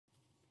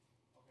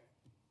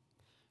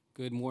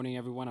Good morning,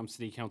 everyone. I'm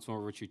City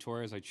Councilmember Richie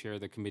Torres. I chair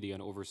the Committee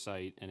on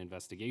Oversight and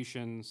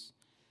Investigations.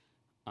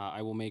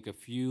 I will make a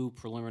few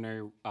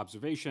preliminary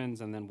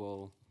observations and then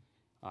we'll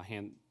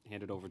hand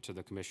it over to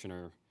the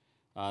Commissioner.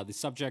 The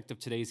subject of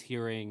today's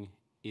hearing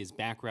is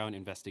background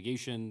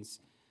investigations.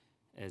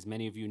 As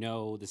many of you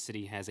know, the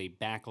city has a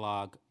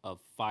backlog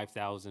of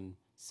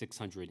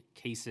 5,600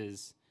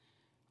 cases,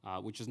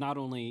 which is not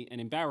only an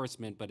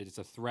embarrassment, but it is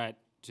a threat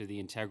to the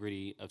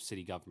integrity of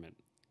city government.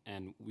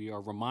 And we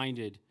were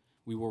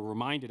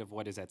reminded of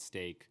what is at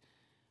stake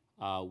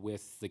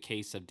with the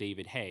case of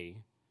David Hay,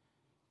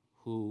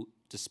 who,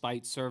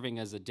 despite serving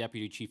as a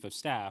deputy chief of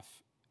staff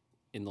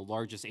in the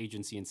largest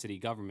agency in city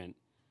government,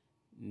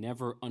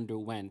 never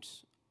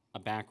underwent a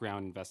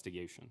background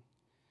investigation.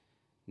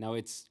 Now,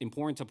 it's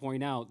important to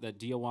point out that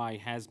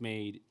DOI has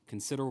made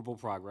considerable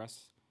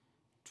progress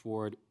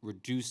toward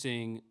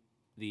reducing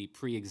the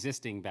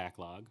pre-existing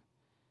backlog.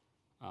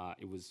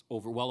 It was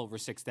well over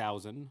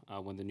 6,000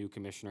 when the new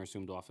commissioner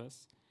assumed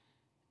office.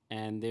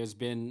 And there's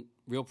been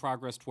real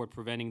progress toward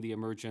preventing the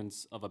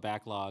emergence of a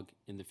backlog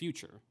in the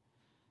future.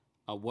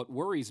 What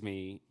worries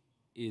me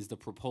is the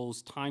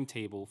proposed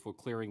timetable for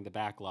clearing the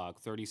backlog,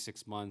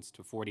 36 months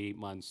to 48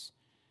 months,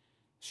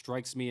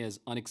 strikes me as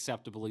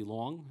unacceptably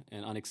long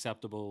and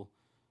unacceptable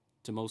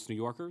to most New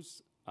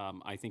Yorkers.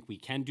 I think we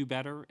can do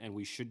better and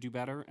we should do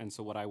better. And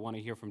so what I want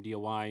to hear from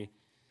DOI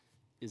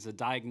is a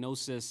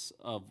diagnosis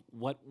of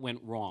what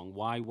went wrong.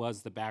 Why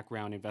was the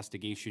background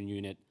investigation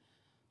unit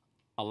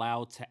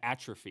allowed to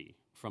atrophy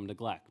from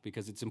neglect?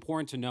 Because it's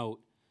important to note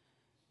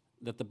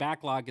that the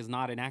backlog is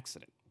not an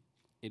accident.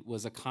 It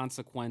was a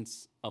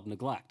consequence of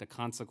neglect, a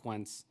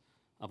consequence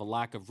of a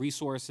lack of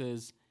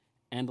resources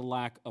and a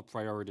lack of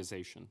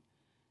prioritization.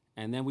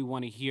 And then we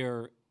want to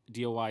hear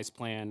DOI's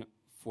plan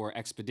for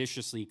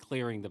expeditiously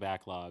clearing the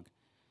backlog,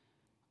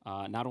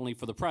 not only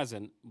for the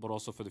present, but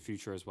also for the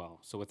future as well.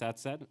 So with that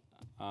said,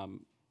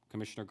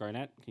 Commissioner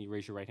Garnett, can you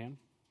raise your right hand?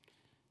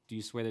 Do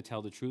you swear to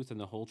tell the truth and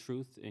the whole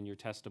truth in your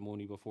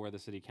testimony before the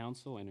City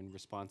Council and in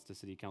response to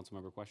City Council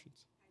member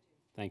questions? I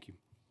do. Thank you.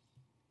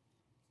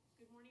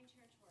 Good morning,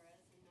 Chair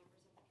Torres and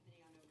members of the Committee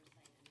on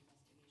Oversight and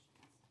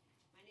Investigations.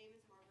 My name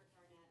is Margaret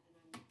Garnett,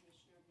 and I'm the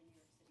Commissioner of the New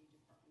York City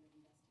Department of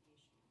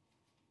Investigation.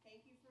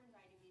 Thank you for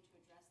inviting me to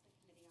address the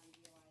Committee on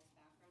DOI's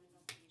background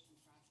investigation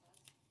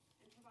process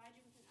and provide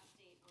you with an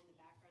update on the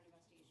background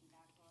investigation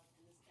backlog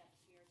and the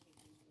steps we are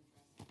taking to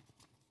address it.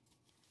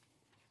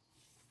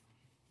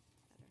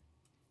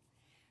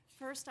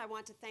 First, I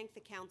want to thank the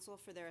Council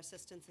for their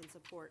assistance and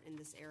support in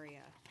this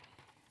area.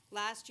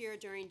 Last year,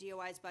 during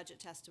DOI's budget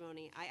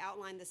testimony, I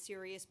outlined the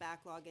serious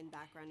backlog in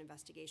background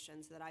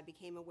investigations that I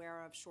became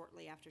aware of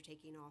shortly after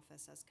taking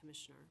office as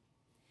Commissioner.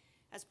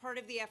 As part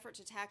of the effort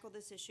to tackle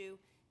this issue,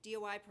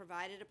 DOI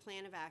provided a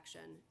plan of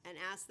action and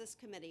asked this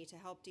committee to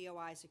help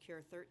DOI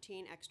secure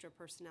 13 extra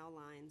personnel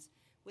lines,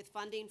 with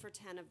funding for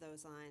 10 of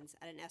those lines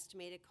at an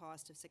estimated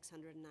cost of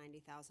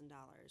 $690,000.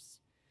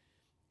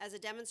 As a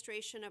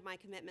demonstration of my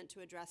commitment to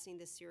addressing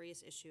this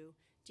serious issue,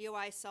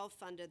 DOI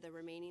self-funded the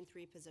remaining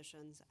 3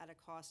 positions at a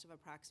cost of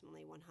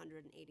approximately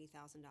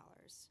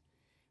 $180,000.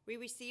 We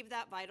received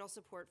that vital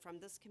support from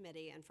this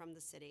committee and from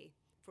the city,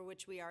 for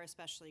which we are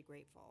especially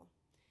grateful.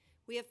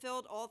 We have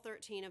filled all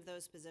 13 of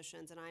those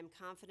positions, and I am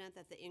confident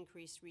that the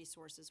increased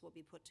resources will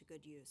be put to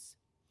good use.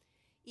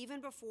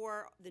 Even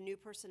before the new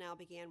personnel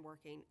began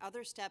working,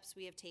 other steps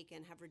we have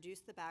taken have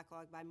reduced the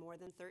backlog by more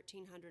than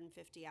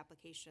 1,350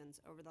 applications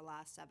over the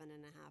last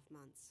 7.5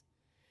 months.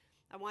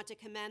 I want to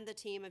commend the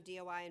team of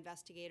DOI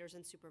investigators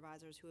and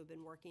supervisors who have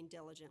been working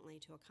diligently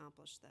to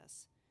accomplish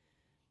this.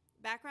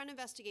 Background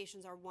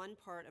investigations are one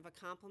part of a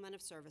complement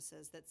of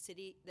services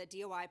that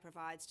DOI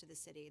provides to the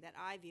city that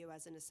I view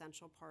as an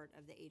essential part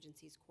of the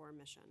agency's core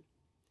mission.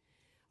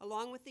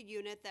 Along with the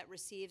unit that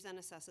receives and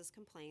assesses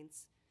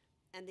complaints,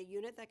 and the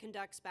unit that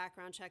conducts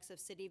background checks of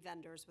city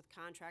vendors with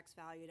contracts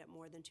valued at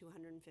more than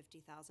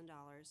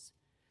 $250,000.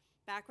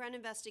 Background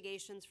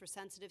investigations for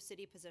sensitive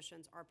city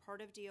positions are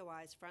part of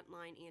DOI's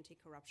frontline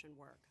anti-corruption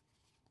work.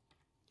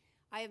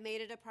 I have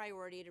made it a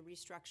priority to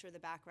restructure the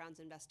backgrounds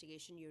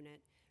investigation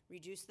unit,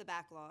 reduce the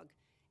backlog,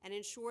 and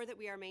ensure that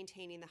we are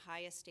maintaining the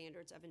highest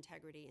standards of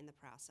integrity in the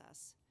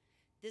process.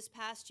 This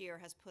past year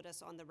has put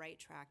us on the right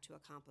track to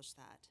accomplish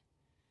that.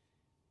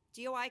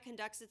 DOI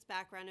conducts its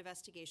background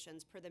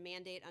investigations per the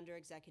mandate under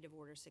Executive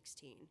Order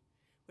 16,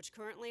 which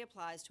currently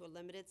applies to a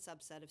limited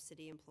subset of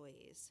city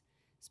employees,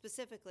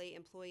 specifically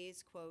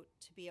employees, quote,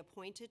 to be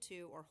appointed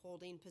to or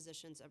holding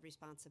positions of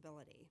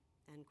responsibility,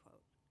 end quote.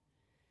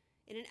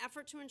 In an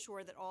effort to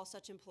ensure that all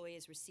such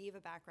employees receive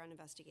a background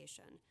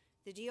investigation,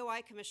 the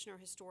DOI Commissioner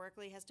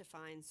historically has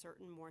defined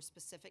certain more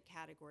specific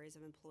categories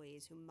of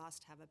employees who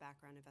must have a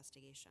background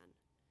investigation.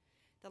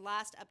 The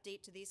last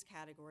update to these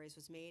categories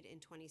was made in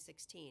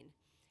 2016,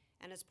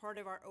 and as part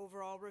of our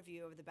overall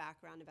review of the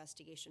background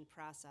investigation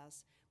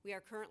process, we are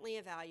currently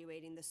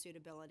evaluating the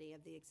suitability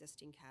of the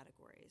existing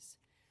categories.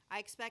 I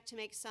expect to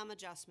make some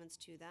adjustments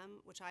to them,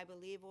 which I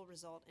believe will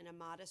result in a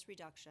modest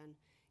reduction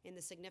in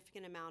the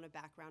significant amount of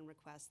background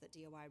requests that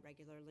DOI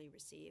regularly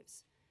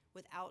receives.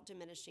 without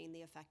diminishing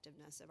the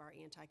effectiveness of our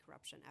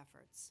anti-corruption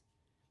efforts.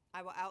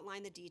 I will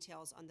outline the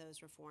details on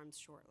those reforms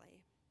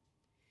shortly.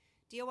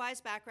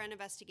 DOI's background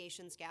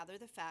investigations gather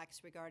the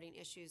facts regarding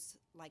issues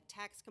like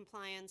tax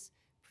compliance,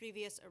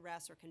 previous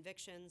arrests or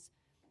convictions,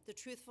 the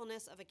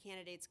truthfulness of a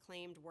candidate's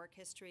claimed work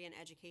history and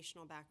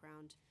educational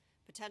background,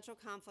 potential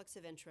conflicts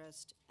of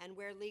interest, and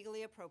where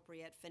legally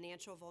appropriate,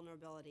 financial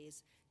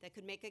vulnerabilities that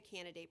could make a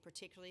candidate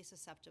particularly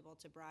susceptible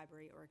to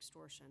bribery or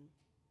extortion.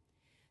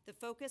 The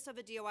focus of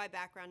a DOI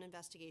background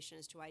investigation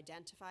is to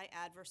identify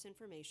adverse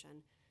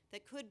information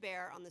that could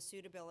bear on the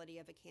suitability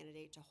of a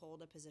candidate to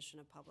hold a position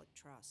of public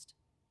trust.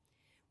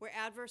 Where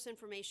adverse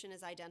information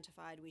is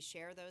identified, we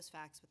share those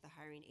facts with the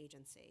hiring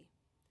agency.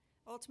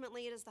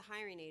 Ultimately, it is the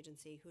hiring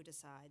agency who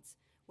decides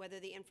whether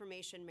the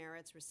information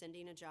merits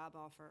rescinding a job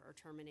offer or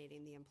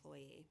terminating the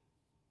employee.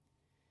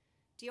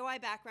 DOI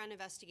background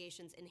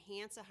investigations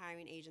enhance a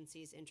hiring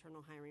agency's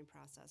internal hiring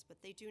process, but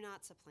they do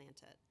not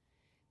supplant it,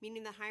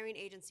 meaning the hiring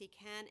agency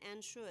can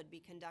and should be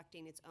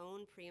conducting its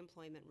own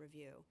pre-employment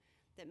review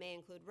that may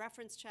include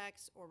reference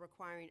checks or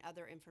requiring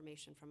other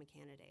information from a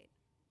candidate.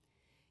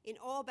 In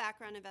all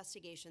background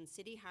investigations,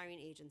 city hiring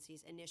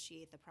agencies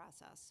initiate the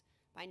process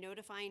by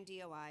notifying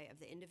DOI of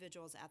the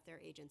individuals at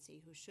their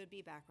agency who should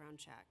be background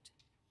checked.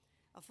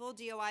 A full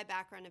DOI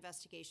background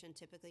investigation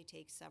typically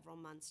takes several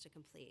months to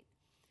complete.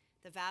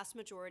 The vast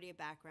majority of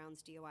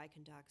backgrounds DOI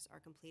conducts are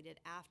completed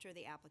after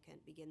the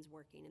applicant begins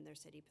working in their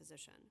city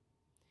position.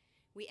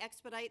 We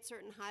expedite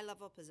certain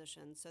high-level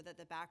positions so that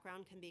the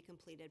background can be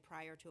completed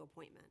prior to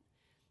appointment.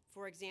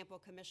 For example,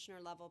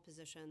 commissioner-level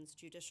positions,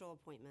 judicial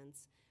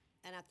appointments,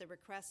 and at the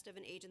request of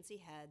an agency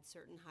head,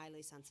 certain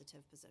highly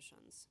sensitive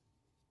positions.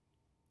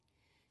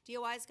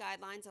 DOI's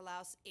guidelines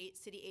allow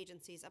city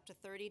agencies up to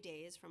 30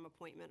 days from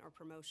appointment or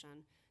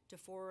promotion to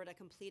forward a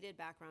completed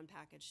background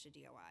package to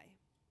DOI.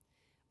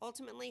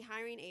 Ultimately,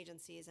 hiring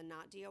agencies and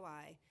not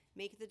DOI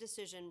make the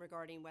decision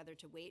regarding whether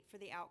to wait for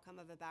the outcome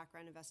of a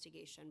background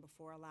investigation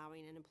before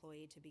allowing an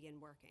employee to begin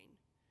working.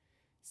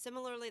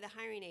 Similarly, the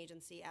hiring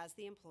agency, as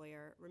the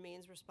employer,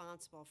 remains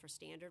responsible for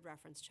standard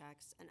reference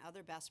checks and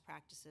other best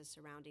practices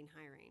surrounding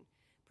hiring,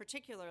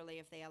 particularly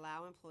if they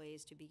allow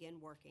employees to begin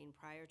working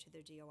prior to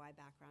their DOI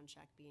background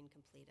check being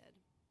completed.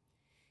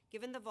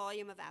 Given the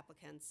volume of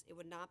applicants, it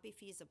would not be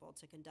feasible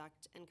to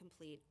conduct and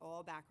complete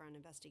all background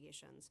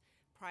investigations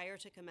prior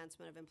to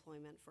commencement of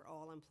employment for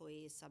all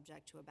employees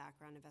subject to a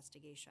background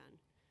investigation.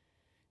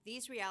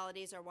 These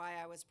realities are why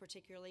I was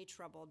particularly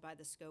troubled by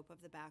the scope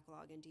of the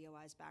backlog in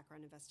DOI's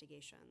background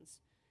investigations,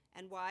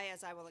 and why,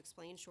 as I will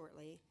explain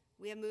shortly,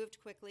 we have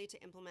moved quickly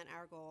to implement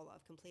our goal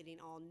of completing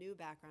all new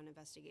background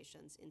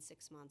investigations in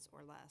 6 months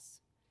or less.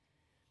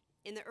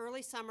 In the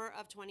early summer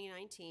of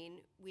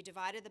 2019, we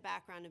divided the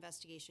background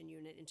investigation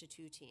unit into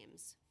 2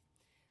 teams.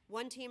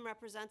 One team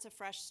represents a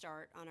fresh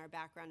start on our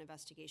background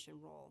investigation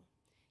role,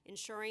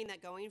 ensuring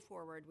that going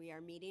forward we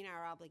are meeting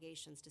our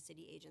obligations to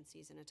city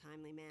agencies in a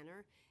timely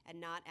manner and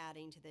not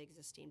adding to the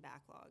existing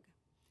backlog.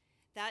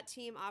 That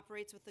team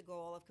operates with the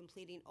goal of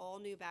completing all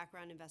new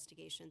background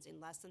investigations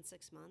in less than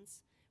 6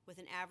 months, with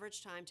an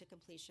average time to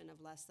completion of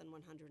less than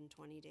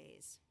 120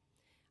 days.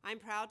 I'm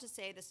proud to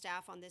say the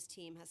staff on this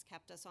team has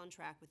kept us on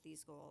track with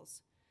these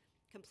goals,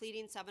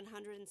 completing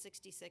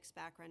 766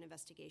 background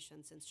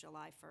investigations since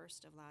July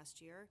 1st of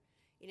last year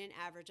in an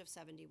average of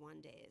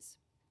 71 days.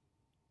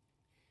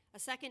 A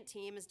second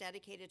team is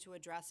dedicated to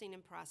addressing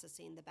and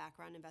processing the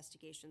background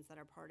investigations that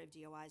are part of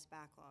DOI's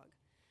backlog,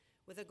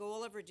 with a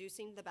goal of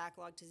reducing the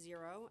backlog to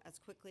 0 as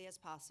quickly as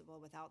possible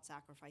without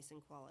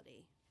sacrificing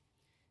quality.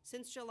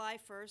 Since July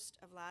 1st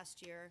of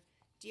last year,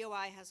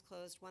 DOI has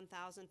closed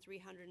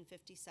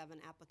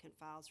 1,357 applicant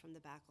files from the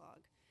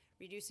backlog,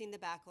 reducing the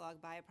backlog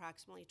by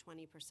approximately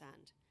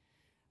 20%,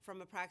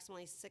 from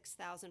approximately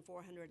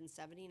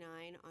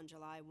 6,479 on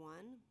July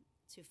 1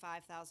 to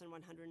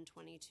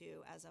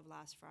 5,122 as of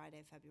last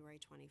Friday, February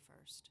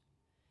 21st.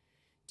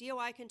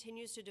 DOI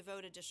continues to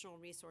devote additional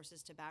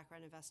resources to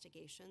background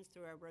investigations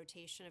through a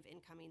rotation of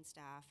incoming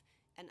staff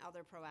and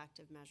other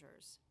proactive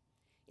measures.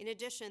 In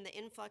addition, the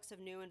influx of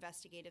new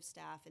investigative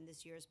staff in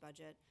this year's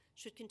budget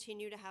should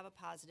continue to have a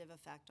positive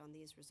effect on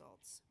these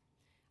results.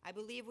 I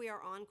believe we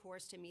are on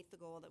course to meet the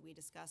goal that we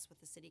discussed with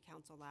the City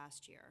Council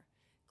last year,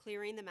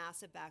 clearing the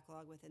massive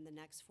backlog within the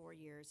next 4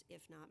 years,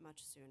 if not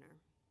much sooner.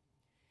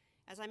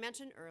 As I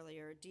mentioned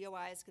earlier,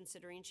 DOI is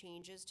considering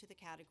changes to the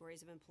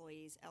categories of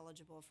employees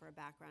eligible for a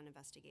background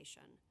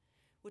investigation,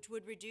 which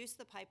would reduce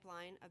the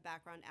pipeline of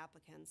background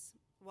applicants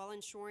while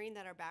ensuring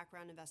that our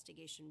background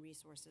investigation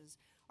resources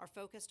are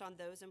focused on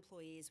those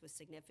employees with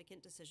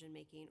significant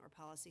decision-making or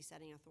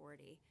policy-setting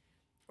authority,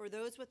 or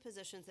those with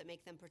positions that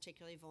make them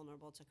particularly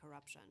vulnerable to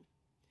corruption.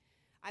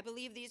 I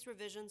believe these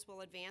revisions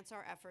will advance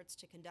our efforts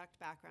to conduct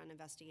background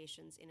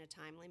investigations in a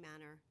timely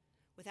manner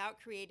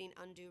without creating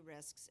undue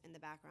risks in the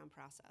background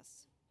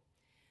process.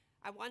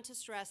 I want to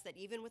stress that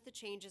even with the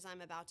changes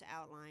I'm about to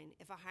outline,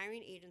 if a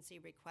hiring agency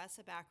requests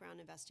a background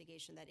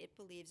investigation that it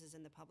believes is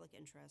in the public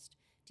interest,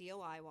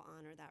 DOI will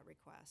honor that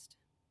request.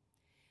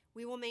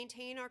 We will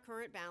maintain our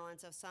current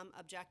balance of some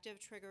objective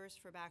triggers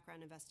for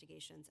background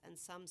investigations and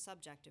some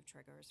subjective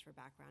triggers for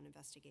background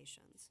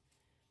investigations.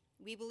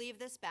 We believe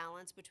this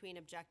balance between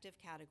objective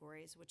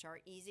categories, which are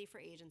easy for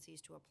agencies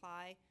to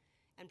apply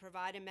and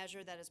provide a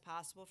measure that is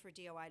possible for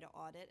DOI to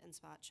audit and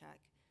spot check,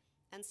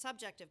 and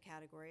subjective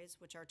categories,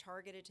 which are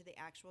targeted to the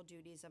actual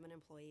duties of an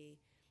employee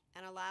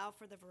and allow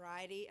for the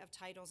variety of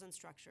titles and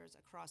structures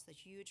across the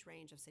huge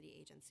range of city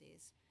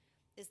agencies,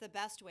 is the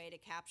best way to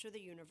capture the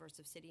universe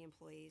of city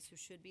employees who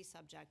should be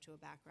subject to a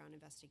background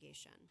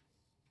investigation.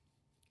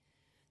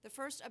 The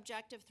first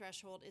objective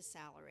threshold is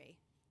salary,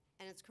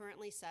 and it's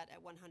currently set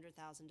at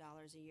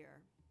 $100,000 a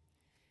year.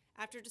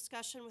 After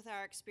discussion with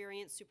our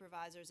experienced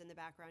supervisors in the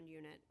background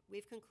unit,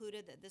 we've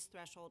concluded that this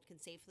threshold can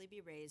safely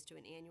be raised to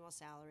an annual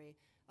salary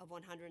of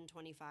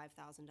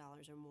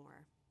 $125,000 or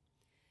more.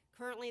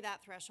 Currently,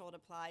 that threshold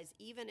applies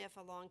even if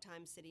a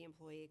longtime city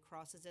employee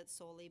crosses it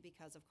solely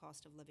because of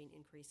cost of living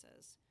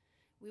increases.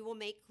 We will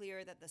make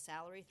clear that the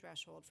salary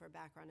threshold for a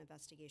background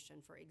investigation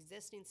for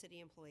existing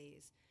city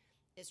employees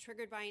is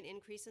triggered by an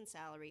increase in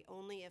salary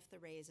only if the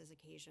raise is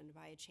occasioned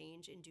by a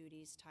change in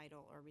duties,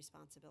 title, or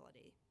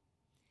responsibility.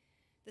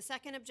 The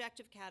second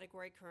objective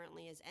category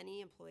currently is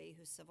any employee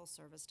whose civil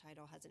service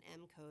title has an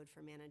M code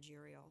for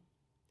managerial.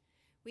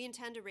 We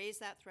intend to raise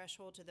that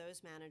threshold to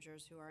those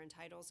managers who are in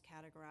titles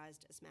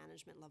categorized as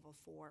management level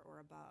 4 or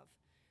above,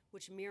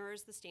 which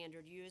mirrors the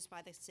standard used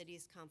by the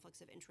city's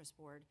Conflicts of Interest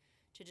Board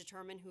to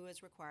determine who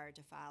is required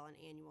to file an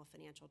annual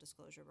financial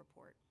disclosure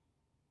report.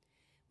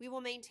 We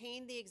will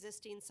maintain the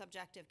existing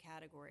subjective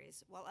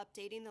categories while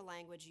updating the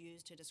language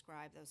used to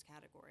describe those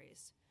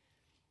categories.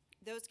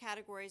 Those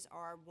categories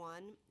are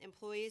 1,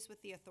 employees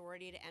with the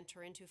authority to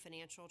enter into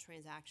financial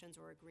transactions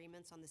or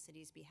agreements on the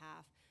city's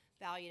behalf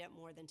valued at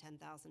more than $10,000.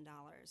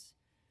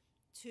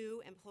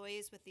 2,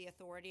 employees with the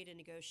authority to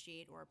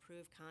negotiate or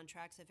approve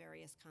contracts of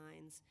various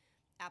kinds,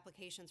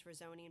 applications for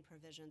zoning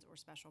provisions or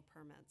special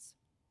permits.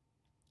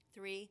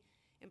 3,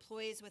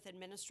 employees with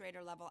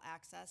administrator-level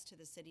access to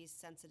the city's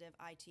sensitive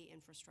IT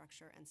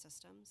infrastructure and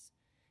systems.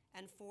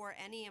 And 4,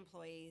 any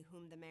employee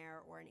whom the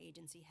mayor or an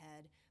agency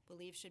head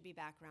believes should be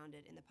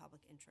backgrounded in the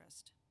public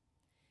interest.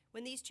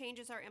 When these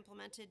changes are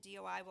implemented,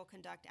 DOI will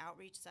conduct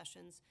outreach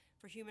sessions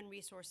for human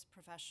resource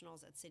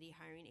professionals at city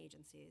hiring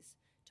agencies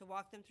to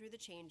walk them through the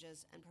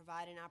changes and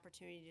provide an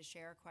opportunity to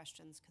share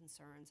questions,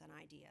 concerns, and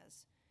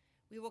ideas.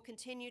 We will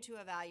continue to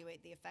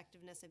evaluate the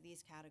effectiveness of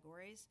these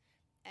categories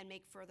and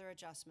make further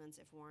adjustments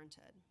if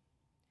warranted.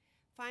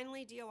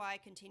 Finally, DOI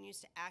continues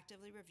to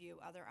actively review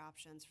other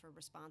options for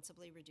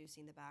responsibly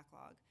reducing the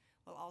backlog,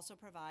 while also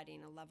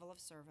providing a level of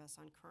service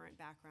on current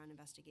background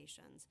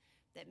investigations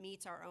that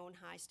meets our own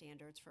high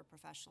standards for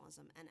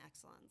professionalism and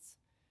excellence.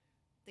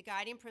 The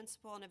guiding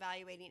principle in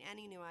evaluating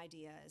any new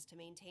idea is to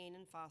maintain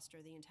and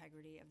foster the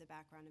integrity of the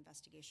background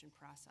investigation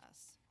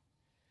process.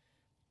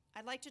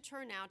 I'd like to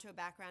turn now to a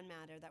background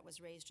matter that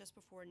was raised just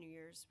before New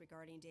Year's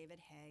regarding David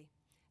Hay,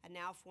 a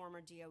now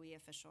former DOE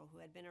official who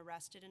had been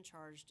arrested and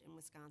charged in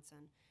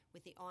Wisconsin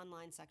with the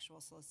online sexual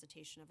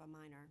solicitation of a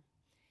minor,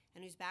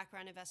 and whose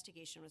background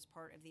investigation was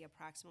part of the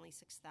approximately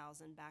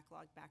 6,000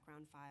 backlogged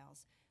background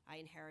files I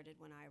inherited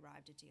when I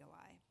arrived at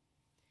DOI.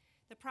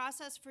 The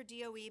process for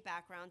DOE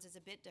backgrounds is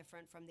a bit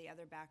different from the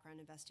other background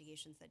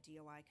investigations that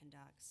DOI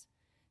conducts.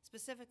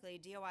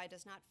 Specifically, DOI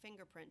does not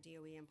fingerprint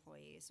DOE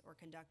employees or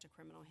conduct a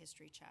criminal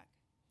history check.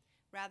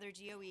 Rather,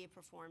 DOE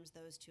performs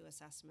those 2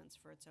 assessments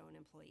for its own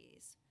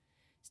employees.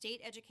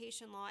 State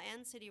education law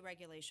and city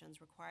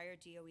regulations require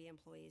DOE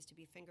employees to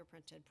be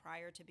fingerprinted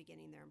prior to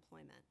beginning their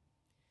employment.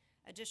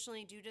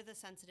 Additionally, due to the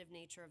sensitive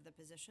nature of the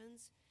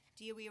positions,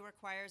 DOE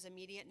requires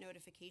immediate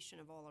notification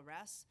of all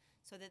arrests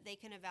so that they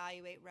can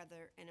evaluate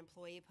whether an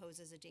employee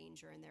poses a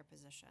danger in their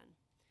position.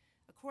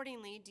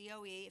 Accordingly,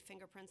 DOE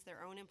fingerprints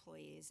their own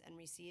employees and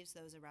receives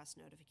those arrest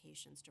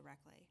notifications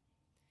directly.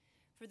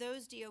 For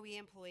those DOE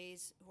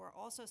employees who are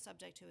also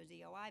subject to a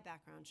DOI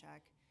background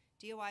check,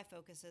 DOI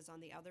focuses on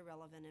the other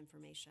relevant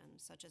information,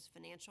 such as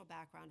financial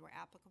background where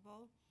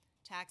applicable,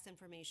 tax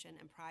information,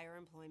 and prior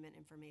employment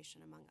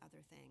information, among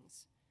other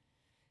things.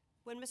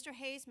 When Mr.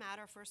 Hay's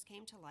matter first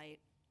came to light,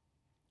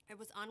 it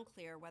was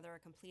unclear whether a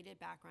completed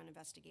background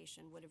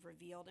investigation would have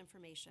revealed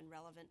information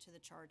relevant to the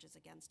charges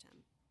against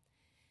him.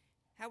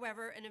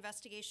 However, an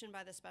investigation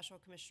by the Special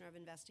Commissioner of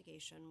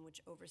Investigation,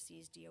 which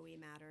oversees DOE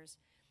matters,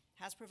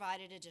 has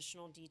provided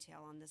additional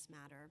detail on this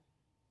matter.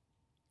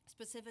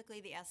 Specifically,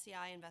 the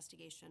SCI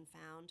investigation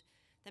found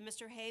that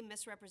Mr. Hay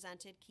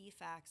misrepresented key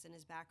facts in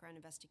his background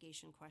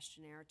investigation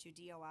questionnaire to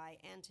DOI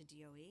and to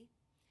DOE,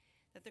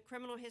 that the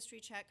criminal history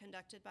check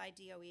conducted by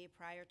DOE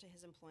prior to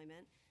his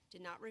employment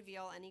did not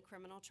reveal any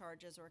criminal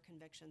charges or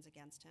convictions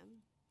against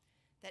him,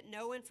 that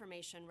no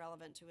information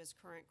relevant to his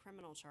current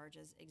criminal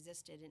charges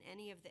existed in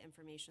any of the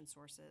information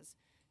sources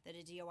that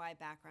a DOI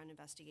background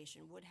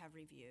investigation would have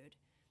reviewed,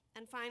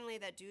 and finally,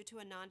 that due to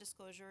a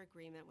non-disclosure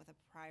agreement with a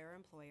prior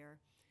employer,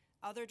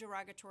 other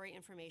derogatory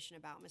information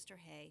about Mr.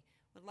 Hay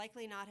would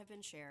likely not have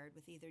been shared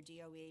with either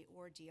DOE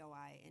or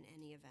DOI in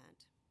any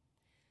event.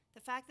 The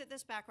fact that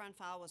this background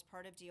file was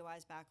part of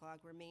DOI's backlog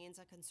remains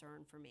a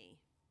concern for me.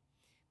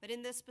 But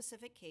in this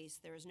specific case,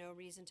 there is no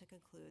reason to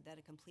conclude that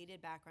a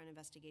completed background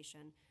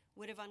investigation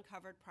would have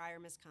uncovered prior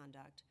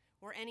misconduct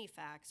or any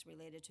facts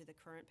related to the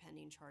current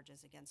pending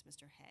charges against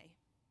Mr. Hay.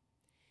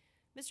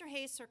 Mr.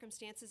 Hay's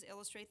circumstances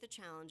illustrate the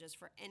challenges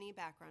for any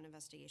background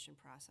investigation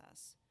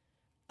process.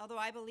 Although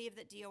I believe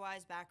that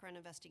DOI's background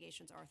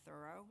investigations are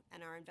thorough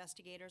and our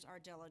investigators are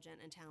diligent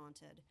and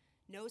talented,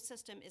 no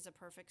system is a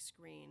perfect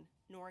screen,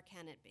 nor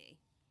can it be.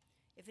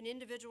 If an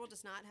individual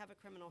does not have a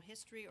criminal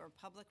history or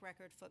public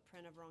record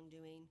footprint of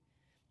wrongdoing,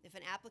 if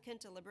an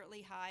applicant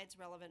deliberately hides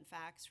relevant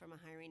facts from a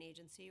hiring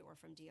agency or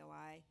from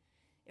DOI,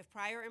 if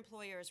prior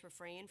employers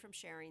refrain from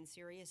sharing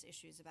serious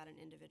issues about an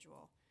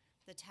individual,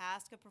 the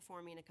task of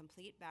performing a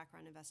complete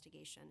background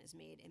investigation is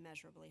made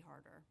immeasurably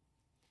harder.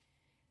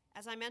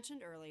 As I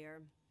mentioned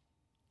earlier,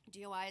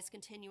 DOI is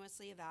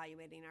continuously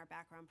evaluating our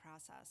background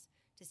process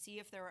to see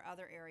if there are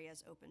other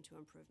areas open to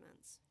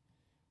improvements.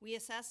 We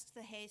assessed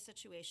the Hay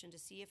situation to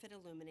see if it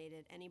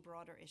illuminated any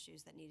broader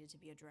issues that needed to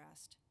be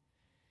addressed.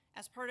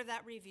 As part of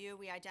that review,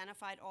 we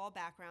identified all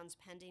backgrounds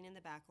pending in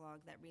the backlog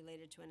that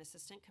related to an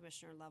assistant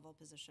commissioner level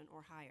position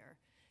or higher,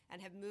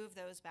 and have moved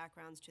those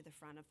backgrounds to the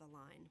front of the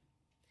line.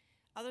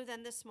 Other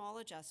than this small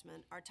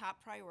adjustment, our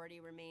top priority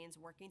remains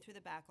working through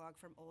the backlog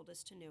from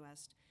oldest to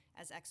newest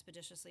as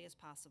expeditiously as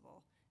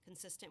possible,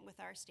 consistent with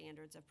our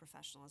standards of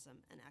professionalism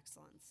and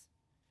excellence.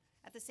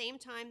 At the same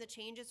time, the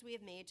changes we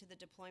have made to the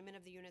deployment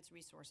of the unit's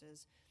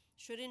resources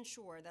should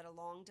ensure that a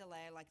long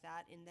delay like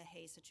that in the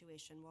Hay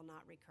situation will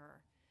not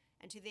recur.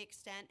 And to the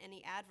extent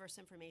any adverse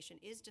information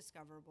is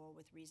discoverable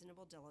with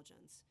reasonable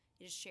diligence,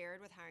 it is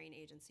shared with hiring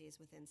agencies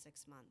within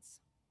 6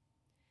 months.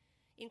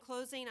 In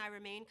closing, I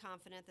remain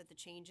confident that the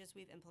changes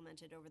we've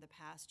implemented over the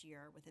past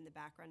year within the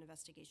background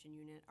investigation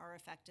unit are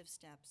effective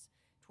steps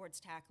towards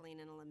tackling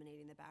and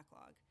eliminating the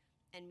backlog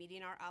and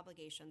meeting our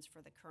obligations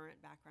for the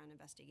current background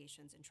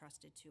investigations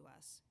entrusted to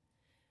us.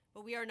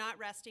 But we are not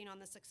resting on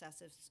the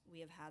successes we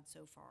have had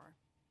so far.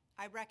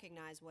 I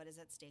recognize what is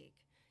at stake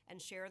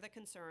and share the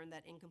concern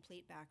that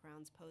incomplete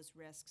backgrounds pose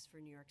risks for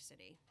New York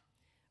City.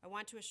 I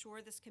want to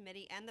assure this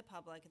committee and the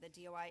public that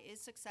DOI is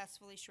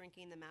successfully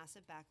shrinking the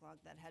massive backlog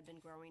that had been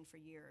growing for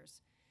years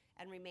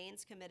and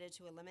remains committed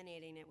to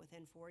eliminating it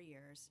within 4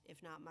 years,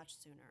 if not much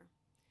sooner.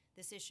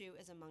 This issue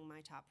is among my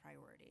top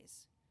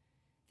priorities.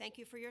 Thank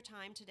you for your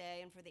time today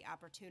and for the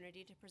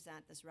opportunity to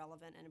present this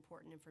relevant and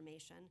important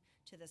information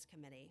to this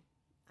committee.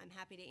 I'm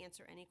happy to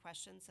answer any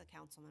questions the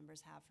council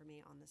members have for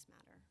me on this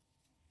matter.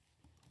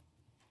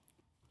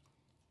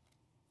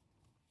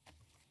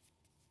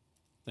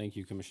 Thank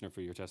you, Commissioner,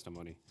 for your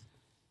testimony.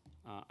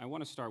 I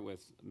want to start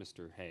with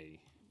Mr. Hay.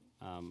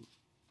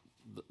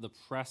 The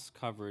press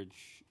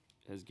coverage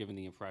has given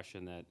the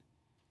impression that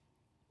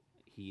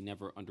he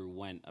never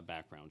underwent a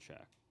background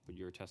check, but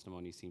your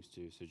testimony seems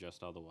to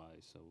suggest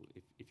otherwise. So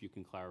if you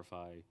can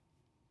clarify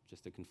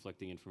just the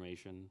conflicting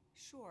information.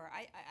 Sure.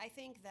 I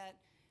think that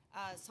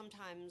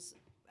sometimes,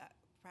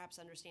 perhaps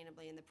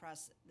understandably in the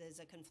press, there's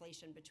a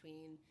conflation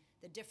between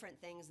the different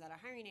things that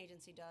a hiring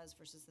agency does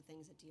versus the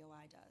things that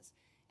DOI does.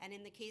 And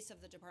in the case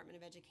of the Department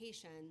of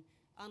Education,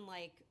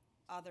 unlike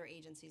other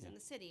agencies in the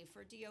city,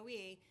 for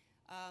DOE,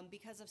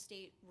 because of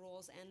state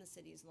rules and the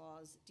city's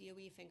laws,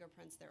 DOE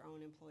fingerprints their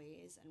own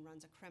employees and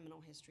runs a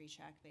criminal history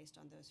check based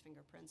on those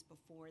fingerprints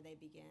before they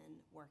begin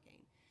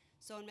working.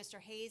 So in Mr.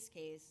 Hay's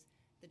case,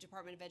 the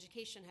Department of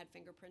Education had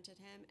fingerprinted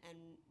him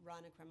and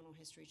run a criminal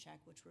history check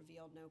which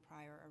revealed no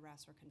prior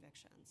arrests or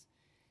convictions.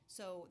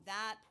 So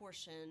that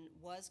portion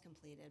was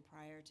completed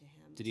prior to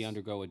him. Did he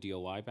undergo a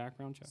DOI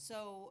background check?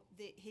 So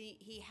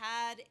he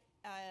had,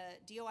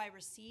 DOI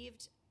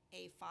received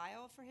a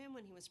file for him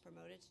when he was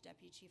promoted to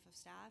Deputy Chief of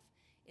Staff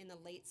in the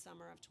late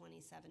summer of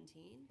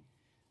 2017.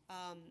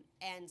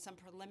 And some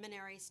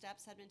preliminary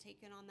steps had been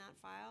taken on that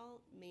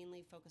file,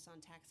 mainly focused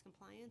on tax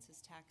compliance.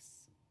 His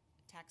tax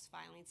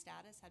filing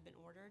status had been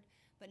ordered,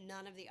 but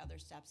none of the other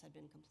steps had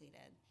been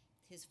completed.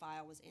 His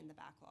file was in the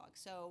backlog.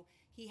 So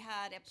he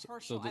had a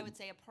partial, I would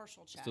say a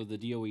partial check. So the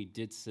DOE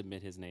did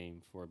submit his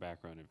name for a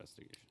background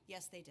investigation?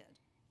 Yes, they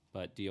did.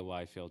 But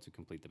DOI failed to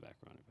complete the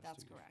background That's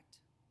investigation? correct.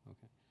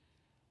 Okay.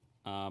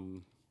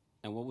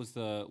 And what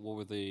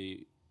were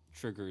the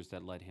triggers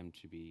that led him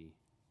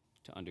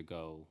to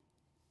undergo,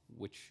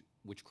 which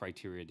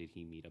criteria did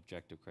he meet,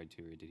 objective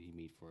criteria did he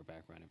meet for a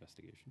background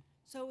investigation?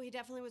 So he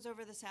definitely was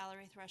over the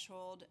salary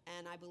threshold,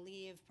 and I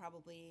believe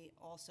probably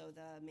also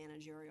the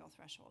managerial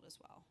threshold as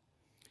well.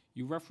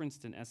 You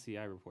referenced an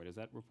SCI report. Is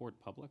that report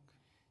public?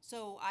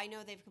 So I know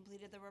they've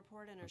completed the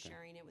report and are Okay.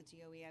 sharing it with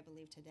DOE, I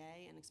believe,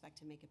 today, and expect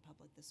to make it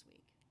public this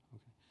week.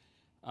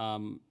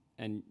 Okay.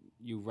 And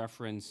you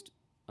referenced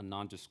a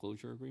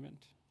non-disclosure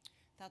agreement?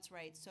 That's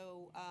right.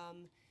 So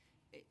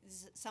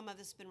some of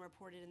this has been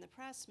reported in the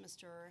press.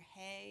 Mr.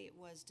 Hay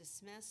was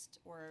dismissed,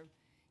 or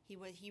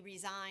he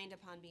resigned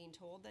upon being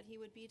told that he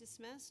would be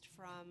dismissed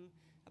from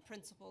a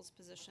principal's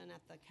position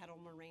at the Kettle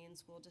Moraine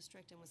School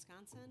District in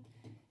Wisconsin.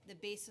 The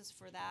basis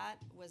for that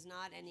was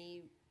not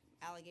any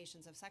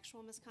allegations of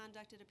sexual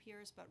misconduct, it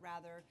appears, but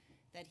rather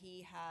that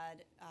he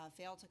had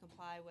failed to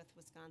comply with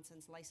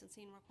Wisconsin's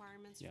licensing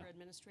requirements for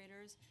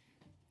administrators,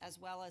 as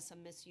well as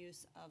some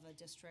misuse of a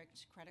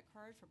district credit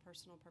card for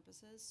personal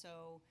purposes.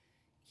 So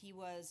he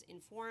was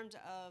informed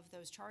of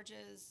those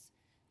charges,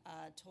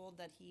 told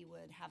that he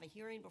would have a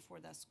hearing before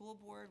the school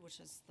board, which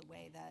is the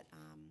way that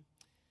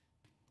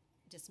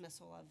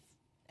dismissal of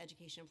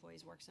education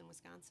employees works in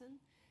Wisconsin.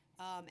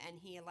 And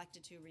he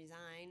elected to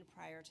resign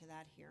prior to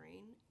that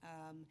hearing.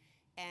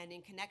 And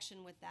in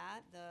connection with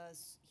that,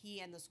 he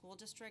and the school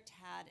district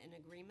had an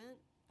agreement,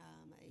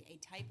 a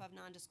type of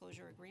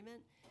non-disclosure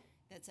agreement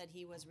that said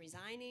he was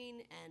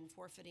resigning and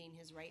forfeiting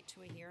his right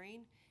to a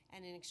hearing.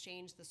 And in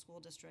exchange, the school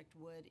district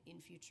would in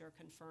future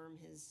confirm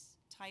his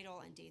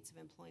title and dates of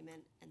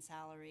employment and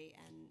salary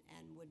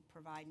and would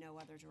provide no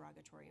other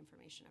derogatory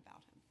information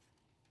about him.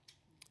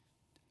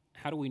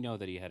 How do we know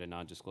that he had a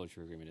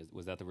non-disclosure agreement?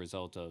 Was that the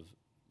result of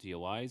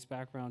DOI's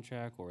background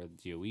check or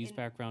DOE's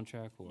background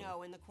check? Or?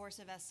 No, in the course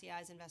of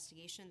SCI's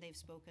investigation, they've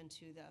spoken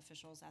to the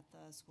officials at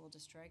the school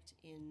district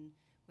in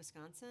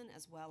Wisconsin,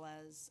 as well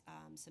as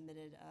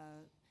submitted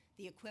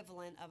the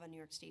equivalent of a New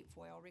York State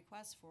FOIL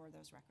request for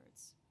those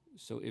records.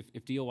 So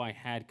if DOI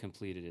had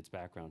completed its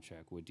background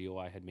check, would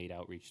DOI had made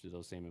outreach to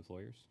those same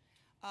employers?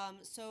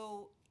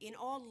 So in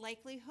all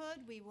likelihood,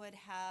 we would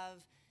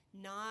have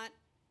not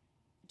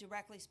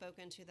directly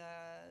spoken to the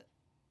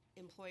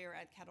employer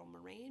at Kettle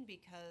Moraine,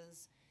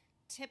 because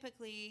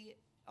typically,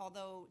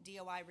 although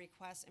DOI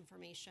requests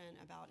information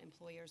about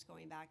employers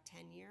going back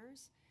 10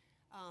 years,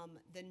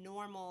 the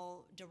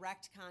normal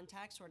direct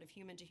contact, sort of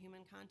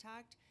human-to-human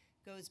contact,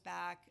 goes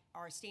back,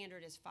 our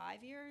standard is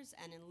 5 years,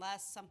 and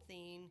unless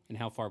something... And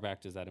how far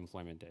back does that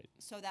employment date?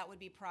 So that would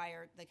be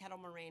prior, the Kettle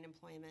Moraine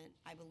employment,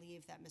 I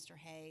believe that Mr.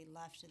 Hay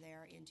left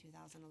there in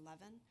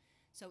 2011.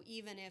 So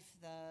even if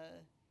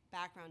the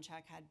background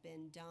check had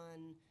been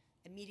done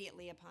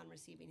immediately upon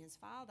receiving his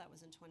file, that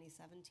was in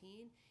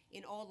 2017,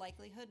 in all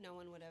likelihood, no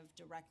one would have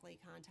directly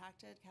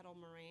contacted Kettle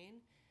Moraine.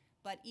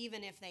 But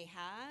even if they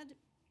had,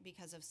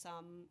 because of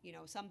some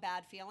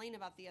bad feeling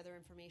about the other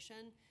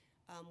information,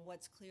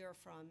 what's clear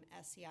from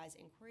SCI's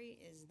inquiry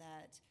is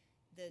that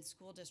the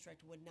school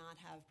district would not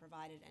have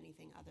provided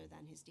anything other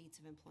than his dates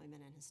of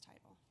employment and his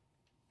title.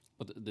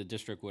 But the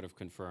district would have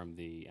confirmed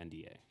the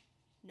NDA?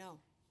 No.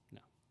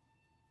 No.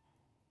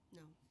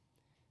 No.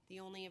 The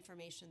only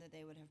information that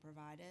they would have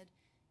provided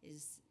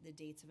is the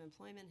dates of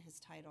employment, his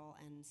title,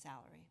 and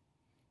salary.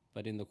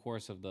 But in the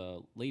course of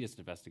the latest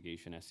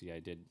investigation, SCI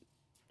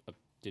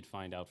did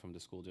find out from the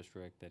school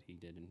district that he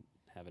didn't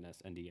have an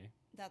NDA?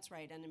 That's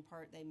right, and in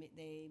part, they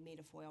made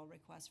a FOIL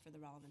request for the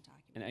relevant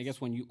documents. And I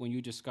guess when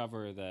you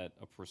discover that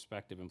a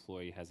prospective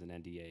employee has an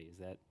NDA, is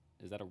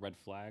that a red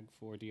flag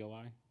for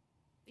DOI?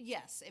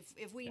 Yes,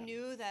 if we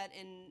knew that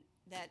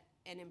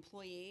an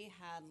employee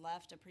had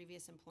left a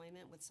previous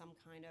employment with some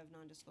kind of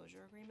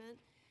non-disclosure agreement,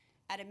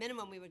 at a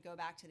minimum, we would go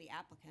back to the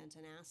applicant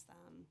and ask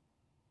them,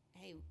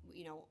 hey,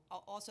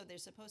 also they're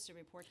supposed to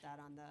report that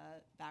on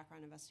the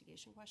background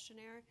investigation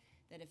questionnaire,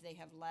 that if they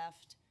have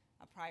left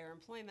a prior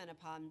employment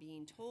upon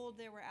being told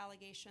there were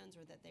allegations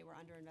or that they were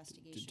under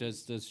investigation.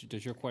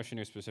 Does your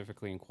questionnaire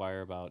specifically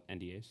inquire about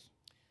NDAs?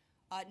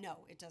 No,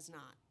 it does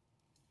not.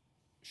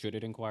 Should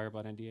it inquire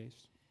about NDAs?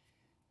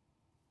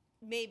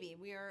 Maybe.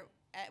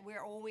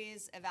 We're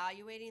always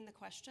evaluating the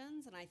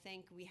questions, and I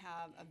think we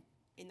have,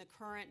 in the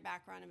current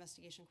background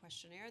investigation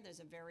questionnaire, there's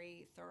a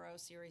very thorough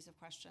series of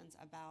questions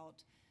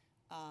about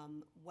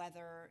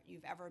whether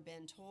you've ever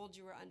been told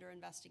you were under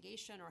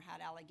investigation or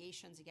had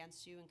allegations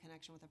against you in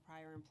connection with a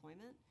prior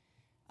employment,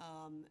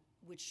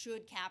 which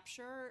should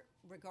capture,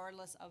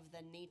 regardless of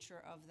the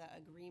nature of the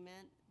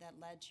agreement that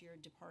led to your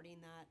departing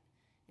that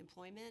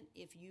employment,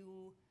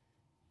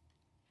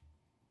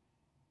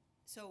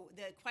 so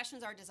the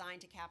questions are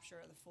designed to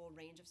capture the full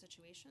range of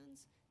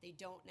situations. They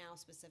don't now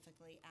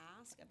specifically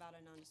ask about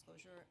a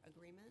non-disclosure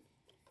agreement.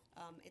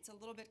 It's a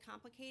little bit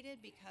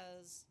complicated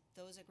because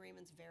those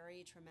agreements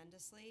vary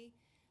tremendously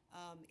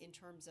in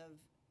terms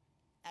of,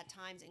 at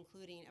times,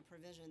 including a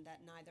provision that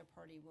neither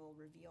party will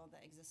reveal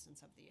the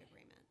existence of the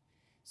agreement.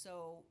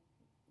 So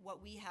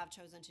what we have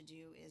chosen to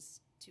do is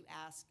to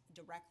ask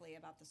directly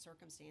about the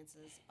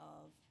circumstances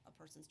of a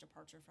person's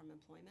departure from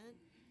employment,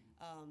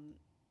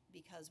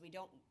 because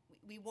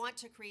we want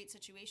to create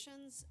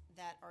situations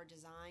that are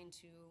designed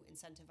to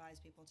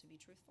incentivize people to be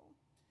truthful.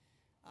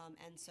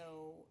 And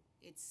so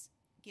it's,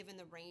 given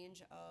the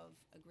range of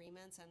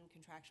agreements and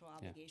contractual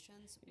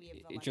obligations, we have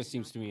It just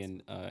seems to me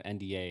an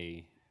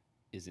NDA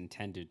is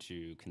intended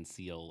to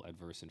conceal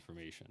adverse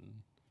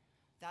information.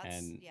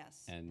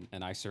 Yes.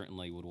 And I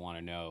certainly would want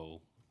to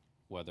know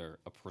whether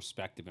a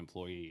prospective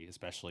employee,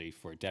 especially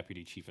for a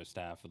deputy chief of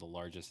staff for the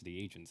largest of the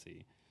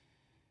agency,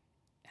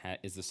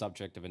 is the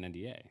subject of an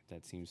NDA.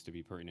 That seems to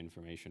be pertinent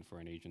information for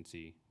an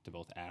agency to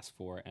both ask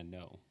for and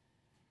know.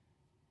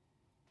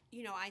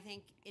 I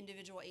think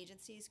individual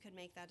agencies could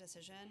make that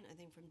decision. I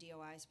think from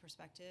DOI's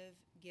perspective,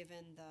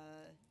 given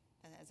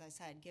as I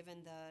said,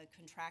 given the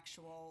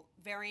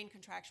varying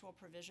contractual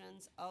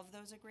provisions of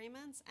those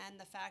agreements and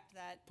the fact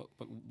that...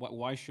 But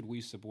why should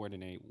we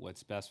subordinate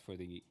what's best for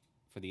the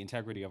for the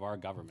integrity of our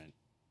government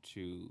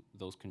to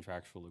those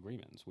contractual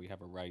agreements. We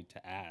have a right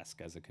to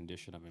ask as a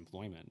condition of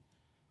employment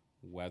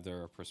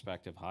whether a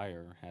prospective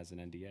hire has an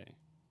NDA.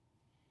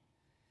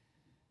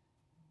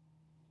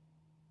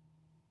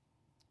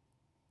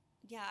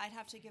 Yeah, I'd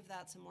have to give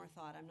that some more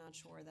thought. I'm not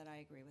sure that I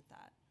agree with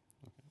that.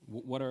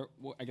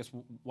 I guess,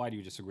 why do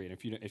you disagree? And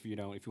if you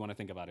want to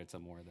think about it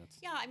some more, that's.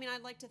 Yeah, I mean,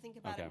 I'd like to think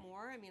about it Okay.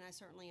 more. I mean, I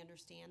certainly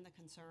understand the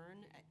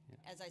concern.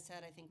 As I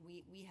said, I think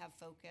we have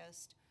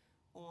focused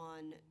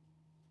on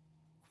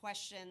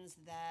questions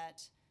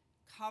that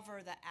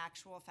cover the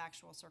actual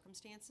factual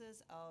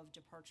circumstances of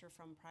departure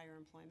from prior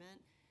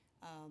employment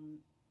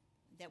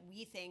that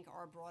we think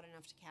are broad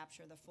enough to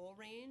capture the full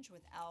range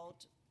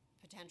without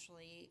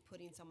potentially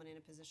putting someone in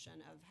a position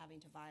of having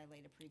to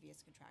violate a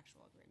previous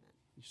contractual agreement.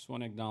 I just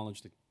want to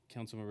acknowledge that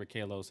Councilmember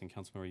Kalos and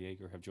Councilmember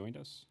Yeager have joined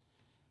us.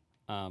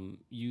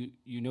 You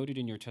noted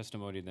in your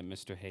testimony that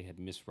Mr. Hay had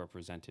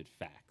misrepresented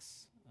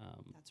facts.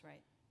 That's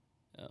right.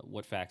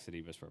 What facts did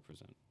he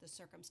misrepresent? The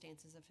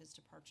circumstances of his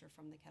departure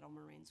from the Kettle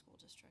Moraine School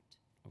District.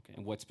 Okay,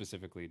 and what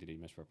specifically did he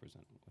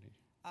misrepresent?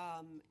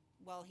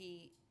 Well,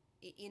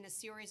 in a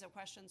series of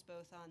questions,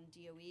 both on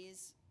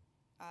DOE's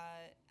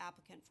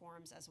applicant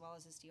forms as well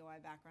as his DOI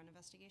background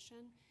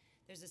investigation,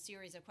 there's a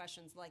series of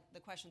questions like the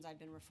questions I've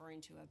been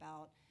referring to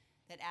about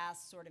that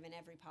ask sort of in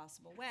every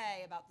possible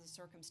way about the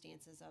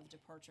circumstances of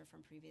departure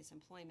from previous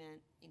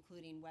employment,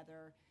 including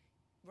whether,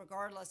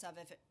 regardless of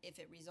if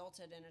it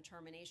resulted in a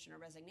termination or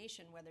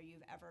resignation, whether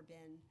you've ever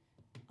been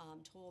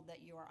told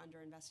that you are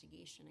under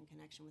investigation in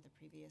connection with a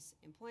previous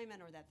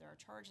employment or that there are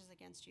charges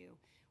against you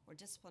or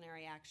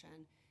disciplinary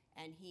action.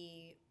 And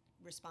he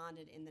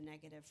responded in the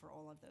negative for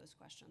all of those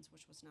questions,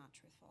 which was not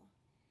truthful.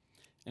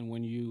 And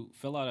when you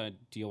fill out a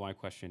DOI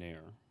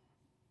questionnaire,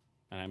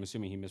 and I'm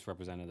assuming he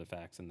misrepresented the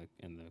facts in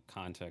the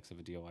context of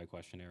a DOI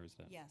questionnaire, is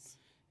that? Yes.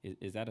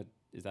 Is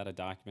that a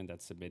document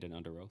that's submitted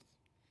under oath?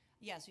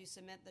 Yes, you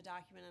submit the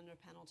document under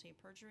penalty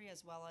of perjury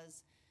as well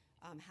as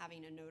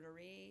having a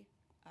notary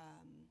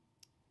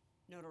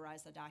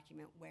notarize the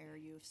document where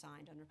you've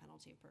signed under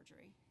penalty of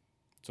perjury.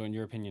 So in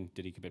your opinion,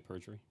 did he commit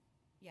perjury?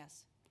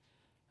 Yes.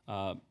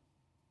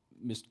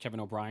 Mr. Kevin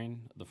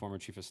O'Brien, the former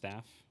chief of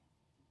staff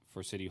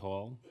for City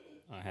Hall,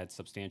 had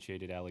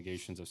substantiated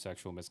allegations of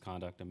sexual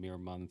misconduct a mere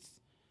month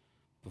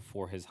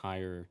before his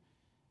hire.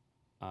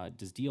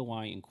 Does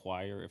DOI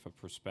inquire if a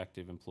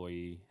prospective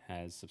employee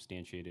has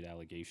substantiated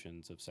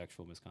allegations of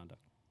sexual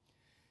misconduct?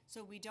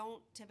 So we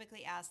don't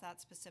typically ask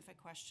that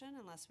specific question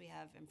unless we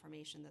have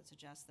information that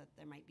suggests that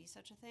there might be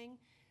such a thing.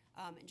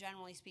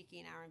 Generally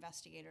speaking, our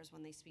investigators,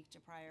 when they speak to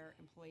prior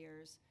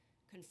employers,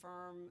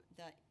 confirm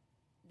that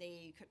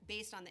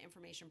based on the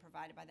information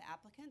provided by the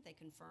applicant, they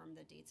confirm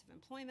the dates of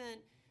employment,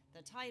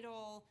 the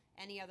title,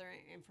 any other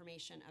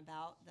information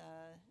about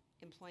the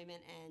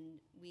employment, and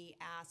we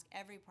ask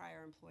every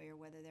prior employer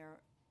whether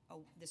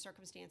the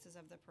circumstances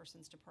of the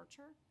person's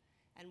departure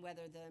and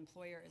whether the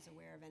employer is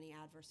aware of any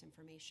adverse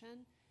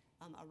information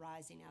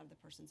arising out of the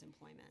person's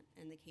employment.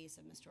 In the case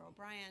of Mr.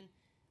 O'Brien,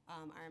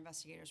 our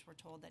investigators were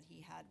told that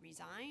he had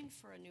resigned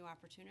for a new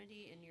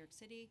opportunity in New York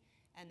City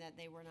and that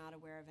they were not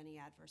aware of any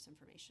adverse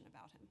information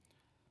about him.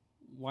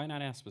 Why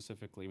not ask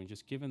specifically? I mean,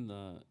 just given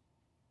the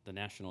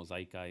national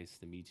zeitgeist,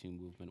 the Me Too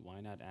movement, why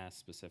not ask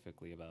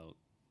specifically about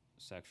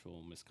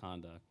sexual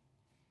misconduct?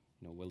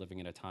 You know, we're living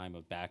in a time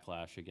of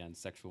backlash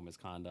against sexual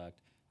misconduct,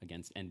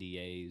 against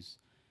NDAs.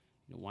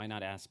 You know, why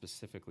not ask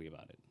specifically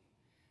about it?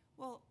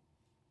 Well,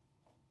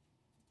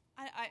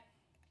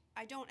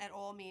 I don't at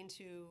all mean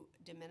to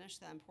diminish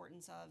the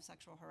importance of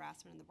sexual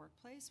harassment in the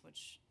workplace,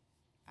 which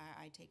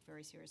I take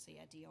very seriously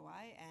at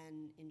DOI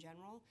and in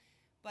general.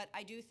 But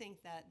I do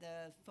think that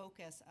the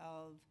focus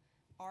of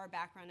our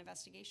background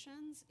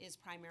investigations is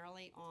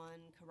primarily on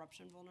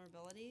corruption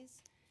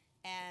vulnerabilities.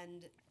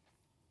 And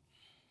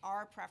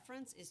our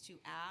preference is to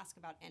ask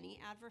about any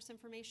adverse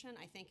information.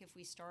 I think if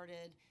we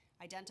started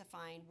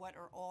identifying what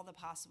are all the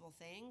possible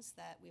things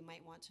that we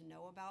might want to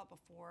know about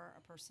before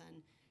a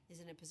person is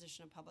in a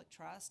position of public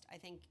trust, I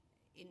think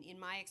in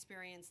my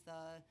experience,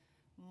 the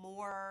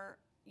more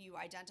you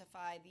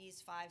identify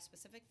these 5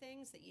 specific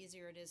things, the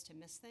easier it is to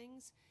miss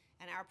things.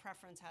 And our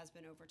preference has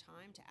been over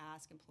time to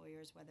ask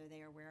employers whether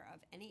they are aware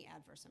of any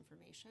adverse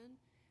information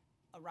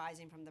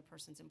arising from the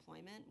person's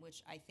employment,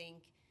 which I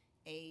think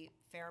a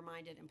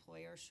fair-minded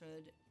employer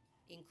should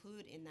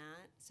include in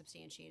that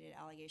substantiated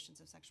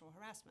allegations of sexual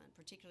harassment,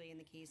 particularly in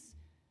a case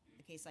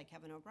like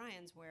Kevin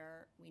O'Brien's,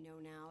 where we know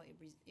now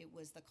it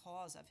was the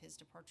cause of his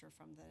departure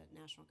from the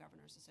National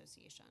Governors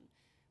Association.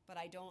 But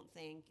I don't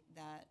think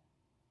that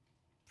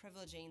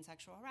privileging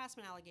sexual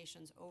harassment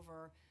allegations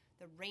over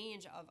the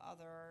range of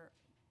other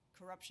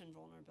corruption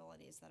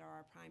vulnerabilities that are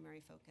our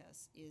primary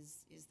focus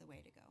is the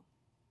way to go.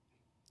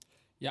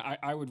 Yeah,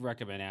 I would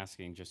recommend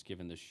asking, just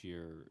given the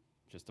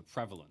the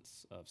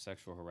prevalence of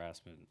sexual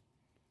harassment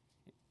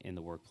in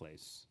the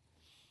workplace.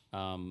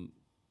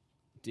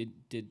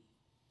 Did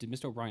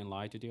Mr. O'Brien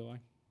lie to DOI?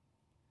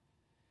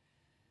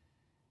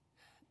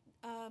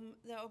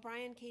 The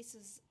O'Brien case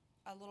is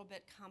a little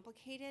bit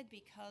complicated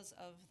because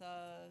of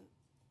the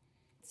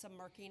some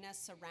murkiness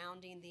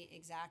surrounding the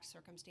exact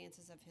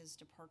circumstances of his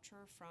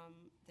departure from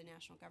the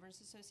National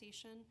Governors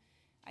Association.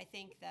 I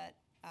think that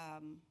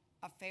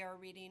a fair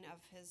reading of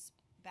his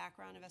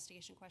background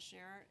investigation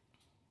questionnaire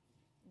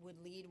would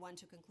lead one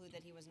to conclude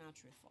that he was not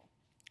truthful.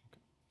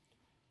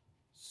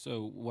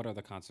 So what are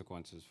the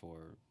consequences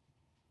for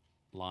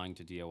lying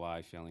to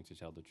DOI, failing to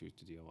tell the truth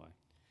to DOI?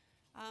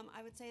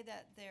 I would say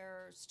that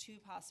there's two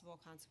possible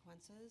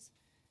consequences.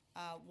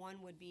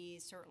 One would be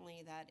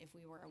certainly that if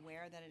we were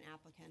aware that an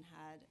applicant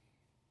had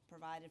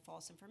provided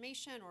false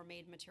information or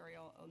made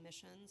material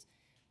omissions,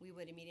 we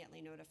would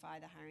immediately notify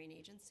the hiring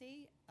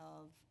agency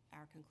of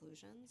our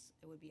conclusions.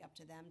 It would be up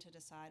to them to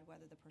decide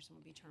whether the person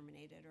would be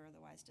terminated or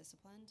otherwise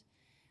disciplined.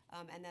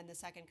 And then the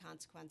second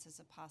consequence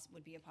is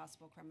would be a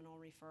possible criminal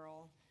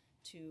referral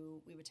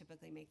to, we would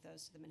typically make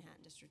those to the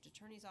Manhattan District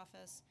Attorney's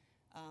Office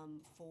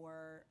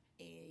for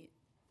a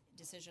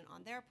decision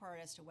on their part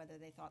as to whether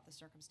they thought the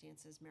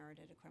circumstances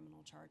merited a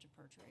criminal charge of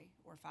perjury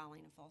or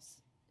filing a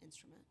false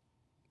instrument.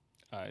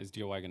 Is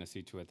DOI going to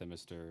see to it that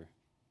Mr.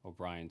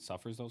 O'Brien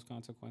suffers those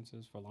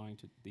consequences for lying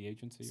to the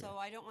agency? So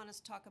I don't want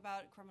us to talk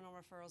about criminal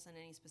referrals in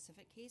any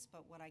specific case,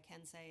 but what I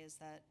can say is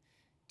that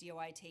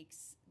DOI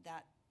takes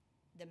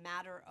the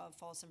matter of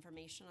false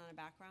information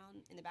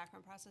in the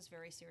background process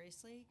very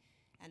seriously.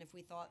 And if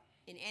we thought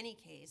in any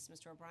case,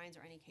 Mr. O'Brien's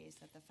or any case,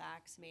 that the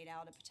facts made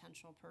out a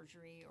potential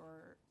perjury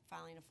or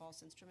filing a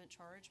false instrument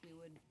charge, we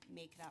would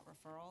make that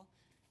referral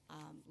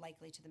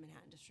likely to the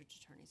Manhattan District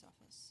Attorney's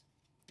Office.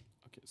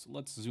 Okay, so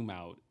let's zoom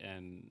out,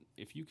 and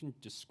if you can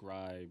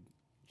describe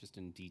just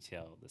in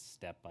detail the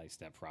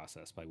step-by-step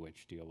process by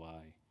which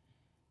DOI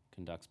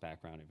conducts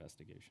background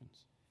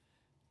investigations.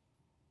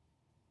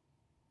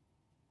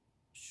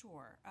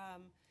 Sure.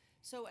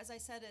 So as I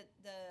said,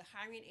 the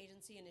hiring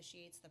agency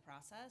initiates the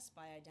process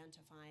by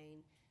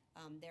identifying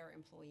their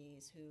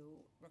employees who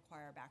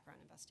require background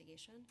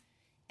investigation.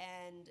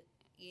 And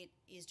it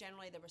is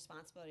generally the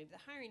responsibility of the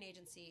hiring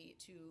agency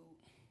to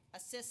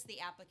assist the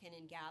applicant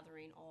in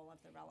gathering all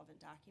of the relevant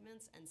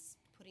documents and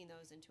putting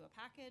those into a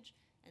package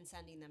and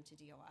sending them to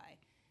DOI.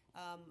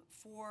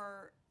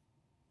 For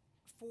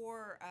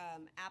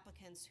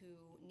applicants who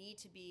need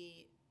to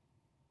be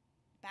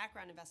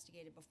background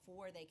investigated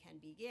before they can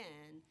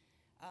begin,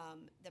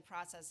 the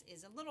process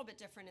is a little bit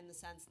different in the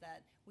sense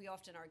that we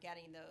often are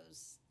getting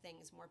those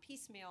things more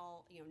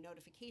piecemeal,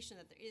 notification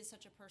that there is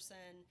such a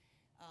person,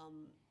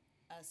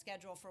 a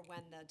schedule for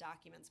when the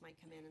documents might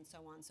come in and so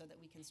on, so that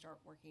we can start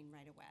working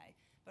right away.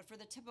 But for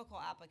the typical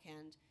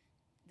applicant,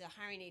 the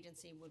hiring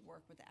agency would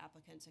work with the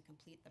applicant to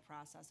complete the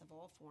process of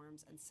all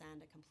forms and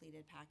send a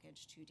completed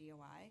package to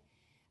DOI.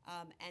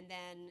 And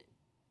then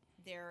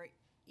there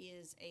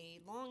is a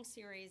long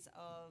series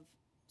of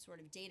sort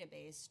of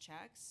database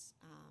checks,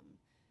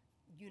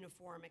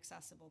 uniform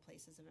accessible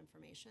places of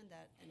information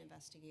that an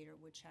investigator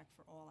would check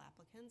for all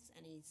applicants,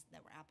 any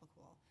that were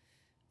applicable.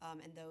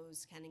 And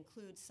those can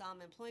include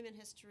some employment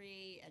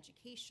history,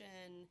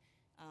 education,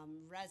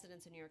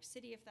 residence in New York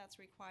City if that's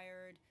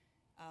required,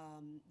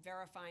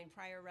 verifying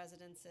prior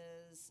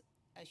residences,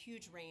 a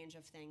huge range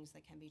of things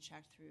that can be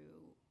checked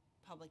through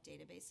public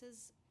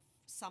databases.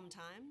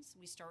 Sometimes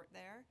we start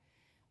there.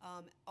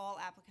 All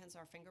applicants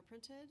are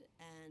fingerprinted,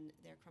 and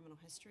their criminal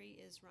history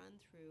is run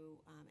through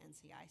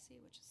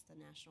NCIC, which is the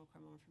National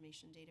Criminal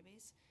Information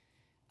Database.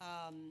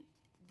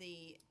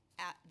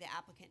 The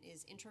applicant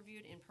is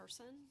interviewed in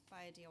person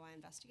by a DOI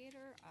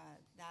investigator.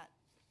 That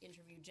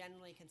interview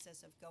generally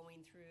consists of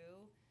going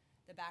through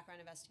the background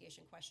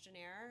investigation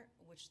questionnaire,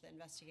 which the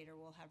investigator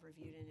will have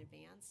reviewed in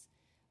advance,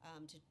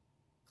 to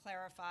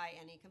clarify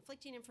any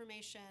conflicting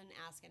information,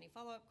 ask any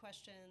follow-up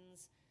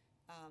questions,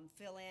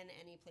 fill in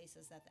any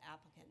places that the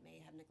applicant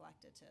may have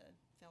neglected to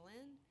fill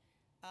in.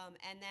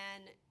 And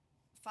then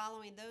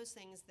following those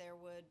things, there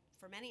would,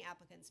 for many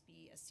applicants,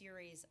 be a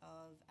series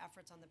of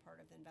efforts on the part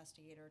of the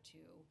investigator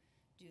to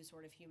do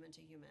sort of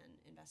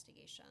human-to-human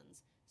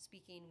investigations,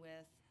 speaking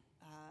with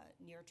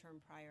near-term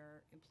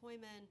prior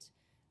employment.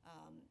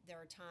 There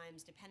are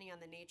times, depending on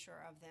the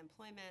nature of the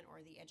employment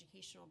or the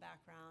educational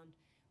background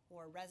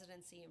or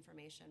residency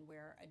information,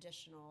 where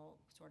additional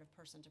sort of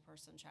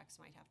person-to-person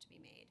checks might have to be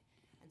made.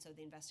 And so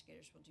the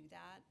investigators will do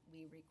that.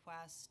 We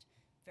request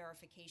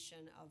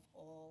verification of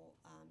all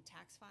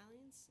tax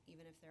filings,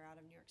 even if they're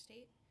out of New York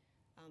State,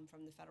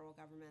 from the federal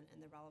government and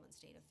the relevant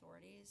state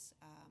authorities.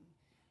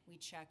 We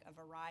check a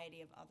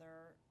variety of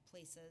other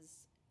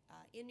places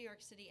in New York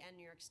City and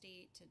New York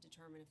State to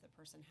determine if the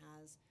person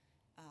has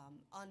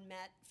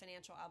unmet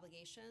financial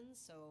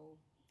obligations, so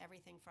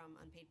everything from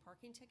unpaid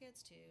parking tickets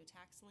to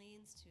tax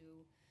liens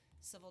to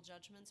civil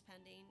judgments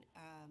pending.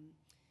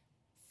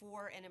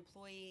 For an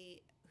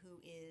employee who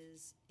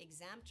is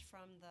exempt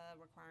from the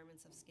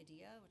requirements of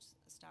SCDIA, which is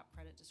the Stop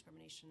Credit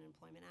Discrimination in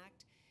Employment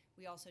Act,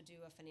 we also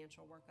do a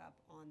financial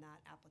workup on that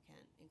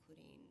applicant,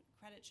 including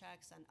credit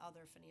checks and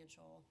other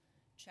financial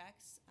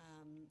checks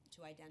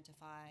to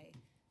identify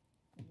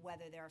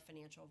whether there are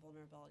financial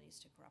vulnerabilities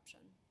to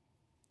corruption.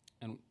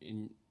 And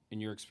in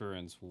your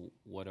experience,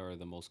 what are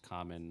the most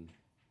common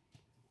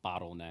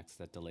bottlenecks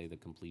that delay the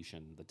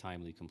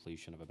timely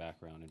completion of a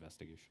background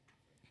investigation.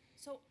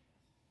 So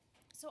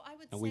I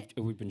would And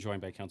say. we've been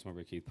joined by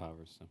Councilmember Keith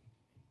Powers, so.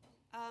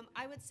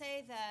 I would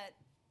say that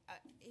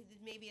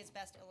it maybe is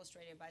best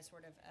illustrated by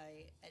sort of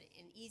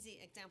an easy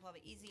example of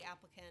an easy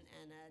applicant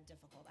and a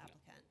difficult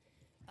applicant.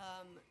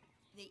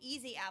 The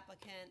easy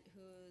applicant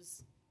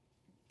whose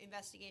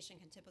investigation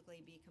can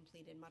typically be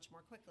completed much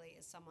more quickly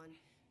is someone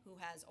who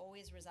has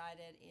always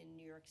resided in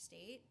New York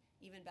State,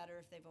 even better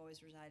if they've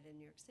always resided in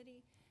New York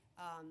City,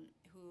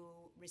 who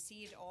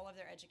received all of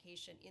their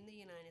education in the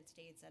United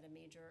States at a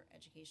major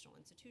educational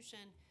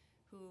institution,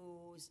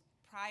 whose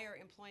prior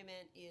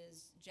employment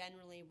is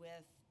generally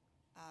with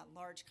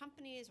large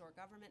companies or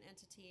government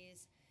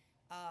entities,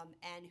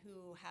 and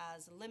who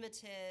has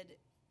limited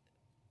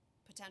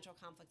potential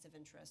conflicts of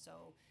interest.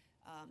 So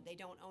they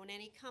don't own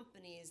any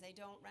companies, they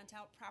don't rent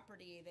out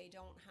property, they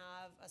don't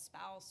have a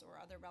spouse or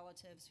other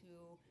relatives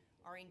who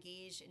are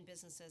engaged in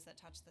businesses that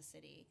touch the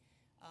city.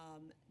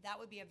 That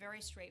would be a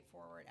very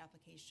straightforward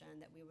application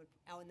that we would,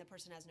 and the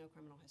person has no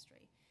criminal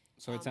history.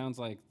 So it sounds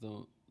like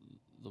the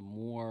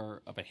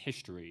more of a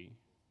history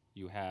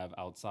you have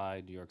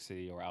outside New York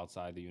City or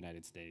outside the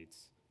United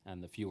States,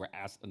 and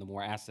the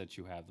more assets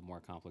you have, the more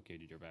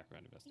complicated your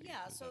background investigation.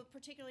 Yeah, is. so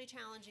particularly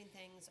challenging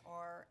things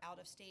are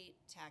out-of-state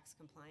tax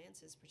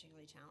compliance is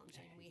particularly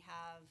challenging.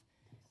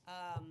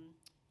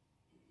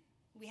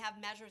 We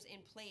have measures in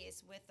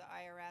place with the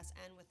IRS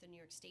and with the New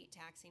York State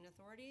taxing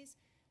authorities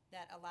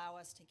that allow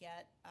us to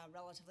get a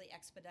relatively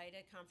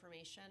expedited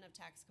confirmation of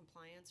tax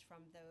compliance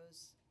from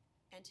those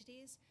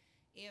entities.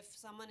 If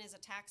someone is a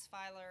tax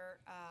filer,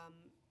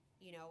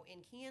 in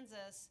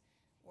Kansas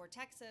or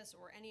Texas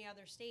or any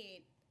other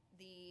state,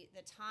 the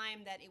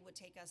time that it would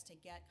take us to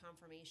get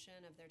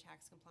confirmation of their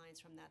tax compliance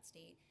from that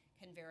state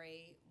can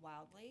vary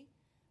wildly.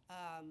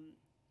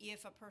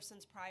 If a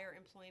person's prior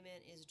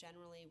employment is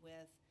generally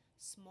with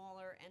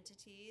smaller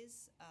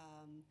entities,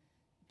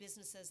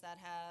 businesses that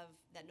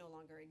no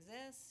longer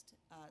exist,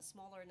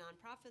 smaller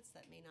nonprofits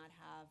that may not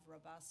have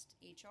robust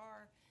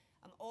HR,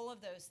 all of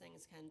those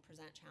things can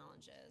present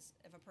challenges.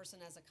 If a person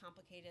has a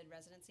complicated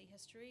residency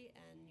history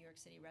and New York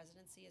City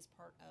residency is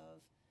part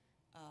of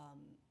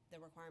the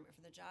requirement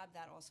for the job,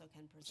 that also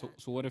can present.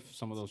 So what if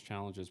some of those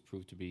challenges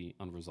prove to be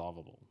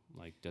unresolvable?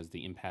 Like, does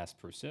the impasse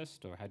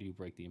persist, or how do you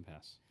break the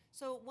impasse?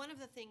 So one of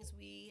the things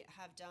we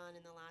have done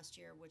in the last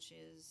year, which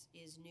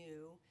is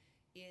new,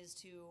 is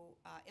to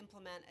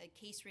implement a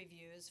case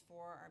reviews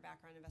for our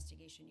background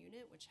investigation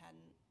unit, which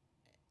hadn't,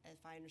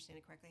 if I understand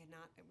it correctly, had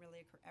not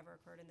really ever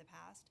occurred in the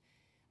past,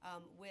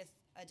 with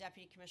a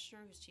deputy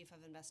commissioner who's chief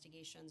of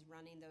investigations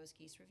running those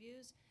case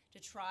reviews to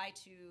try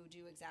to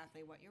do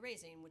exactly what you're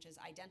raising, which is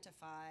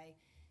identify,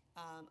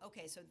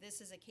 okay, so this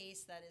is a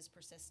case that is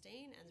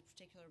persisting and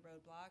particular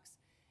roadblocks,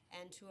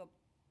 and to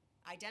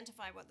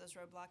identify what those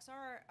roadblocks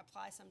are,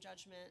 apply some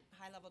judgment,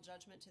 high-level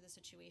judgment to the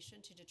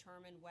situation to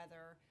determine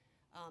whether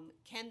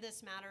can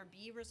this matter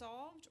be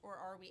resolved, or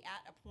are we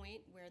at a point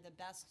where the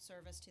best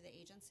service to the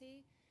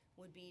agency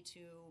would be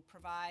to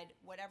provide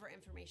whatever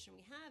information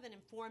we have and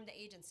inform the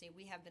agency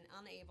we have been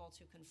unable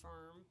to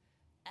confirm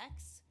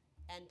X,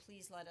 and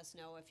please let us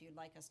know if you'd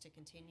like us to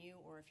continue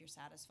or if you're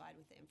satisfied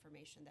with the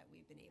information that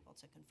we've been able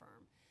to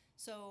confirm.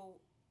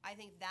 So I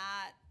think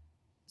that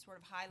sort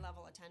of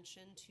high-level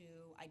attention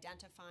to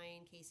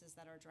identifying cases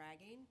that are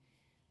dragging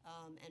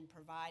and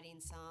providing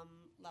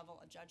some level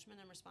of judgment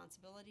and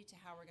responsibility to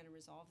how we're going to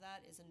resolve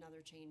that is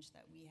another change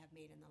that we have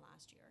made in the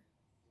last year.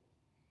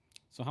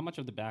 So how much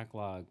of the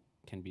backlog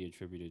can be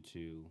attributed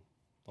to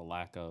the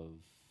lack of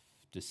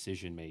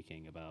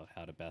decision-making about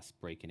how to best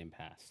break an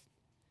impasse?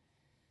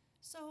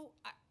 So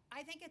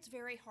I think it's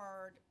very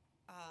hard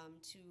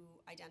to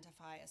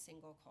identify a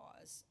single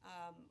cause.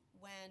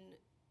 When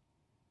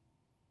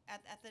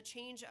at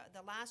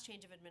the last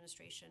change of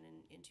administration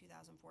in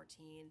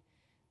 2014,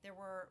 there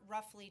were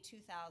roughly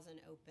 2,000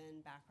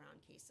 open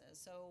background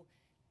cases. So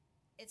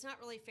it's not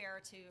really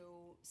fair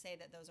to say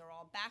that those are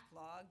all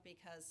backlogged,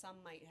 because some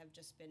might have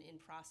just been in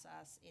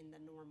process in the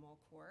normal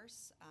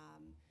course.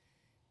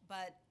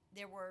 But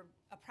there were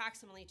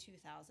approximately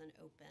 2,000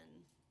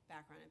 open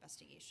background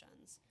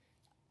investigations.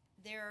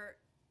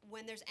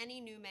 When there's any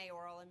new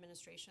mayoral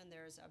administration,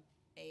 there's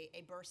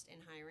a burst in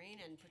hiring,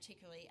 and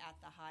particularly at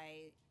the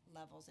high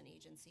levels in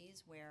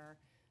agencies where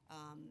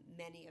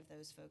many of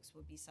those folks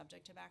would be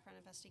subject to background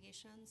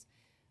investigations.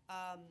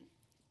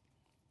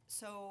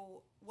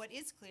 So what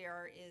is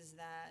clear is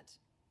that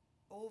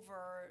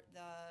over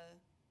the,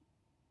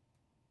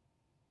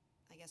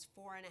 I guess,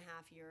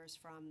 4.5 years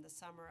from the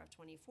summer of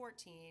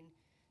 2014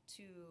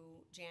 to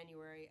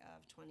January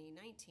of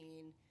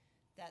 2019,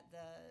 that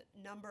the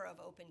number of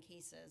open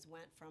cases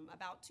went from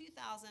about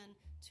 2,000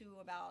 to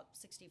about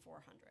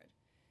 6,400.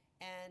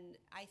 And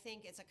I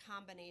think it's a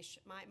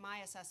combination, my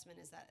assessment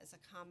is that it's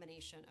a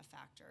combination of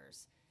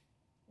factors.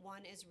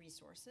 One is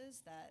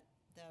resources, that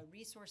the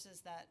resources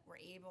that were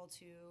able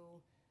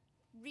to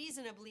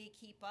reasonably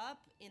keep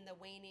up in the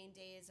waning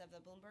days of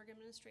the Bloomberg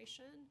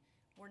administration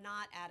were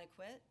not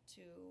adequate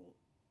to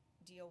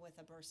deal with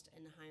a burst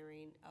in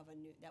hiring of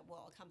that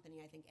will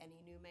accompany, I think,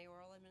 any new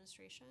mayoral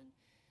administration.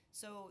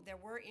 So there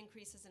were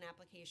increases in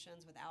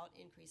applications without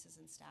increases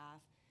in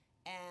staff,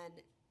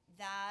 and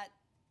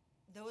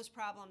those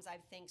problems, I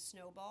think,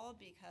 snowballed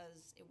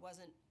because it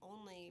wasn't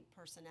only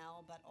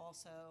personnel, but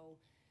also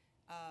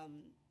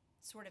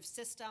sort of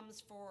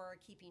systems for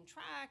keeping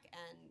track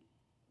and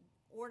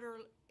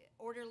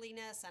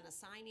orderliness and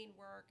assigning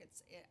work.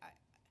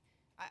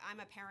 I'm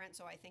a parent,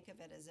 so I think of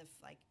it as if,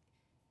 like,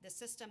 the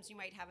systems you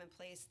might have in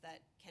place that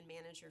can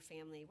manage your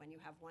family when you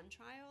have one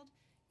child,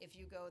 if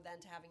you go then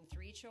to having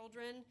 3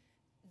 children,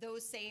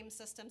 those same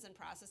systems and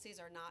processes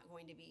are not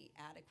going to be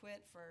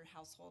adequate for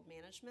household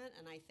management.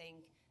 And I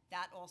think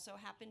that also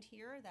happened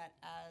here, that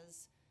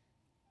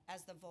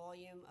as the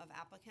volume of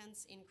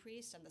applicants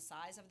increased and the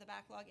size of the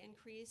backlog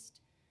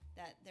increased,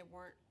 that there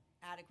weren't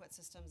adequate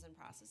systems and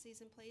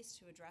processes in place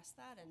to address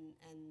that,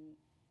 and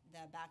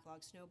the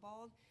backlog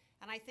snowballed.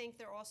 And I think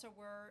there also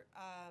were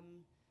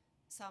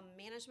some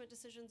management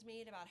decisions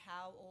made about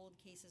how old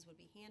cases would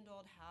be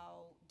handled,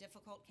 how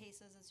difficult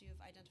cases, as you've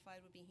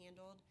identified, would be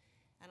handled.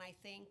 And I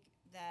think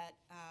that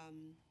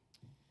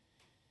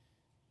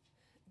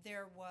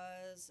there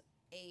was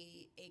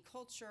a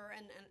culture,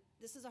 and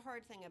this is a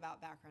hard thing about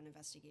background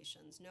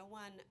investigations. No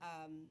one,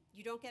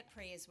 you don't get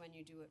praise when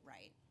you do it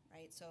right?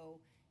 So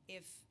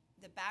if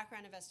the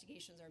background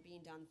investigations are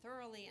being done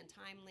thoroughly and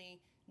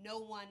timely, no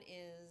one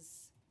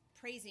is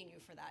praising you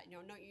for that.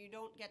 No, you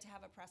don't get to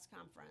have a press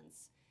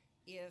conference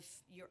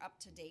if you're up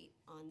to date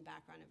on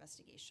background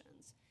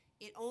investigations.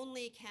 You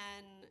only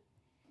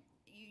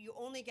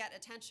get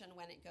attention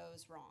when it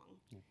goes wrong.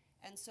 Yeah.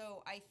 And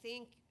so I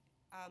think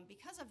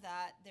because of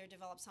that, there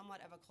developed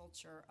somewhat of a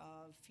culture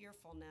of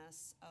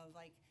fearfulness of,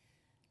 like,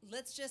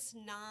 let's just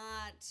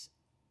not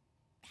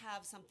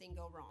have something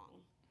go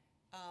wrong,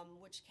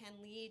 which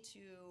can lead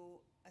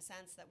to a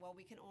sense that, well,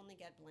 we can only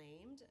get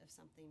blamed if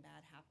something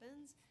bad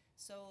happens.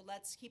 So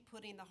let's keep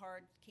putting the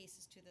hard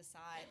cases to the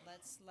side.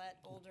 Let's let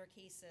older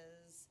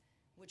cases,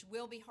 which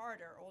will be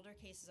harder, older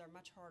cases are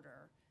much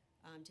harder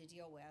to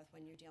deal with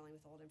when you're dealing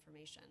with old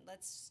information.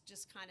 Let's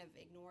just kind of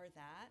ignore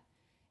that.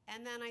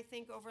 And then I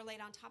think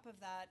overlaid on top of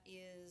that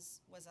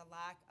was a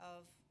lack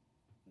of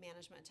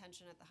management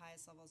attention at the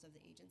highest levels of the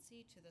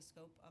agency to the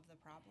scope of the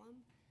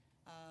problem.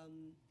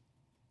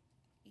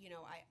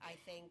 I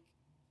think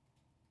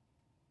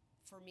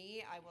for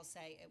me, I will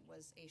say it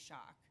was a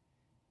shock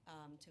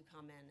to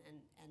come in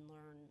and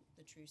learn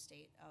the true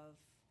state of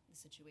the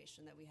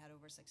situation, that we had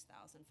over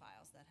 6,000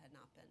 files that had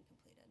not been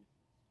completed.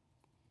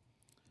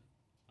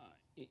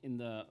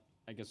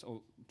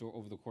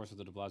 Over the course of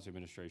the de Blasio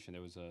administration,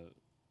 there was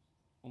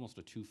almost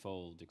a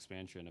twofold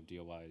expansion of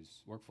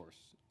DOI's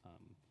workforce.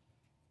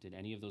 Did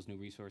any of those new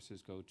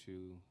resources go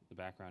to the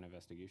background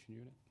investigation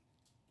unit?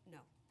 No.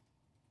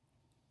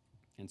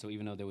 And so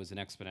even though there was an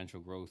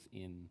exponential growth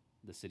in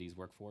the city's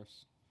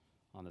workforce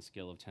on the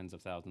scale of tens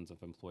of thousands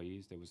of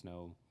employees, there was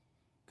no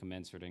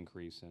commensurate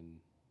increase in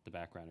the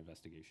background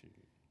investigation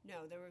unit?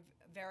 No, there were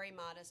very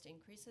modest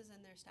increases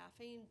in their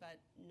staffing, but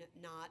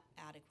not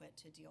adequate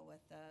to deal with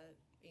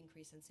the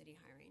increase in city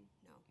hiring,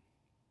 no.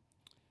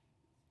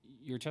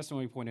 Your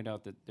testimony pointed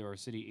out that there are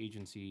city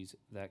agencies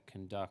that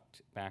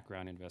conduct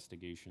background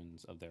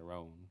investigations of their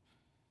own.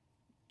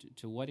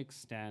 To what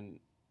extent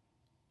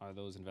are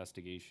those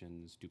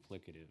investigations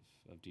duplicative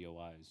of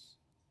DOI's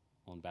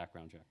on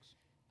background checks?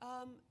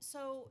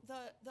 So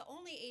the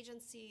only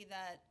agency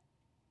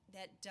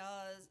that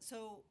does,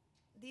 so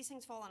these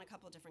things fall in a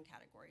couple of different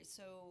categories.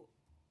 So,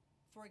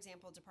 for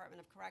example,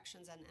 Department of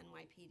Corrections and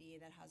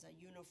NYPD that has a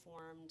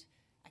uniformed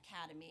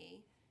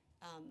academy.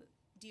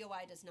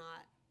 DOI does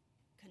not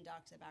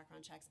conduct the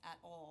background checks at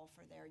all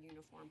for their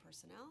uniformed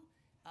personnel.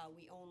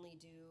 We only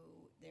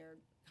do their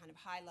kind of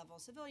high-level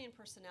civilian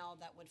personnel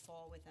that would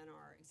fall within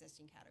our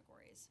existing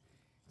categories.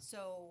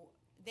 So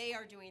they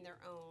are doing their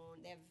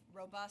own. They have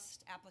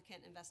robust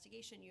applicant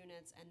investigation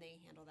units, and they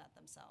handle that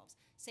themselves.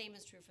 Same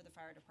is true for the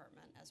fire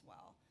department as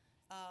well.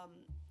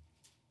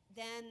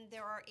 Then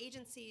there are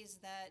agencies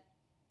that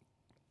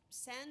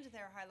send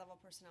their high-level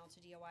personnel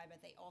to DOI, but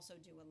they also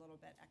do a little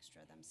bit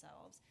extra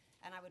themselves.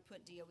 And I would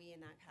put DOE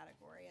in that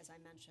category. As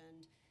I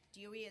mentioned,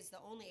 DOE is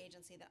the only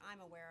agency that I'm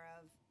aware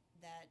of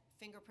that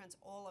fingerprints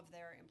all of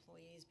their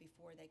employees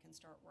before they can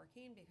start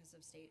working because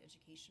of state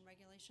education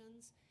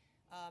regulations.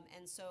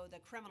 And so the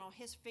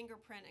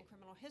fingerprint and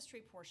criminal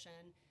history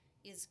portion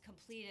is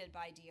completed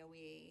by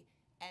DOE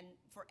and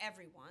for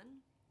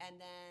everyone, and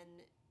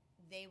then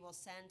they will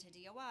send to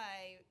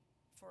DOI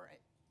for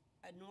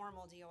a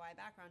normal DOI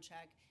background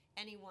check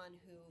anyone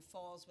who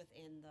falls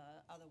within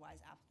the otherwise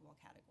applicable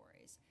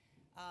categories.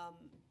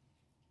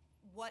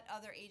 What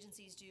other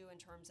agencies do in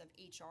terms of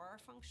HR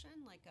function,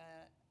 like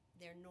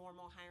their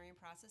normal hiring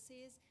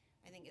processes,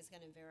 I think is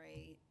going to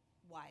vary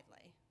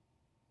widely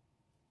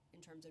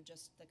in terms of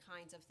just the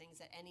kinds of things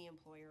that any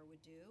employer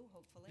would do,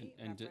 hopefully.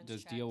 And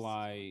does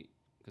DOI,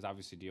 because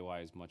obviously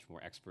DOI is much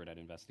more expert at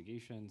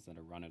investigations than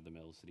a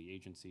run-of-the-mill city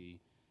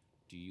agency,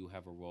 do you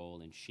have a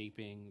role in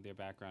shaping their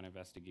background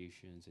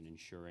investigations and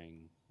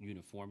ensuring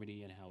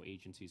uniformity in how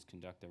agencies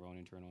conduct their own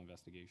internal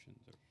investigations?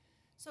 Or?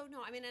 So no,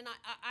 I mean, and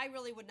I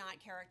really would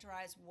not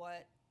characterize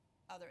what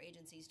other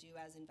agencies do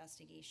as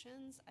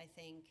investigations. I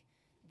think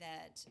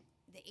that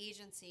the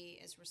agency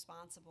is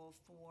responsible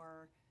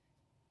for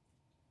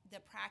the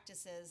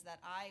practices that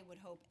I would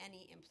hope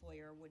any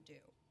employer would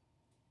do.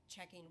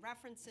 Checking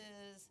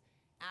references,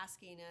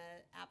 asking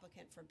an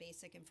applicant for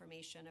basic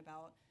information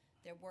about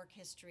their work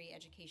history,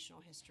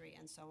 educational history,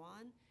 and so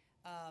on.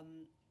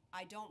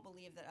 I don't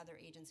believe that other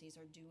agencies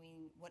are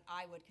doing what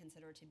I would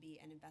consider to be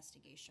an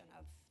investigation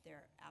of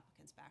their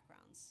applicants'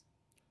 backgrounds.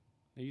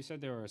 Now, you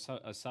said there are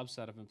a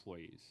subset of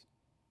employees.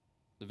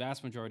 The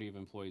vast majority of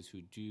employees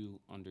who do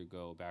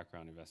undergo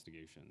background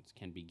investigations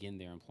can begin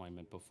their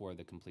employment before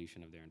the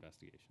completion of their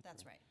investigation.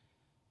 That's right.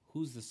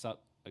 Who's the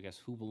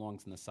who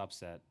belongs in the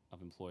subset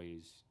of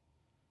employees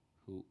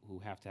who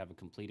have to have a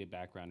completed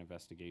background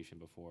investigation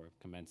before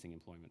commencing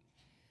employment?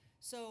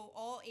 So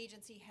all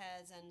agency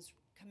heads and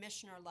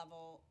commissioner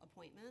level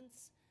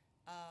appointments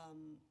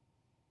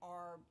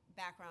are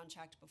background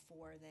checked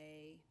before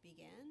they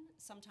begin.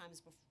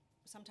 Sometimes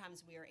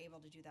we are able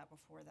to do that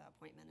before the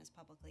appointment is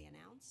publicly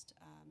announced.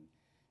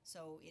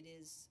 So it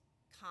is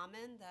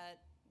common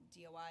that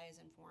DOI is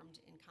informed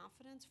in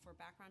confidence for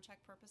background check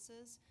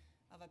purposes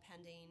of a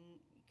pending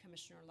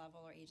commissioner level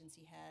or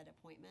agency head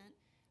appointment.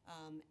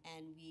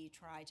 And we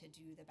try to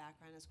do the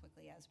background as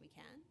quickly as we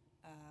can.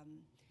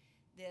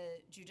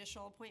 The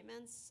judicial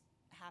appointments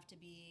have to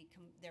be,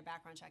 their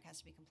background check has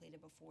to be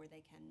completed before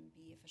they can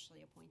be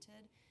officially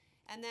appointed.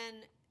 And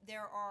then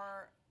there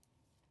are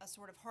a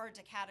sort of hard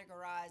to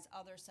categorize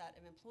other set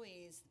of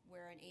employees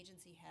where an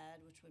agency head,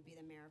 which would be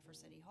the mayor for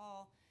City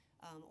Hall,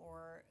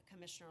 or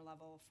commissioner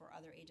level for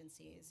other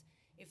agencies,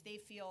 if they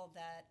feel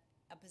that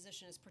a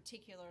position is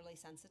particularly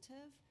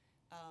sensitive,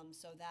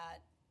 so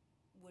that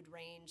would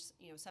range,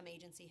 some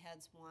agency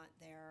heads want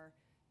their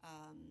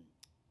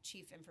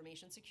chief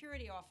information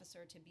security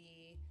officer to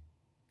be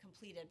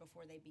completed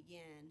before they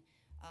begin,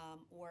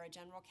 or a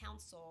general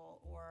counsel,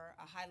 or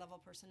a high-level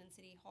person in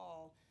City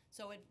Hall.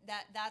 So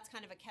that's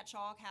kind of a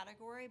catch-all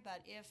category,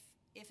 but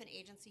if an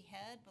agency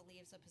head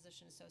believes a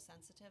position is so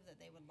sensitive that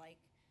they would like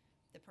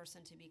the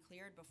person to be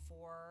cleared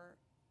before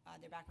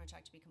their background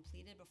check to be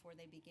completed before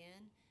they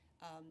begin,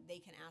 they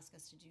can ask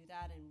us to do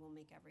that, and we'll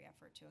make every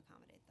effort to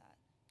accommodate that.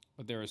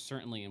 But there are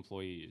certainly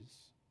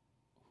employees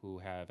who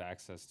have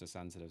access to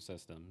sensitive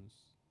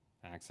systems,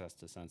 access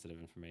to sensitive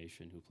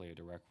information, who play a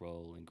direct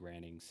role in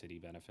granting city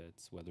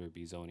benefits, whether it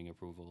be zoning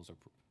approvals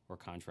or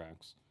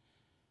contracts,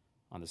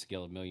 on the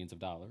scale of millions of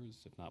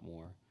dollars, if not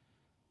more.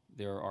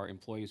 There are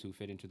employees who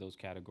fit into those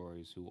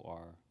categories who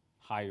are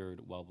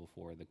hired well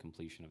before the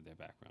completion of their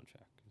background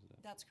check.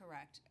 That's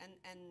correct. And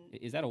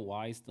is that a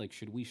wise,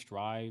 should we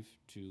strive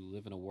to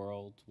live in a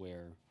world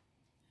where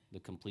the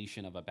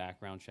completion of a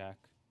background check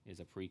is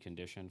a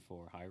precondition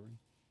for hiring?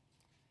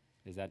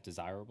 Is that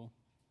desirable?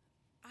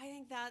 I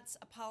think that's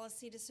a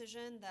policy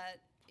decision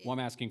that... Well, I'm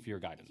asking for your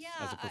guidance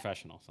as a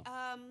professional.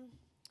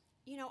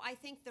 I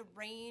think the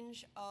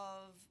range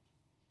of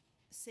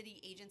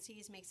city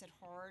agencies makes it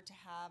hard to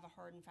have a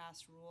hard and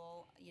fast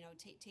rule.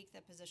 Take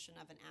the position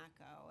of an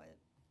ACO, a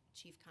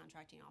chief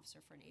contracting officer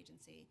for an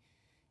agency.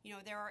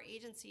 There are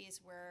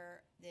agencies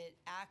where the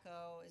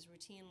ACO is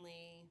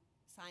routinely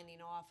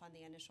signing off on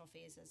the initial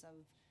phases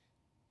of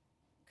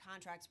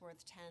contracts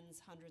worth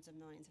tens, hundreds of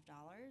millions of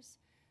dollars.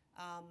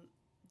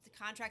 The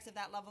contracts of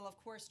that level, of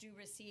course, do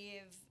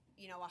receive,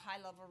 a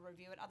high-level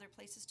review at other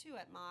places too,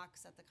 at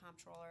MOX, at the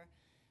comptroller.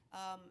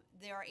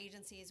 There are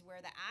agencies where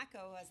the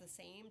ACO has the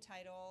same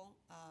title,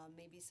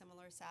 maybe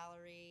similar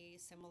salary,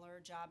 similar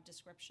job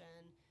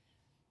description,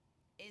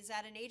 is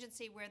at an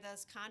agency where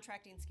this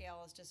contracting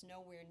scale is just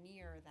nowhere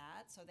near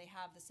that. So they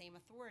have the same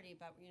authority,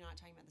 but you're not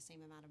talking about the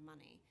same amount of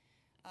money.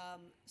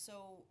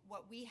 So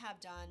what we have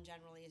done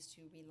generally is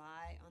to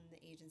rely on the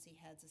agency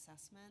head's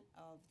assessment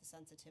of the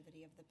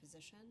sensitivity of the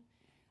position.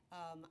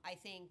 I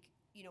think,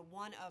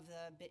 one of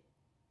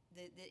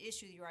the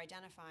issue you're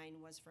identifying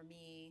was, for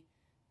me,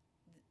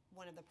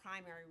 one of the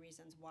primary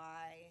reasons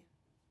why,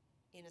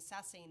 in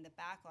assessing the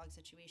backlog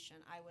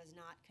situation, I was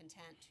not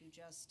content to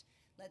just,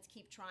 let's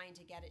keep trying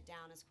to get it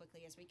down as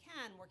quickly as we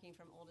can, working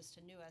from oldest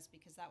to newest,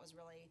 because that was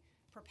really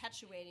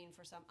perpetuating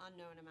for some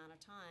unknown amount of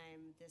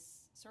time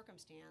this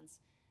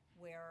circumstance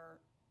where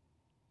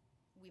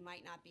we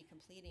might not be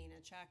completing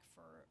a check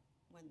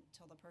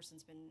till the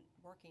person's been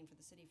working for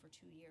the city for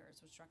 2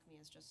 years, which struck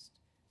me as just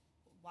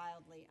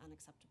wildly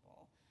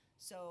unacceptable.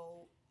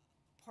 So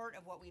part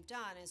of what we've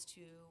done is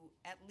to,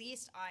 at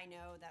least I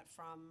know that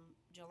from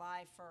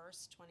July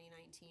 1st,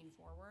 2019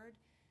 forward,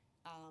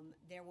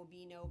 there will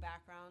be no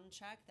background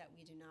check that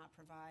we do not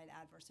provide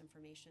adverse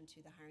information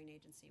to the hiring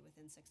agency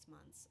within 6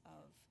 months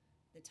of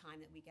the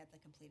time that we get the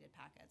completed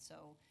packet.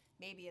 So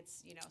maybe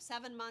it's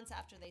 7 months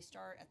after they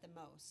start at the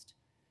most,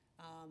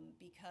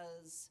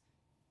 because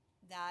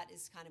that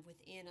is kind of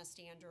within a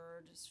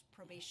standard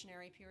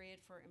probationary period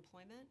for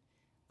employment.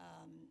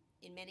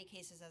 In many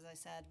cases, as I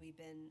said,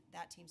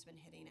 that team's been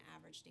hitting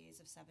average days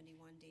of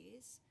 71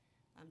 days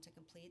to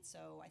complete.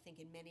 So I think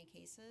in many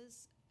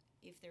cases,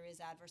 if there is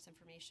adverse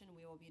information,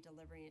 we will be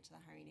delivering it to the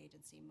hiring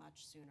agency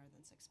much sooner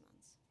than 6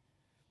 months.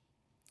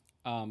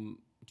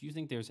 Do you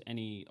think there's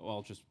any, well,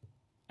 I'll just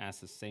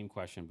ask the same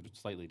question, but it's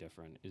slightly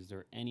different. Is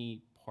there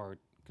any part,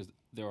 because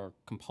there are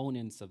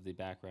components of the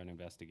background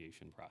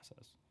investigation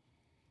process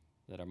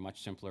that are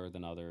much simpler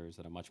than others,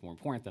 that are much more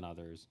important than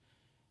others.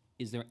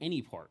 Is there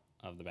any part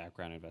of the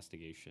background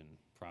investigation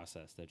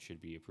process that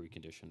should be a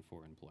precondition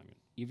for employment?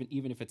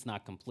 Even if it's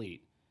not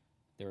complete,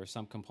 there are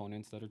some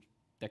components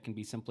that can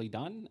be simply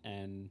done,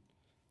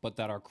 but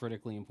that are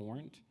critically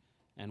important,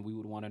 and we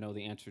would want to know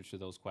the answers to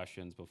those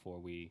questions before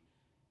we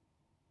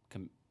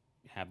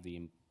have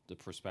the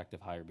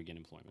prospective hire begin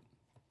employment.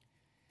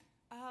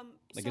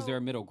 Is there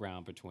a middle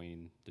ground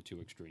between the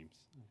two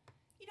extremes?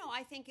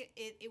 I think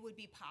it would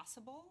be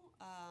possible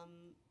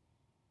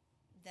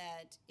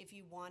that if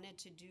you wanted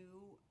to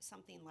do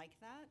something like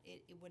that,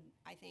 it would,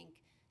 I think,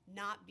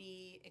 not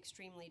be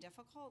extremely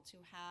difficult to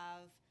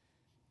have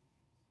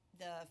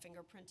the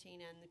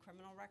fingerprinting and the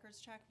criminal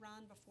records check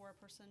run before a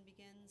person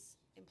begins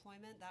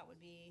employment. That would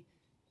be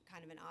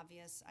kind of an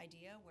obvious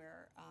idea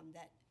where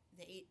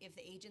if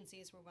the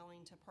agencies were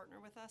willing to partner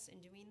with us in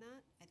doing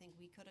that, I think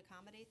we could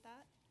accommodate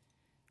that.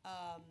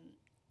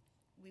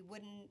 We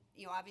wouldn't,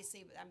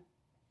 obviously I'm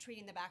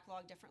treating the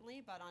backlog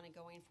differently, but on a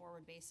going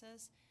forward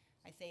basis,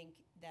 I think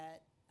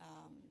that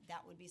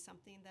that would be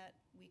something that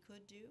we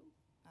could do,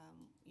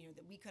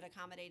 that we could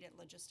accommodate it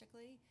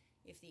logistically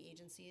if the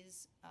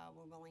agencies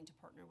were willing to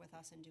partner with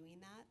us in doing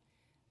that.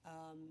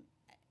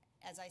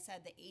 As I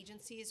said, the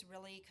agencies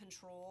really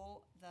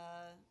control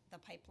the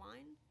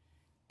pipeline.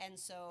 And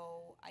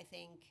so I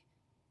think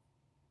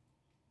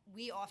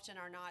we often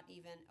are not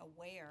even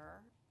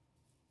aware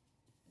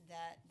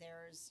that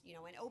there's,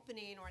 an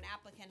opening or an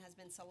applicant has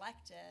been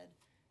selected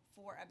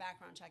for a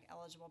background check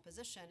eligible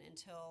position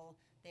until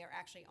they are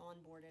actually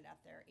onboarded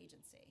at their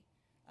agency.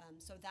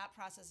 So that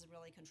process is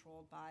really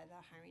controlled by the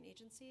hiring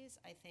agencies.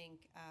 I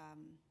think,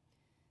 I'm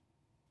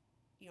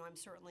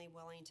certainly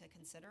willing to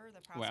consider the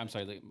process. Wait, I'm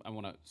sorry.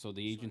 So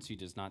the agency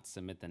does not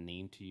submit the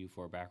name to you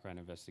for a background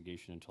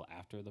investigation until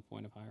after the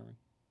point of hiring?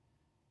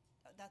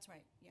 That's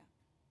right. Yeah.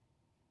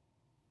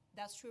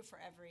 That's true for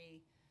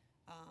every.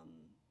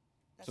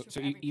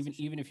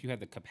 Even if you had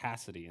the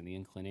capacity and the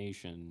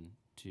inclination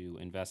to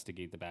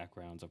investigate the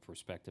backgrounds of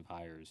prospective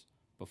hires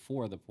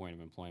before the point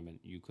of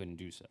employment, you couldn't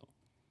do so.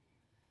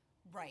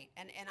 Right,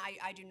 and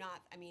I do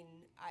not.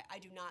 I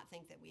do not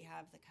think that we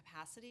have the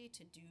capacity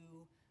to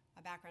do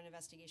a background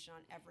investigation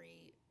on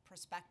every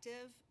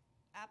prospective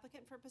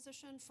applicant for a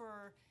position.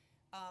 For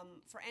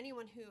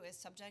anyone who is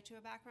subject to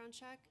a background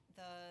check,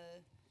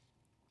 the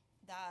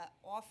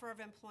offer of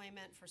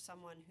employment for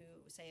someone who,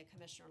 say, a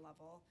commissioner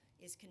level,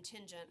 is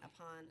contingent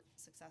upon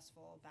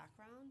successful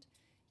background.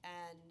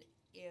 And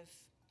if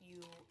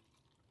you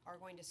are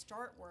going to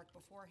start work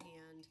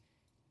beforehand,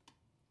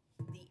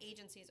 the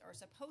agencies are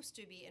supposed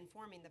to be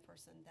informing the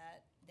person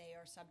that they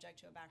are subject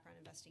to a background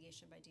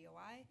investigation by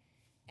DOI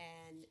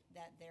and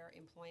that their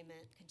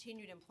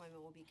continued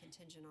employment will be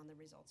contingent on the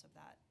results of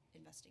that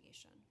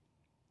investigation.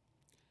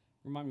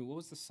 Remind me, what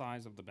was the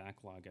size of the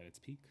backlog at its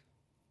peak?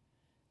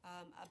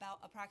 About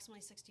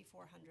approximately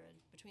 6,400,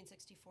 between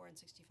 6,400 and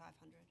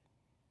 6,500.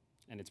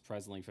 And it's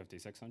presently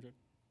 5,600?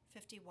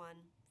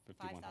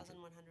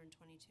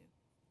 5,122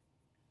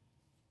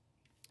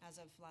 as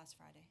of last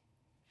Friday.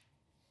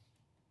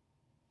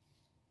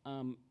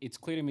 It's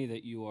clear to me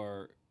that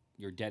you're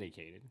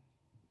dedicated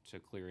to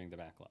clearing the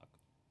backlog,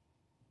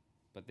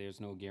 but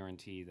there's no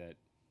guarantee that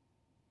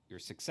your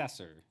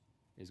successor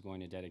is going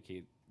to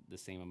dedicate the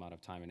same amount of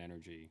time and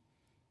energy.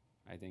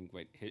 I think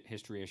what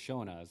history has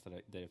shown us that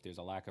if there's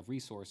a lack of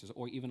resources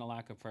or even a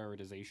lack of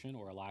prioritization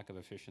or a lack of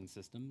efficient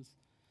systems,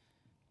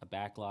 a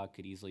backlog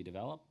could easily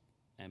develop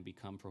and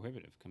become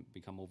prohibitive,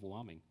 become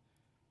overwhelming.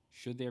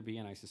 Should there be,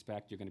 and I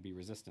suspect you're going to be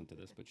resistant to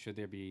this, but should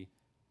there be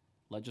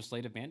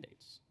legislative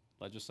mandates,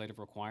 legislative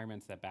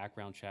requirements that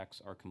background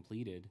checks are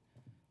completed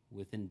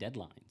within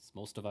deadlines?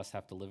 Most of us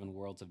have to live in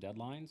worlds of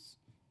deadlines.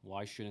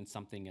 Why shouldn't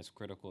something as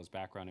critical as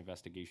background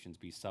investigations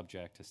be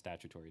subject to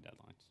statutory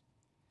deadlines?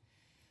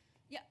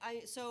 Yeah,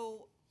 I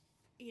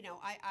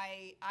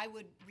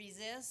would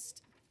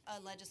resist a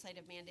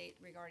legislative mandate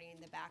regarding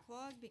the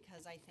backlog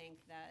because I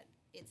think that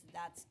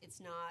it's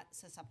not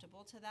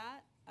susceptible to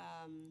that.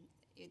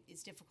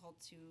 It's difficult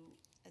to,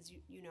 as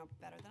you know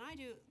better than I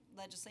do,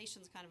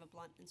 legislation is kind of a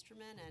blunt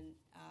instrument, and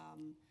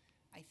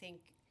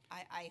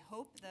I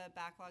hope the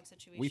backlog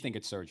situation. We think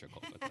it's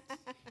surgical. But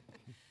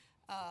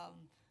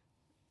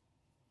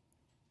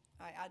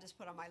I'll just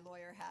put on my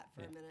lawyer hat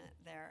for a minute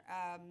there.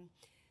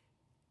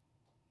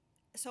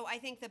 So I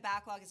think the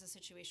backlog is a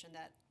situation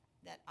that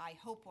I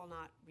hope will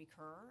not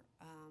recur,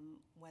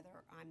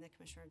 whether I'm the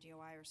commissioner of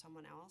DOI or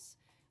someone else.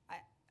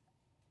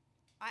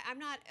 I'm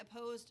not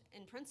opposed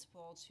in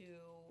principle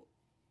to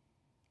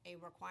a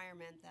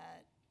requirement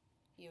that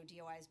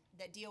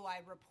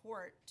DOI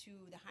report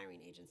to the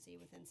hiring agency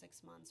within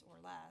 6 months or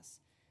less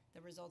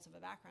the results of a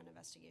background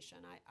investigation.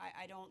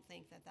 I don't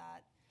think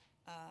that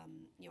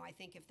I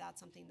think if that's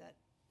something that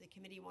the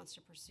committee wants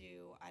to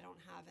pursue, I don't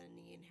have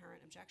any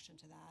inherent objection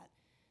to that.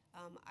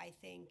 I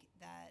think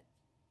that,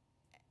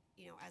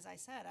 as I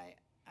said,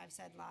 I've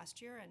said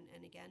last year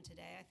and again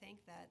today, I think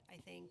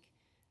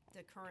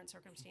the current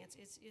circumstance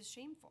is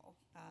shameful.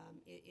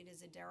 It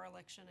is a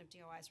dereliction of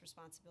DOI's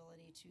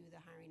responsibility to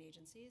the hiring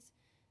agencies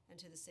and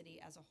to the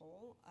city as a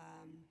whole.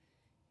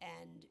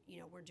 And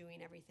we're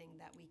doing everything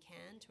that we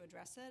can to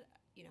address it.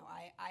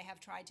 I have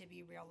tried to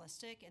be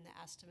realistic in the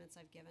estimates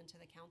I've given to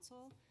the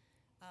council.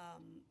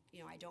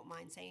 I don't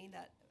mind saying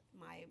that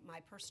my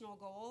personal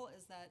goal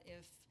is that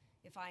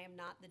if I am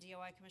not the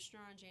DOI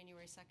commissioner on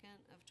January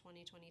 2nd of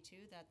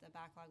 2022, that the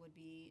backlog would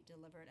be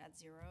delivered at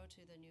zero to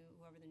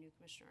whoever the new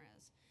commissioner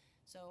is.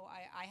 So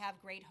I have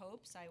great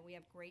hopes. We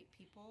have great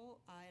people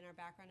in our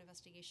background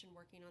investigation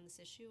working on this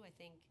issue. I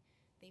think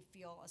they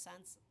feel a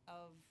sense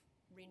of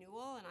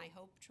renewal, and I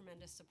hope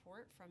tremendous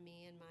support from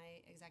me and my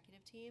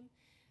executive team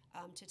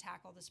to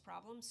tackle this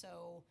problem.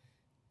 So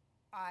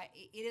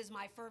it is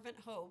my fervent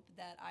hope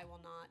that I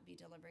will not be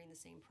delivering the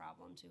same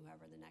problem to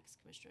whoever the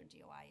next commissioner of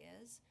DOI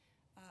is.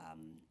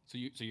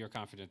 So you're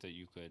confident that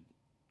you could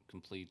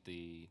complete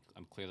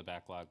clear the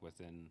backlog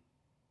within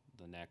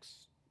the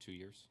next 2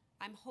 years?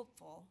 I'm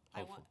hopeful.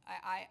 Hopeful.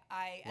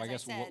 As I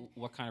guess said,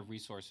 what kind of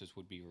resources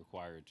would be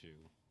required to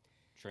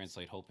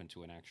translate hope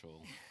into an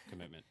actual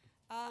commitment?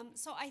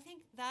 So I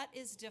think that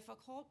is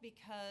difficult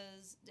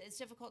because it's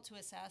difficult to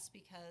assess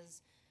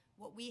because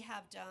what we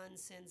have done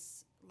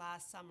since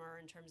last summer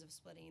in terms of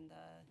splitting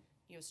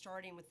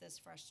starting with this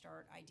Fresh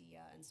Start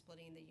idea and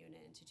splitting the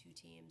unit into two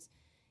teams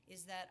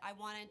is that I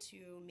wanted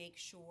to make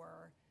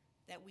sure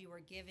that we were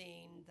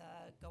giving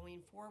the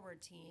going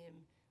forward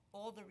team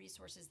all the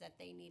resources that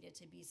they needed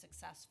to be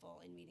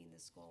successful in meeting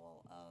this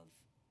goal of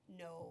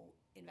no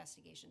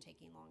investigation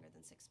taking longer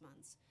than 6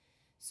 months.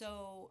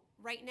 So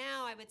right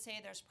now, I would say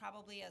there's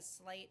probably a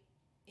slight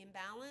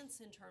imbalance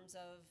in terms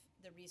of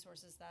the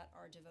resources that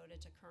are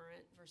devoted to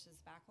current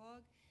versus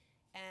backlog.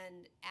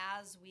 And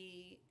as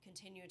we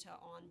continue to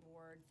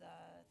onboard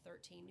the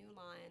 13 new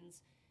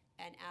lines,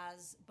 and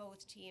as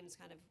both teams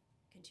kind of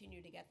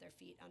continue to get their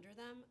feet under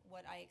them,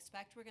 what I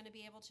expect we're going to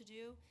be able to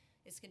do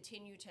is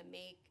continue to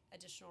make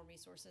additional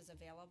resources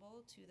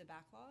available to the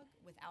backlog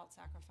without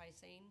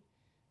sacrificing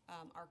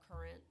our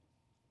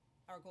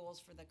goals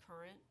for the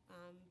current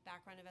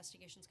background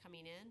investigations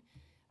coming in.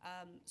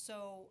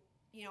 So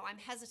I'm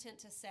hesitant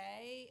to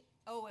say,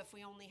 if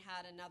we only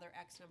had another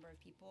X number of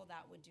people,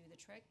 that would do the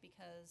trick,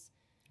 because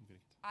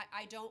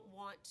I don't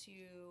want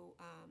to,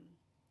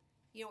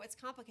 it's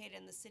complicated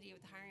in the city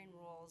with hiring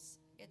rules.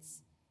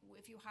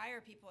 If you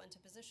hire people into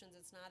positions,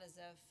 it's not as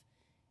if,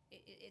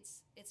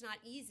 it's not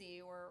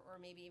easy or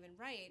maybe even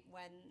right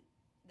when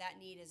that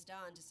need is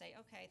done to say,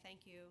 okay,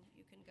 thank you,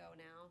 you can go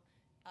now.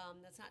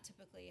 That's not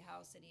typically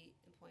how city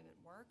employment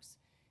works.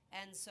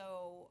 And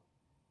so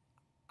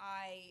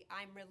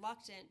I'm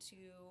reluctant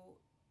to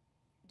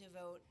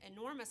devote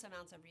enormous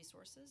amounts of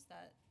resources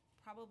that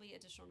probably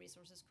additional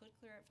resources could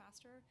clear it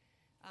faster.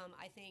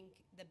 I think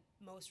the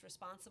most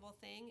responsible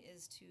thing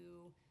is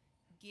to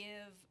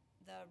give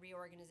the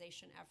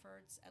reorganization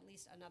efforts at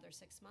least another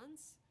 6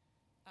 months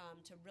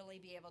to really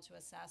be able to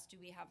assess, do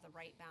we have the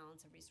right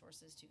balance of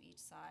resources to each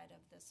side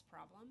of this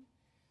problem?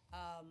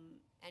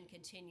 And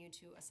continue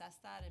to assess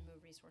that and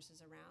move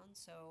resources around.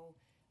 So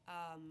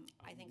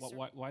I think...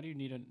 Why do you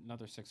need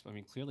another 6? I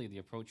mean, clearly the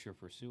approach you're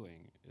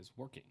pursuing is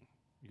working.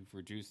 You've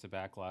reduced the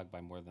backlog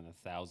by more than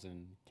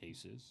 1,000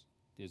 cases.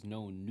 There's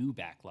no new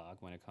backlog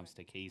when it comes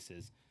to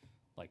cases.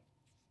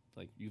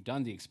 Like you've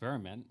done the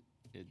experiment.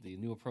 The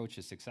new approach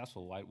is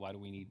successful. Why do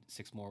we need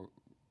 6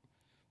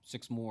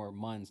 more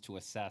months to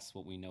assess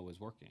what we know is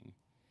working?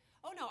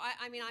 Oh, no,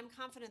 I mean, I'm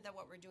confident that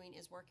what we're doing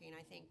is working.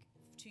 I think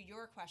to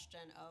your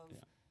question of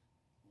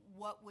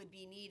what would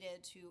be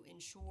needed to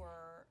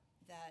ensure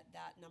that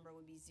that number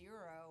would be 0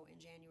 in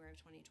January of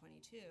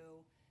 2022,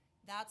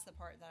 that's the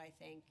part that I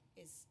think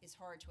is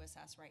hard to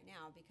assess right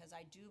now, because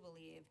I do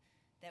believe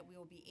that we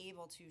will be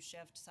able to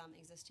shift some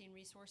existing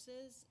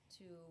resources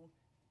to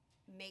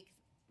make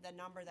the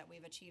number that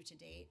we've achieved to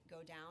date go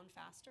down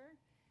faster.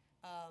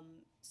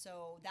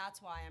 So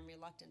that's why I'm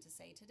reluctant to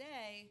say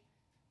today,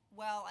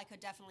 well, I could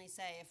definitely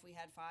say if we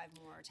had 5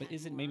 more or 10 But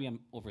is it, more. maybe I'm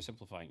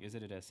oversimplifying, is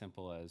it as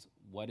simple as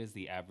what is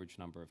the average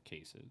number of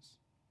cases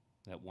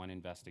that one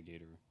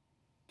investigator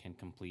can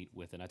complete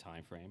within a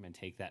time frame, and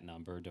take that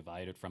number,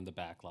 divide it from the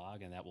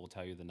backlog, and that will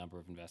tell you the number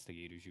of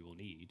investigators you will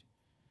need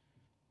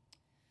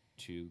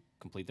to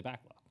complete the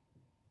backlog?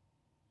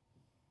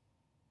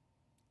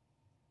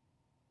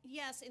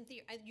 Yes, in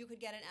theory, you could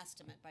get an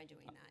estimate by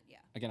doing that, yeah.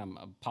 Again, I'm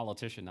a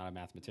politician, not a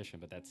mathematician,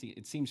 but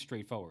it seems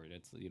straightforward.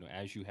 It's,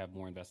 as you have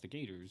more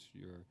investigators,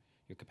 your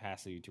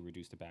capacity to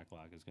reduce the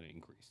backlog is going to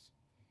increase.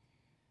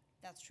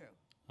 That's true,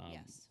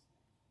 yes.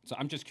 So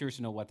I'm just curious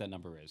to know what that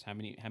number is. How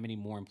many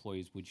more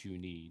employees would you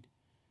need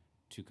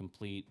to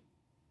complete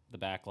the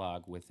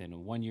backlog within a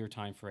 1-year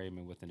time frame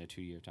and within a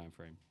 2-year time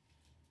frame?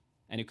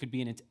 And it could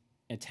be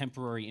a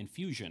temporary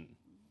infusion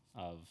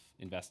of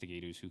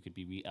investigators who could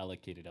be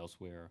reallocated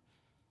elsewhere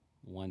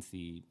once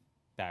the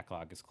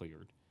backlog is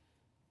cleared.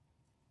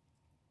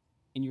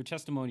 In your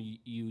testimony,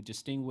 you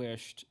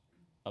distinguished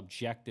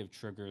objective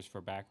triggers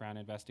for background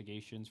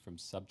investigations from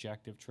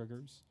subjective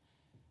triggers.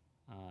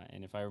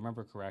 And if I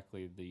remember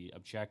correctly, the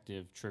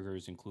objective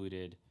triggers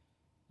included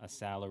a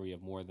salary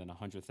of more than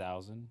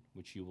 100,000,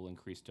 which you will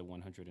increase to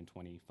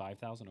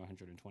 125,000 or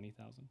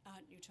 120,000.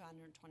 You to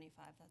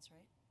 125, that's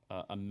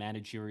right. A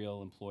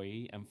managerial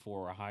employee, M4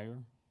 or higher,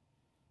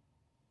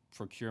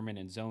 procurement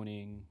and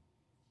zoning,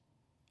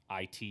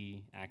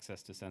 IT,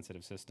 access to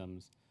sensitive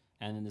systems,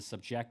 and then the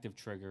subjective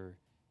trigger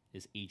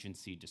is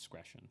agency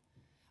discretion.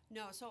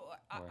 No, so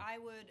I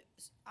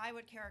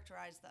would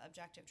characterize the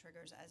objective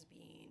triggers as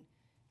being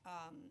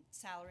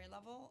salary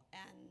level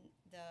and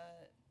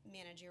the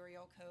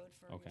managerial code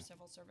for your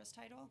civil service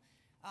title,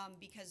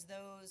 because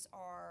those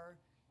are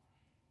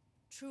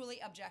truly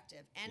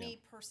objective. Any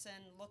person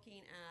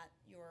looking at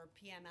your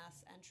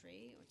PMS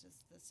entry, which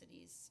is the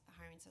city's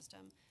hiring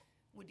system,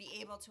 would be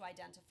able to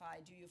identify,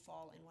 do you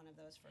fall in one of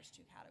those first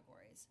two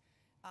categories?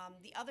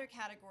 The other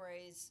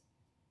categories,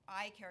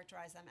 I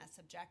characterize them as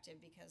subjective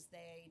because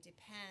they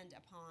depend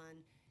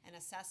upon an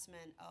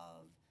assessment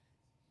of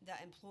the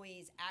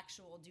employee's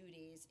actual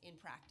duties in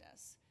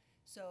practice.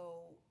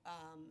 So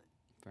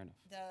Fair enough.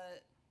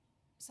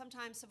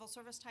 Sometimes civil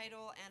service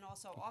title and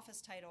also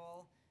office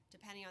title,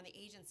 depending on the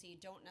agency,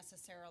 don't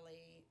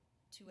necessarily,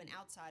 to an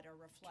outsider,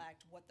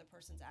 reflect what the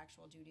person's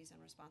actual duties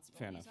and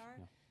responsibilities are.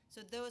 Yeah.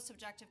 So those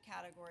subjective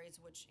categories,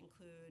 which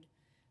include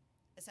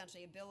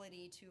essentially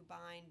ability to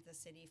bind the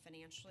city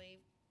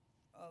financially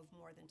of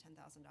more than $10,000,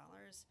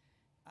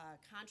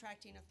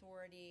 contracting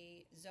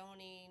authority,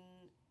 zoning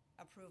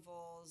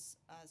approvals,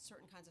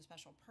 certain kinds of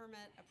special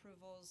permit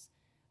approvals,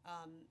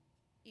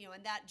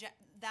 and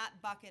that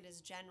bucket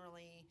is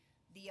generally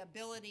the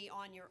ability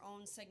on your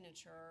own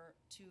signature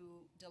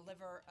to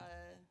deliver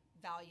a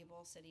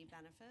valuable city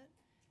benefit,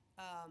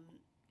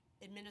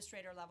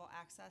 administrator level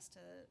access to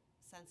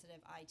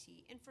sensitive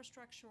IT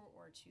infrastructure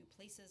or to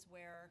places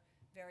where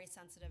very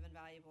sensitive and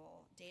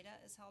valuable data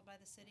is held by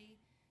the city,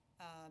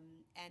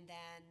 and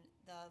then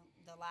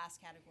the last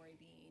category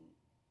being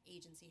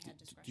agency head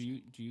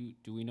discretion.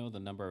 Do we know the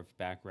number of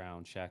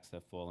background checks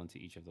that fall into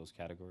each of those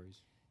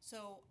categories?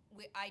 So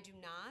I do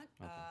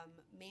not,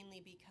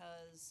 mainly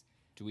because.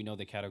 Do we know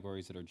the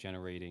categories that are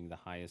generating the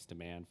highest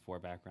demand for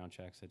background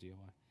checks at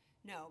DOI?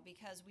 No,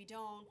 because we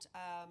don't.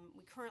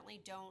 We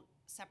currently don't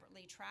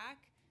separately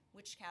track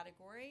which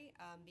category,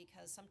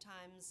 because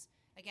sometimes,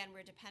 again,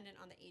 we're dependent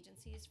on the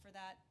agencies for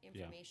that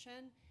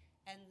information,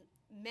 and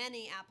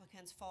many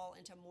applicants fall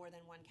into more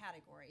than one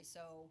category.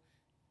 So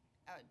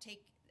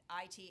take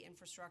IT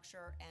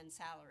infrastructure and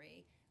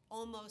salary.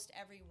 Almost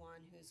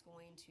everyone who's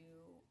going to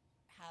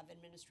have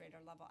administrator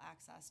level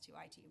access to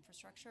IT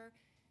infrastructure,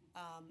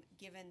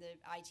 given the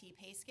IT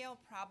pay scale,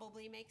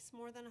 probably makes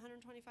more than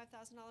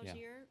 $125,000 a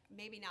year.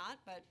 Maybe not,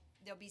 but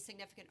there'll be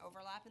significant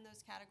overlap in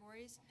those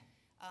categories.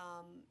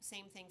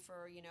 Same thing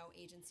for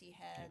agency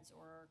heads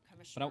or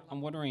commissioner. But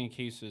I'm wondering in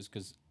cases,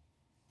 because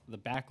the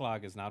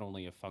backlog is not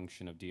only a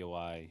function of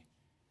DOI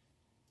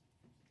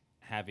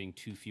having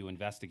too few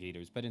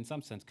investigators, but in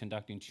some sense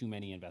conducting too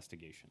many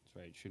investigations,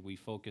 right? Should we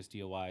focus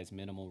DOI's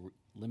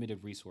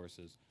limited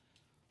resources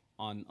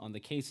on the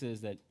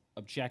cases that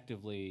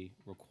objectively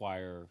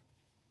require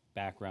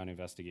background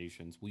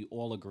investigations? We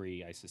all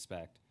agree, I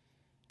suspect,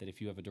 that if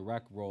you have a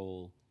direct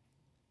role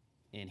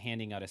in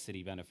handing out a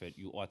city benefit,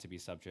 you ought to be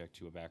subject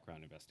to a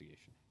background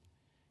investigation.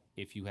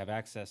 If you have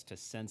access to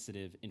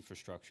sensitive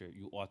infrastructure,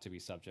 you ought to be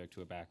subject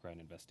to a background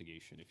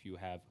investigation. If you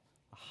have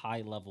a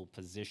high-level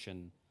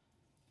position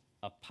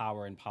of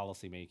power in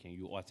policymaking,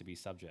 you ought to be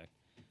subject.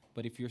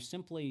 But if you're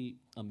simply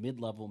a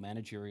mid-level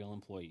managerial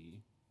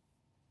employee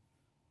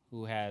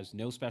who has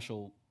no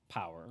special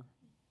power,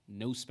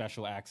 no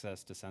special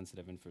access to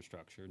sensitive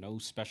infrastructure, no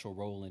special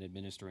role in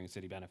administering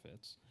city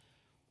benefits,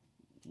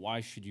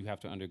 why should you have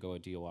to undergo a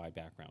DOI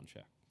background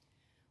check?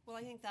 Well,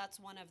 I think that's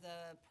one of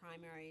the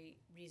primary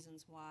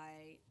reasons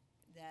why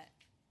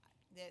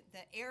the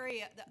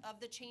area of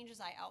the changes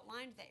I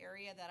outlined, the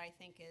area that I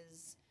think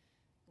is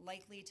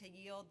likely to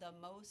yield the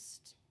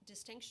most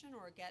distinction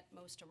or get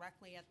most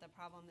directly at the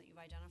problem that you've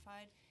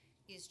identified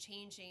is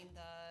changing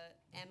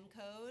the M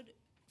code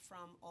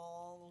from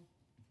all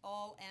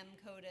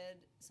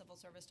M-coded civil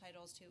service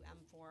titles to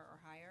M4 or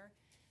higher.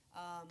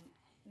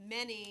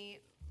 Many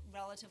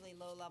relatively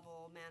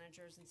low-level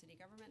managers in city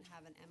government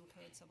have an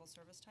M-code civil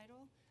service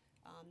title,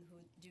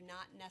 who do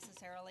not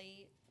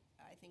necessarily,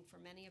 I think for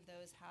many of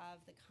those, have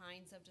the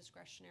kinds of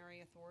discretionary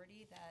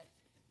authority that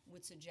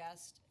would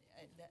suggest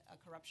a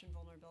corruption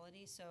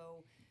vulnerability.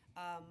 So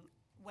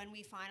when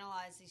we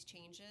finalize these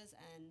changes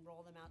and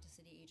roll them out to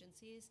city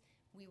agencies,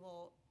 we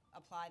will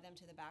apply them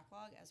to the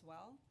backlog as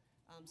well,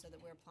 so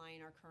that we're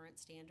applying our current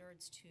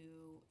standards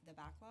to the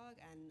backlog,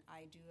 and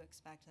I do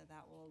expect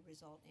that will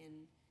result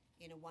in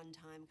a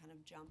one-time kind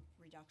of jump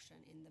reduction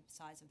in the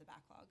size of the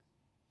backlog.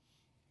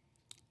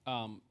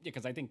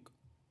 Because I think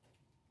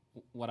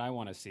what I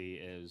want to see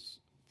is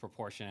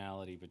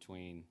proportionality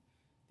between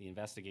the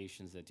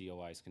investigations that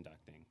DOI is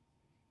conducting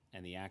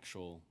and the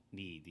actual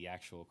need, the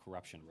actual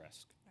corruption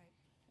risk. Right.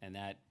 And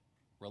that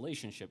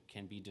relationship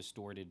can be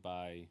distorted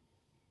by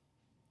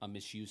a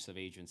misuse of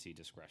agency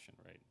discretion,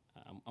 right?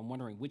 I'm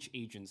wondering which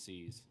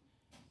agencies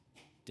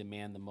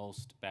demand the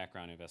most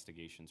background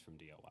investigations from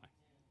DOI?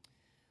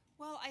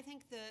 Well, I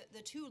think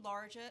the two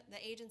largest,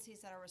 the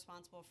agencies that are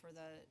responsible for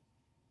the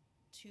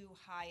two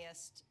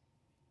highest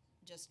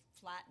just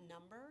flat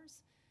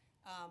numbers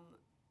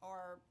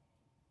are,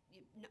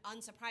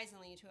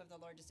 unsurprisingly, two of the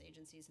largest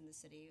agencies in the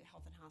city,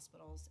 Health and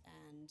Hospitals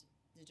and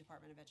the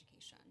Department of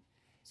Education.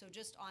 So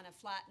just on a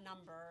flat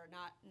number,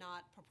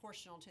 not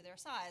proportional to their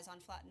size, on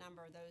flat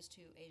number, those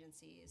two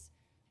agencies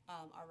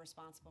are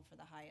responsible for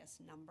the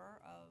highest number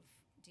of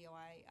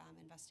DOI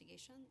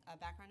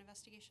background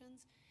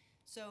investigations.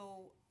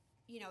 So,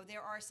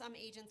 there are some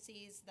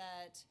agencies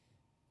that.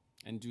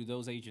 And do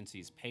those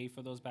agencies pay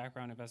for those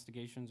background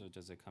investigations, or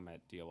does it come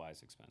at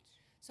DOI's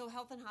expense? So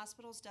Health and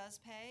Hospitals does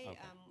pay. Okay.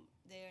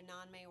 They're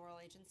non-mayoral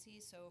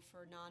agencies. So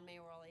for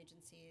non-mayoral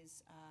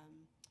agencies,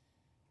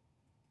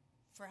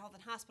 for Health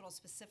and Hospitals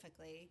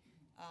specifically,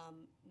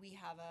 we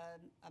have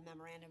a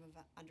memorandum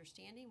of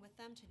understanding with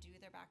them to do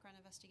their background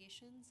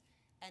investigations,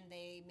 and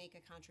they make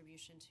a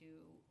contribution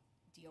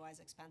to DOI's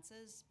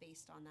expenses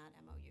based on that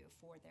MOU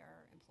for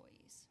their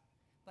employees.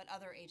 But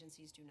other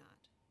agencies do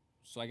not.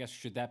 So I guess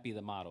should that be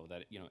the motto,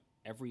 that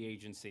every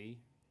agency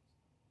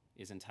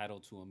is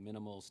entitled to a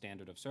minimal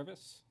standard of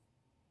service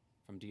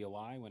from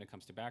DOI when it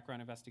comes to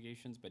background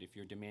investigations, but if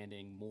you're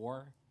demanding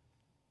more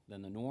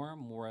than the norm,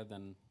 more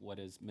than what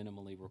is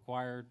minimally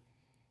required,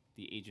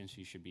 the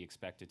agency should be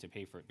expected to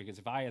pay for it. Because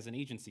if I, as an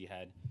agency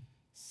head,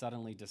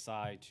 suddenly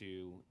decide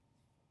to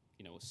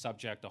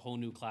subject a whole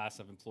new class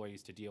of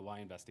employees to DOI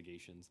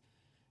investigations,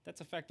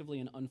 that's effectively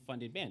an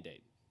unfunded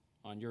mandate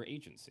on your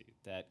agency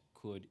that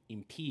could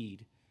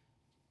impede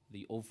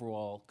the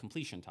overall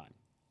completion time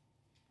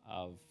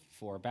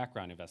for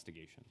background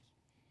investigations.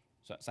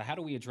 So how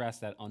do we address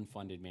that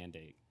unfunded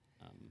mandate?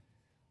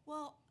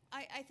 Well,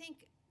 I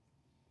think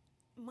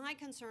my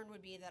concern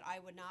would be that I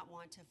would not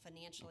want to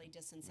financially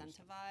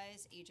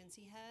disincentivize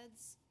agency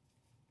heads.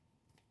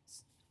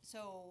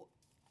 So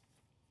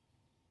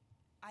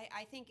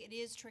I think it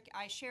is tricky.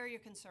 I share your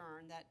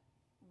concern that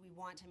we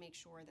want to make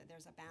sure that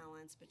there's a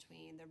balance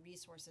between the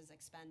resources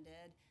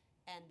expended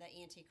and the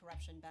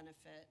anti-corruption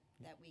benefit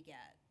that we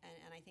get.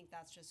 And I think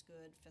that's just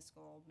good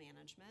fiscal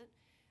management.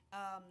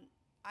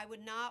 I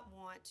would not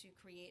want to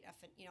create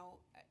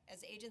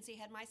as agency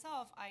head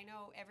myself, I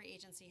know every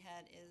agency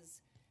head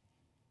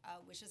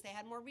wishes they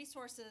had more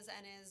resources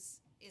and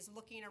is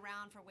looking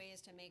around for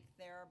ways to make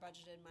their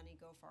budgeted money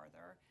go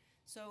farther.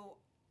 So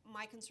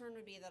my concern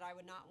would be that I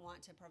would not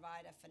want to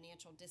provide a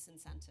financial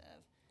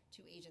disincentive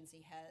to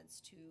agency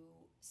heads to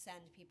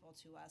send people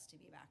to us to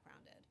be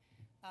backgrounded.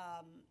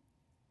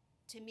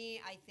 To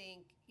me, I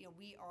think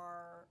we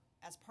are,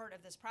 as part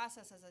of this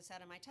process, as I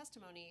said in my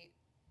testimony,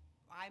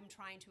 I'm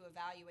trying to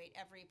evaluate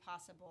every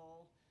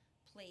possible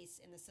place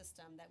in the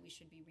system that we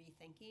should be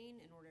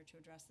rethinking in order to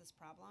address this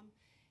problem.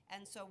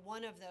 And so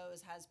one of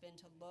those has been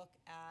to look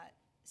at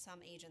some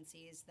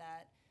agencies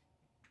that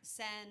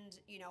send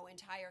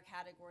entire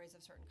categories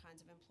of certain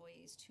kinds of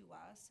employees to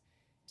us.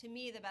 To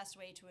me, the best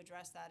way to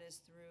address that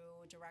is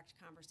through direct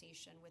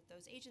conversation with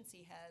those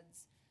agency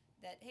heads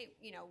that, hey,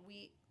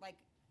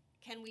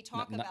 can we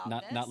talk about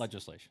this? Not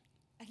legislation.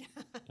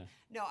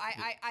 No,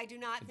 I do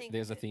not think.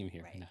 There's a theme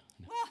here. Right. No.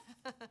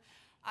 Well,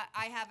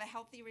 I have a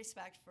healthy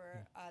respect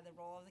for the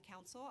role of the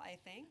council, I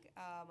think.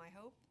 I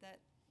hope that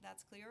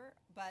that's clear.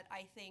 But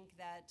I think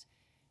that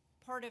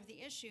part of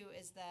the issue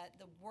is that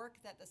the work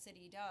that the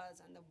city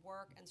does and the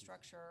work and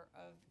structure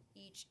of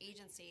each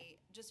agency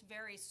just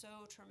varies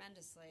so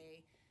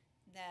tremendously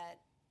that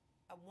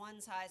a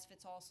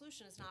one-size-fits-all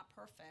solution is not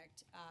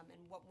perfect.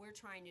 And what we're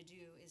trying to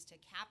do is to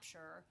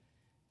capture,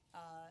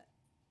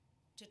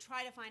 to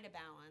try to find a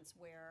balance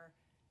where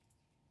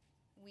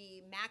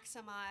we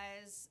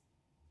maximize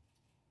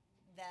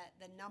that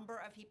the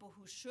number of people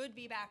who should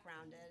be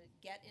backgrounded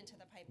get into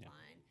the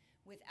pipeline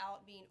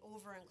without being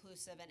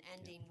over-inclusive and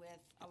ending with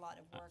a lot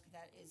of work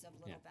that is of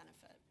little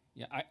benefit.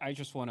 Yeah, I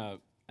just want to,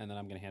 and then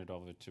I'm going to hand it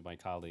over to my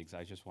colleagues,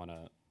 I just want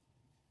to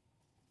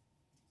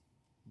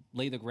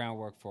lay the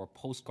groundwork for a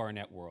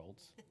post-Garnett world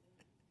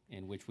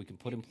in which we can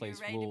put in place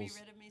You're ready rules. to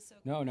be rid of me so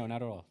No, not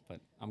at all, but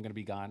I'm going to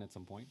be gone at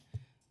some point,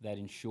 that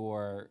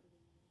ensure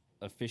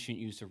efficient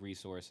use of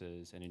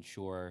resources and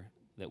ensure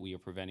that we are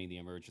preventing the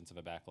emergence of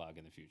a backlog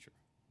in the future.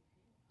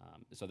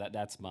 So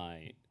that's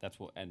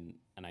what, and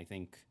I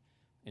think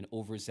an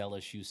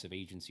overzealous use of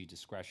agency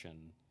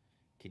discretion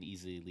can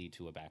easily lead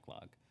to a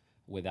backlog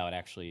without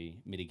actually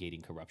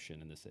mitigating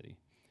corruption in the city.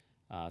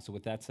 So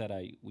with that said,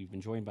 we've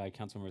been joined by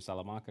Councilmember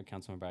Salamanca,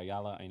 Councilmember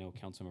Ayala. I know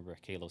Councilmember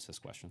Kalos has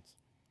questions.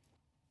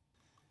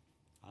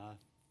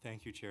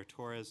 Thank you, Chair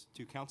Torres.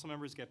 Do council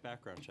members get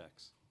background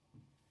checks?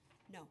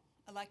 No,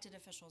 elected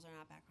officials are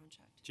not background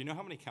checked. Do you know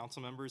how many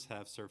council members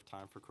have served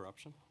time for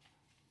corruption?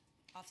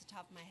 Off the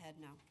top of my head,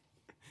 no.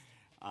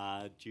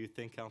 Do you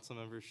think council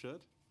members should?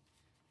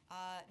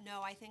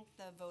 No, I think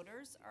the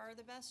voters are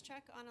the best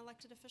check on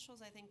elected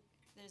officials. I think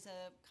there's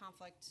a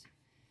conflict.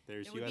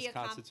 There's There would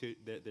U.S. be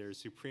a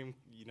there's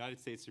United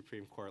States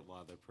Supreme Court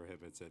law that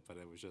prohibits it, but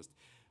it was just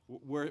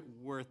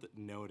worth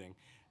noting.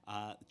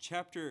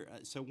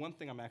 So one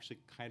thing I'm actually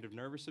kind of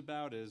nervous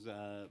about is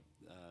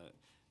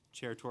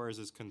Chair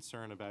Torres'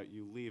 concern about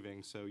you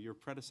leaving. So your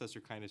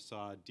predecessor kind of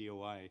saw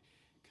DOI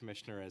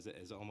commissioner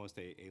as almost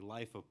a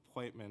life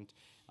appointment.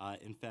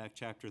 In fact,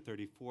 Chapter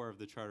 34 of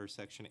the Charter,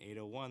 Section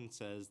 801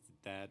 says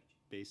that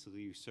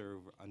basically you serve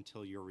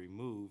until you're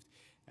removed.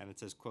 And it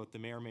says, quote, "The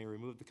mayor may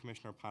remove the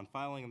commissioner upon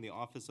filing in the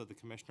office of the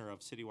Commissioner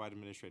of Citywide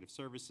Administrative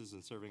Services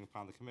and serving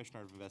upon the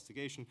Commissioner of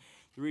Investigation.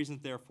 The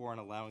reasons, therefore, in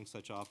allowing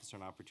such officer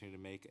an opportunity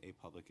to make a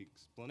public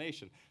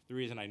explanation." The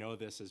reason I know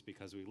this is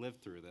because we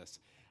lived through this.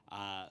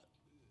 Are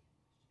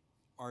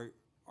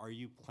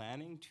you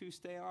planning to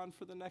stay on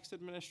for the next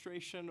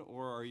administration,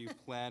 or are you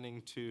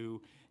planning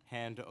to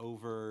hand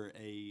over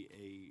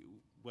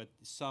what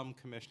some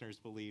commissioners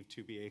believe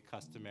to be a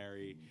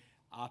customary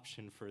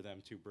option for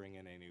them to bring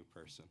in a new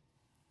person?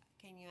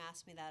 Can you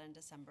ask me that in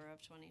December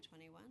of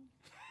 2021?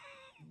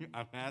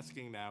 I'm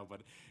asking now,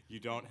 but you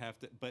don't have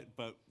to.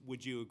 But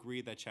would you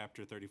agree that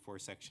Chapter 34,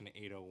 Section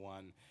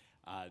 801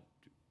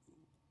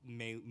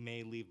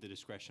 may leave the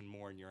discretion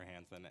more in your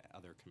hands than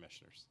other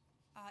commissioners?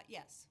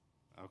 Yes.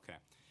 Okay.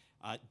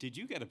 Did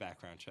you get a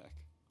background check?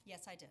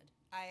 Yes, I did.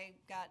 I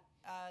got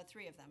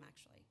 3 of them,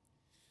 actually.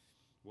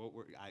 What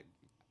were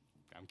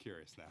I'm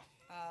curious now.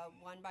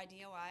 One by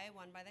DOI,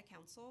 one by the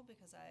council,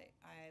 because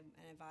I'm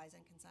an advise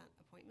and consent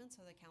appointment,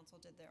 so the council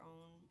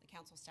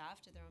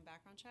staff did their own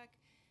background check,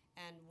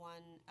 and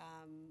one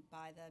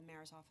by the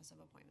mayor's office of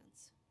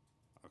appointments.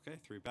 Okay,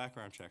 3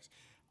 background checks.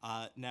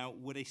 Now,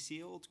 would a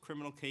sealed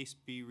criminal case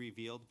be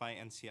revealed by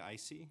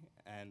NCIC,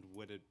 and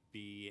would it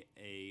be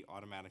a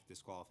automatic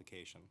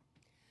disqualification?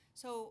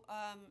 So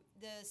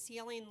the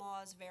sealing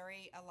laws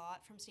vary a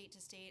lot from state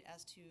to state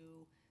as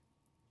to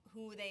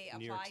who they apply to.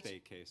 New York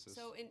State cases.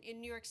 So in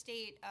New York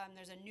State,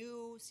 there's a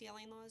new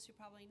sealing law, as you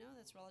probably know,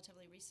 that's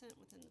relatively recent,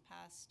 within the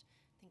past,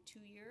 I think, 2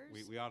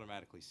 years. We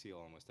automatically seal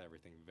almost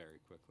everything very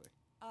quickly.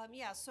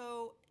 Yeah,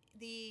 so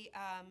the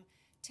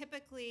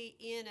typically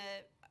in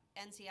a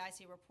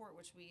NCIC report,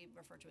 which we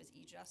refer to as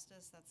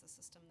e-justice, that's the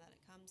system that it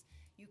comes,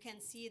 you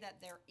can see that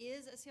there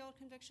is a sealed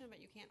conviction, but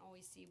you can't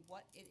always see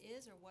what it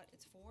is or what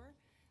it's for,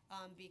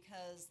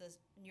 because the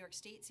New York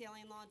State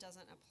sealing law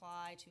doesn't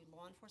apply to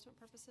law enforcement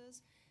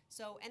purposes.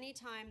 So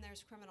anytime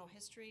there's criminal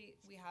history,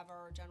 we have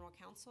our general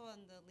counsel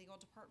and the legal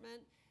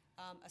department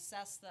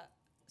assess the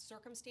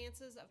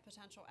circumstances of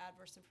potential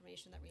adverse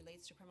information that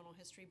relates to criminal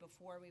history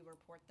before we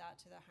report that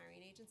to the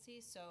hiring agency.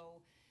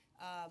 So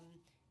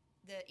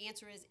the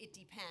answer is it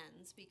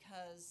depends,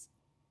 because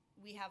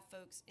we have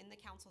folks in the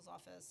counsel's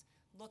office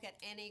look at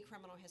any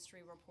criminal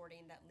history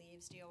reporting that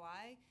leaves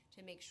DOI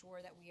to make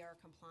sure that we are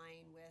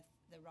complying with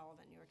the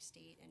relevant New York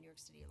State and New York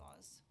City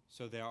laws.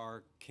 So there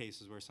are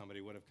cases where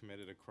somebody would have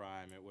committed a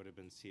crime, it would have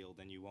been sealed,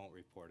 and you won't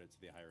report it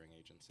to the hiring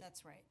agency.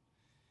 That's right.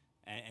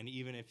 And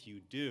even if you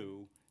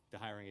do, the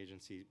hiring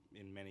agency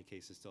in many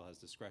cases still has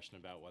discretion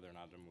about whether or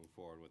not to move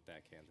forward with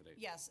that candidate.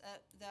 Yes,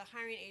 the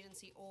hiring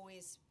agency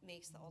always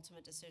makes the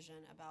ultimate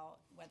decision about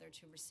whether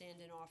to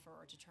rescind an offer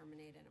or to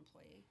terminate an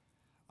employee.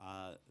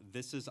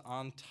 This is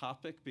on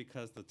topic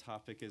because the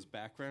topic is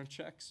background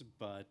checks,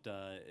 but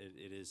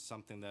it is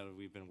something that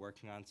we've been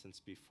working on since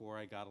before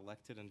I got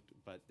elected.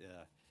 But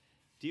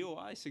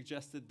DOI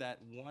suggested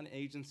that one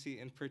agency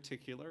in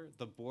particular,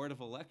 the Board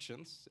of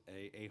Elections,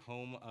 a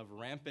home of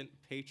rampant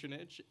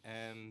patronage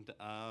and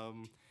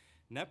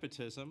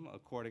nepotism,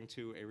 according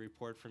to a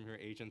report from your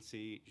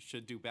agency,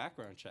 should do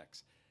background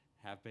checks.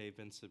 Have they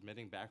been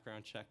submitting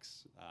background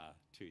checks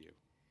to you?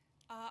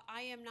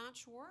 I am not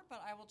sure,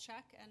 but I will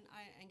check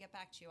and get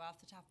back to you. Off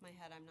the top of my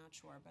head, I'm not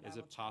sure, but Is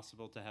it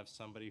possible to have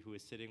somebody who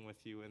is sitting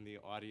with you in the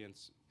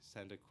audience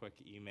send a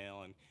quick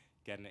email and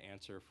get an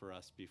answer for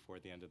us before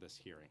the end of this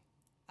hearing?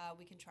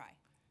 We can try.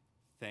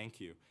 Thank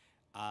you.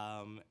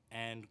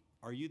 And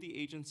are you the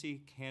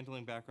agency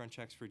handling background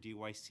checks for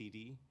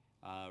DYCD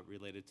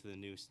related to the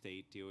new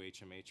state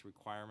DOHMH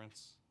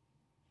requirements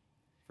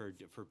for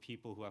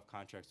people who have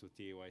contracts with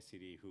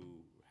DYCD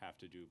who have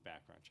to do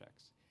background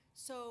checks?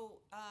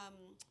 So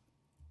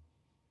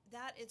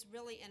that is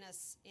really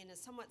in a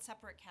somewhat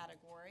separate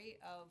category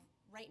of,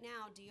 right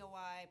now,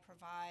 DOI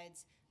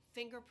provides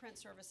fingerprint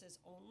services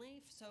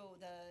only. So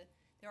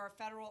there are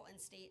federal and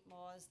state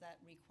laws that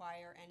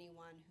require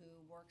anyone who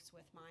works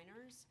with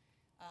minors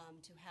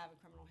to have a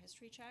criminal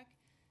history check.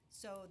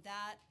 So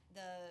that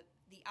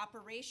the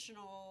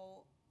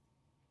operational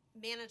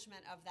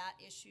management of that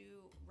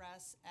issue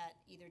rests at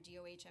either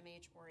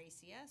DOHMH or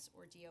ACS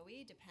or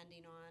DOE,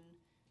 depending on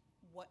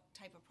what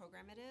type of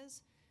program it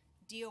is.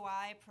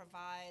 DOI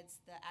provides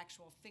the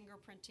actual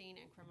fingerprinting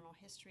and criminal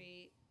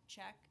history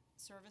check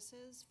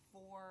services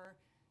for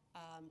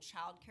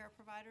child care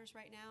providers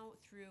right now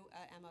through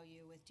a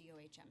MOU with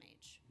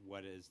DOHMH.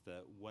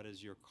 What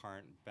does your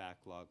current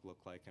backlog look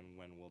like, and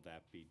when will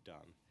that be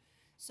done?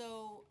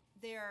 So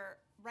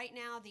right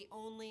now, the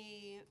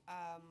only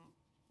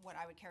what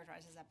I would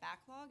characterize as a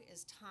backlog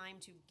is time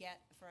to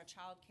get, for a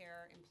child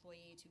care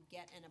employee to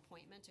get an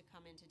appointment to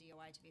come into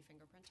DOI to be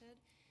fingerprinted.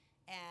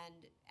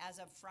 And as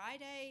of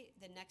Friday,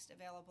 the next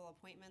available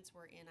appointments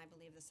were in, I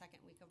believe, the second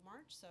week of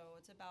March. So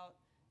it's about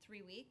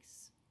 3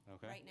 weeks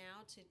right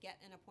now to get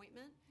an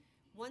appointment.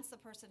 Once the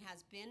person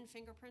has been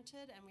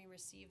fingerprinted and we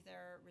receive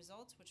their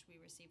results, which we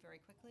receive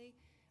very quickly,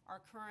 our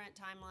current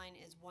timeline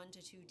is 1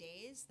 to 2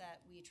 days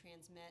that we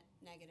transmit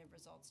negative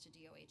results to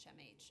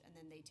DOHMH, and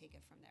then they take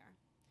it from there.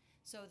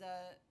 So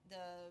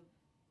the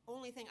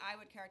only thing I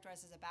would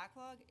characterize as a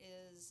backlog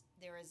is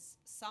there is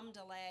some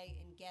delay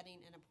in getting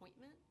an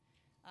appointment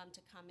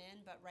to come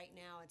in, but right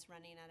now it's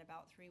running at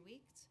about 3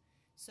 weeks.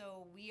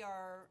 So we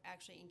are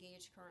actually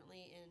engaged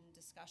currently in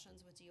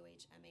discussions with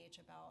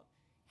DOHMH about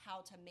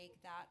how to make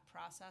that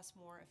process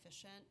more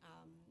efficient.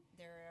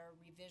 There are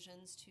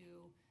revisions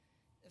to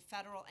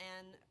federal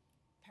and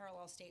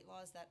parallel state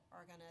laws that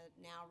are going to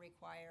now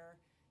require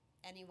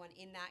anyone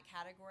in that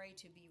category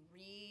to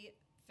be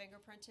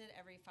fingerprinted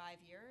every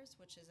 5 years,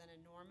 which is an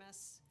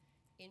enormous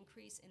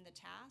increase in the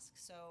task.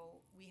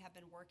 So we have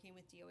been working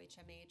with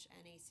DOHMH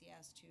and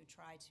ACS to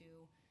try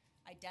to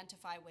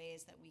identify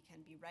ways that we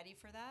can be ready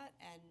for that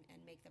and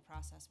make the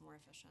process more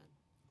efficient.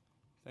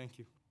 Thank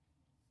you.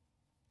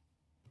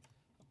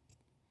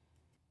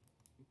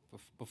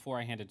 Before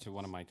I hand it to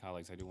one of my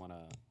colleagues, I do want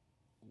to,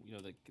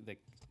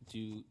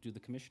 do the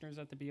commissioners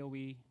at the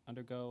BOE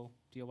undergo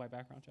DOI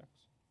background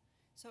checks?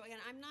 So again,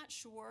 I'm not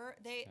sure.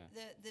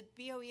 The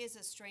BOE is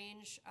a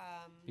strange.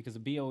 Because the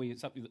BOE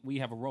is we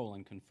have a role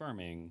in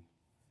confirming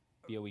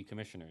BOE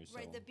commissioners.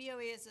 Right. So. The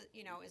BOE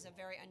is a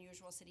very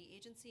unusual city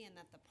agency in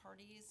that the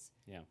parties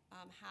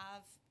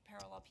have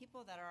parallel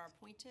people that are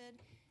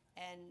appointed.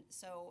 And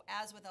so,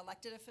 as with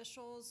elected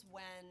officials,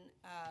 when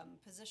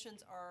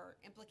positions are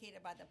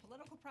implicated by the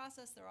political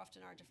process, there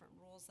often are different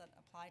rules that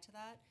apply to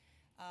that.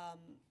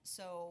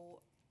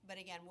 But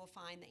again, we'll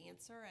find the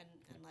answer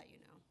and let you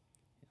know.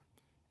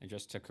 And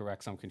just to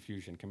correct some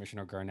confusion,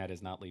 Commissioner Garnett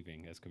is not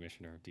leaving as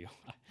Commissioner of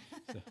DOI.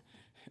 So,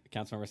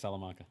 Councilmember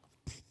Salamanca.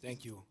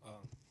 Thank you.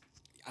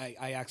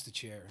 I asked the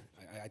chair.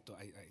 I thought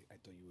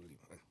you were leaving.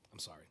 I'm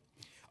sorry.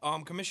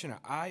 Commissioner,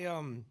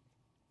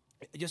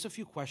 just a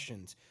few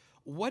questions.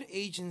 What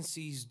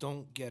agencies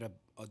don't get a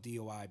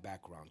DOI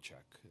background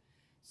check?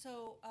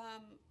 So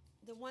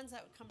the ones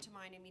that would come to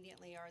mind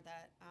immediately are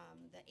that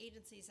the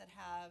agencies that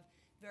have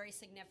very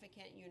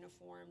significant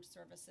uniformed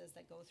services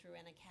that go through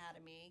an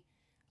academy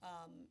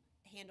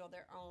handle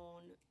their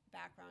own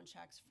background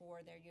checks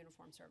for their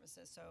uniform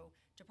services. So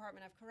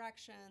Department of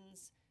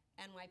Corrections,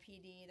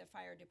 NYPD, the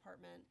fire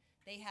department,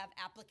 they have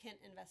applicant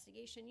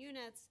investigation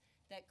units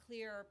that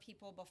clear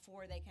people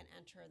before they can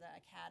enter the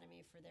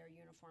academy for their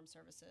uniform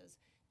services.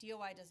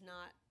 DOI does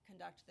not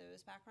conduct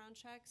those background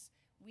checks.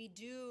 We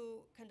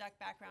do conduct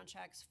background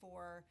checks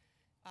for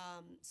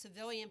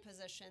civilian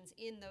positions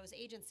in those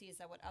agencies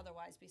that would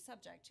otherwise be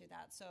subject to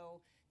that.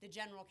 So the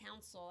general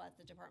counsel at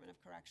the Department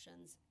of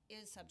Corrections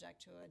is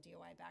subject to a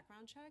DOI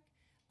background check,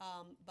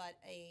 but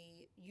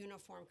a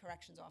uniformed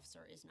corrections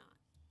officer is not.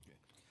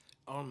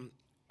 Okay.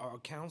 Are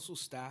council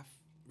staff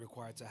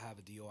required to have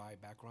a DOI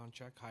background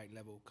check,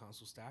 high-level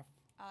council staff?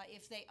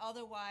 If they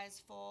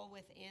otherwise fall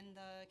within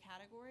the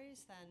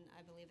categories, then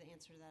I believe the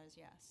answer to that is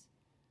yes.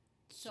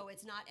 So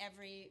it's not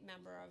every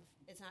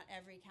it's not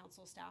every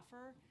council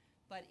staffer,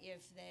 but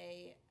if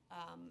they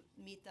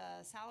meet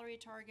the salary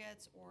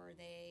targets or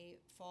they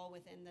fall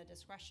within the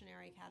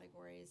discretionary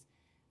categories,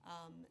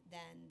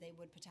 then they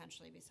would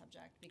potentially be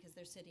subject because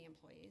they're city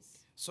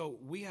employees. So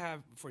we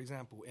have, for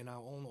example, in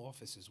our own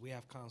offices, we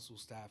have council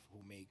staff who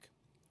make,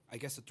 I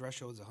guess the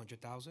threshold is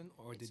 100,000,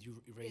 or did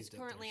you raise It's the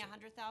currently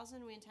threshold?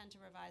 100,000. We intend to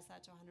revise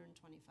that to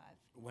 125.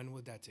 When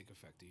would that take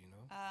effect? Do you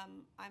know?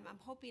 I'm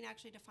hoping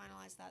actually to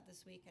finalize that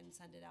this week and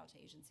send it out to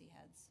agency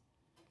heads.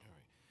 All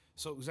right.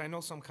 So, because I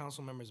know some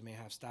council members may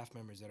have staff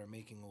members that are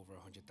making over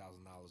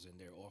 $100,000 in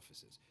their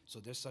offices, so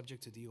they're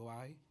subject to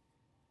DOI.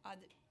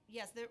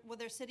 Yes,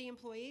 they're city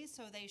employees,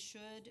 so they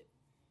should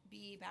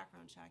be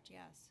background checked.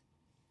 Yes.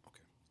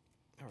 Okay.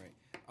 All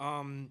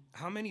right.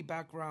 How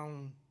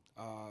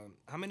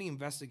many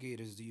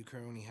investigators do you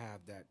currently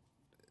have that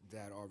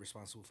are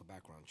responsible for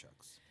background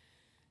checks?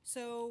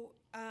 So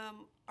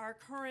our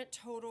current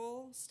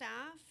total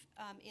staff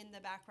in the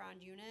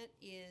background unit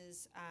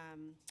is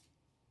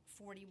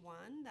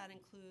 41. That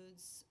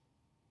includes,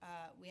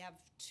 we have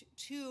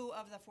two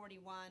of the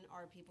 41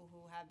 are people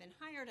who have been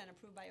hired and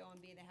approved by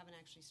OMB. They haven't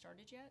actually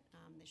started yet.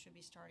 They should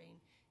be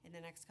starting in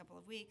the next couple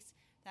of weeks.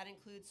 That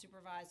includes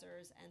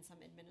supervisors and some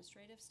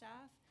administrative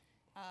staff.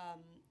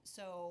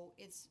 So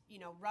it's,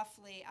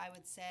 roughly, I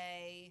would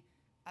say,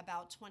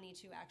 about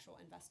 22 actual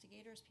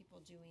investigators, people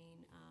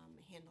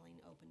handling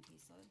open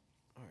caseload.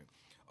 All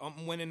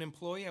right. When an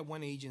employee at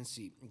one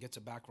agency gets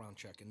a background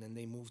check and then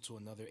they move to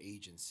another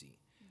agency,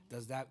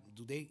 does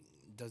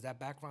that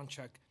background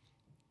check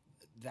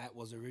that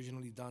was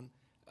originally done,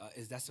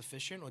 is that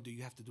sufficient, or do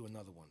you have to do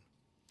another one?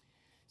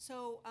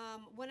 So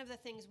one of the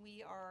things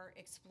we are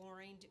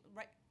exploring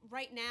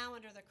right now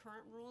under the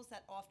current rules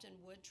that often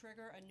would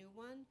trigger a new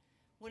one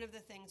One of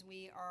the things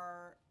we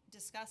are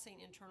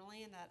discussing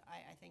internally and that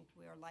I think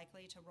we are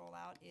likely to roll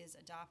out is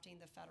adopting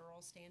the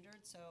federal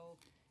standard. So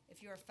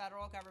if you're a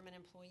federal government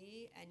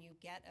employee and you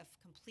get a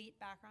complete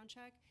background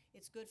check,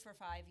 it's good for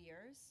 5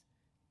 years.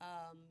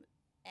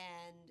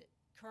 And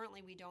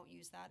currently we don't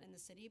use that in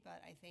the city, but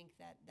I think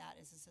that that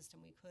is a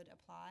system we could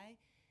apply.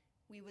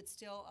 We would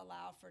still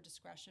allow for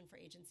discretion for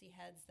agency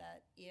heads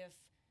that if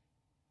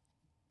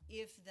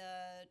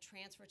the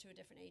transfer to a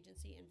different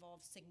agency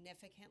involves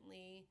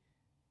significantly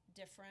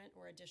different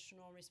or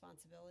additional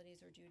responsibilities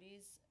or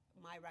duties,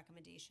 my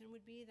recommendation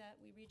would be that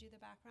we redo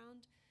the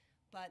background.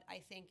 But I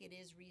think it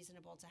is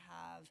reasonable to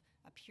have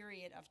a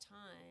period of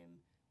time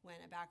when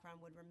a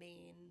background would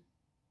remain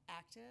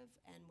active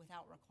and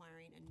without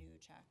requiring a new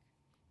check.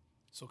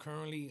 So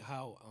currently,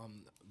 how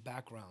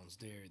backgrounds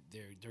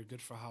they're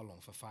good for how long?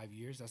 For 5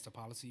 years? That's the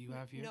policy you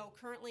have here? No,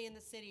 currently in the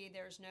city,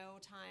 there's no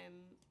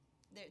time,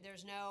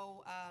 there's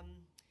no,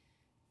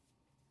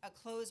 a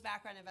closed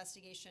background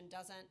investigation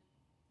doesn't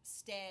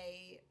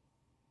stay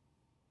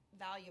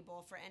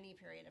valuable for any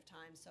period of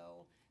time.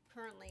 So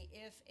currently,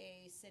 if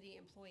a city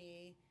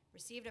employee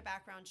received a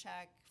background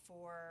check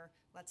for,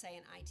 let's say,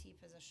 an IT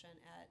position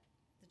at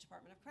the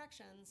Department of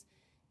Corrections,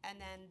 and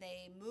then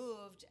they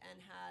moved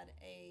and had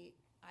a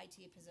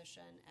IT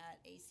position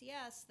at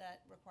ACS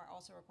that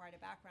also required a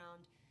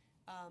background,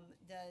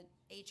 the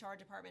HR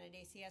department at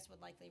ACS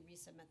would likely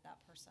resubmit that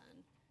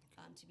person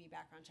to be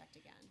background checked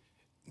again.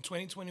 In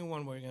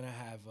 2021, we're gonna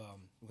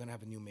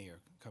have a new mayor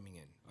coming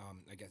in.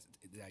 I guess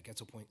that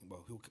gets a point.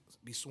 Well, he'll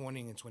be sworn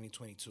in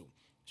 2022.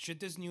 Should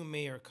this new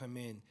mayor come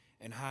in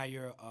and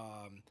hire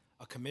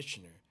a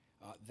commissioner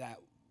that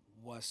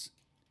was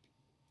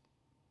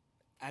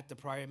at the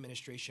prior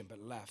administration but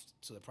left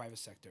to the private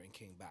sector and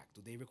came back,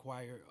 do they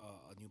require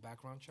a new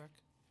background check?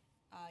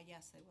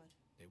 Yes, they would.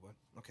 They would.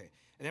 Okay.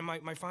 And then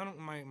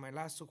my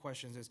last two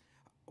questions is,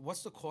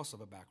 what's the cost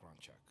of a background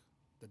check?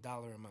 The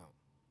dollar amount.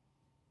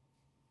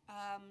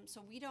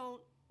 So we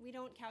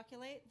don't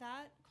calculate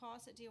that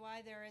cost at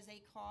DOI. There is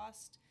a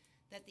cost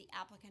that the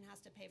applicant has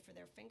to pay for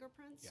their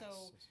fingerprints. Yes.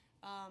 So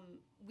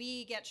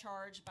we get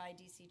charged by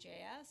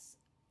DCJS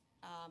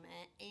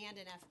and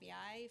an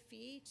FBI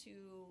fee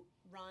to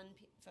run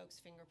folks'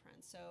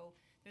 fingerprints. So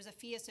there's a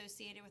fee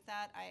associated with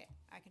that.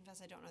 I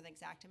confess I don't know the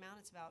exact amount.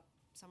 It's about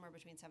somewhere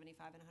between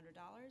 $75 and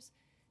 $100.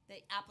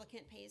 The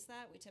applicant pays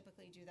that. We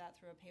typically do that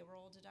through a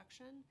payroll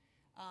deduction.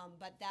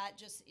 But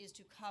that just is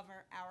to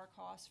cover our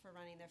costs for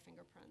running their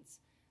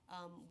fingerprints.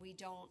 We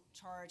don't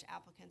charge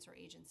applicants or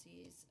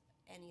agencies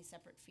any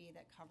separate fee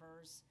that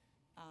covers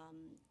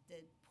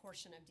the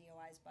portion of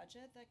DOI's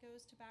budget that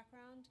goes to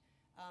background.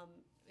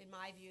 In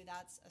my view,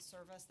 that's a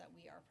service that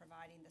we are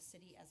providing the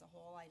city as a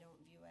whole. I don't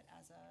view it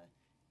as a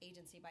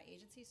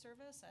agency-by-agency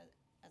service.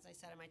 As I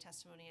said in my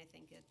testimony, I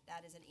think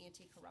that is an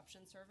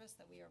anti-corruption service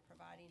that we are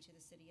providing to the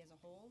city as a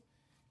whole.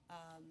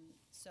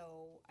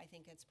 So I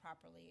think it's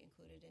properly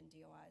included in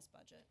DOI's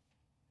budget.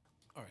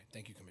 All right.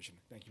 Thank you, Commissioner.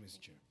 Thank you, Mr.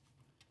 Chair.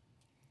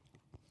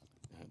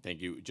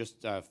 Thank you.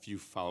 Just a few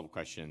follow-up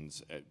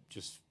questions.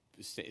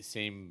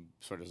 Same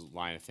sort of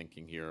line of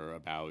thinking here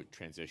about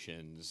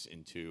transitions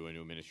into a new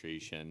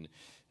administration.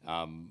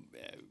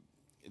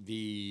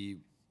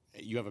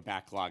 You have a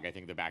backlog. I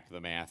think the back of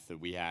the math that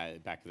we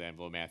had, back of the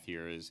envelope math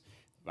here is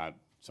about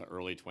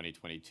early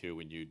 2022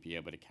 when you'd be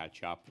able to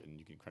catch up, and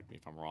you can correct me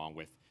if I'm wrong,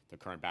 with the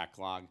current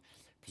backlog.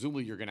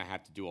 Presumably you're going to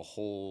have to do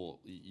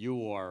you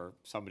or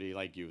somebody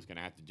like you is going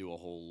to have to do a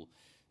whole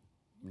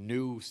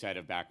new set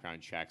of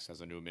background checks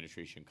as a new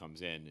administration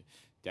comes in.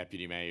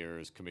 Deputy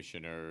mayors,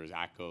 commissioners,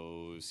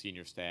 ACOs,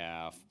 senior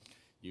staff,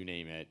 you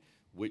name it.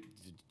 Do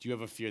you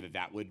have a fear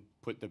that would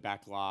put the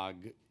backlog,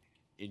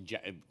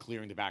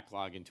 clearing the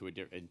backlog into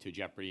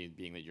jeopardy,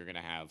 being that you're going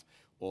to have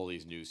all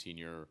these new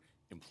senior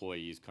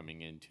employees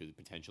coming into,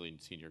 potentially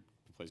senior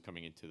employees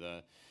coming into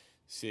the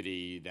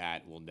city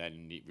that will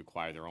then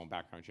require their own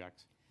background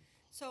checks?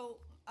 So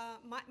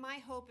my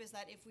hope is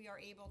that if we are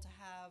able to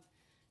have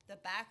the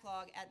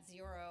backlog at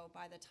zero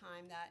by the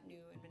time that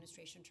new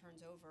administration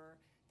turns over,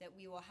 that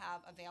we will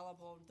have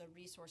available the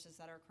resources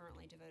that are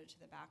currently devoted to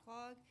the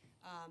backlog,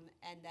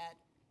 and that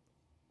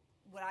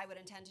what I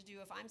would intend to do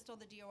if I'm still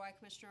the DOI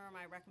commissioner,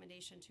 my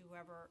recommendation to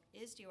whoever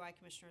is DOI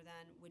commissioner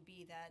then would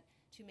be that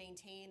to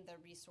maintain the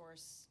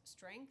resource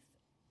strength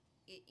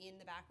in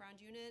the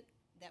background unit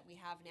that we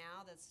have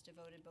now that's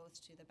devoted both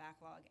to the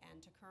backlog and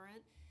to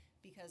current,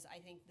 because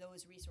I think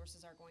those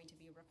resources are going to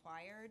be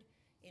required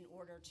in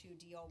order to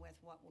deal with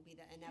what will be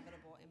the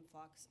inevitable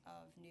influx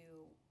of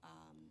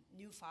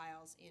new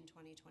files in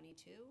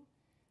 2022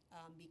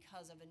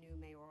 because of a new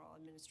mayoral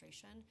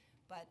administration.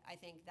 But I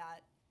think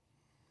that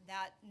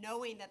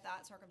knowing that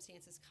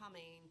circumstance is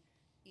coming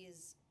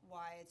is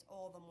why it's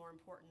all the more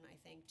important, I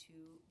think,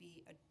 to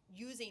be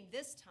using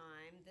this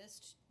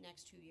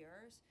next 2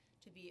 years,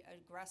 to be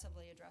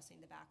aggressively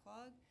addressing the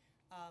backlog,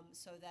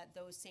 so that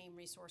those same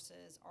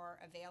resources are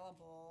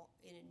available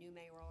in a new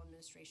mayoral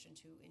administration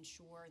to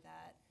ensure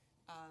that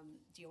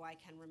DOI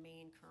can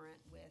remain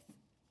current with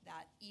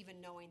that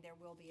even knowing there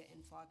will be an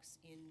influx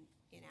in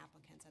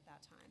applicants at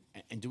that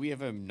time. And do we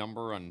have a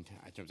number on,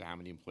 in terms of how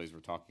many employees we're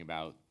talking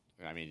about?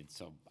 I mean,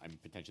 it's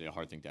potentially a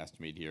hard thing to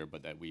estimate here,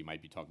 but that we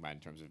might be talking about in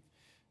terms of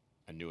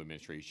a new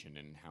administration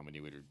and how many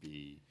would it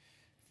be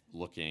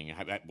looking,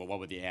 what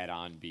would the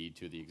add-on be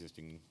to the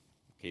existing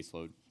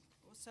caseload?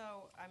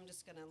 So I'm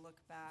just going to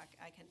look back.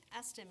 I can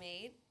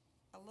estimate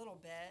a little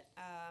bit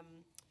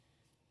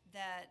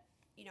that,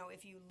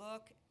 if you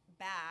look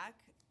back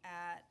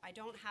at, I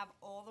don't have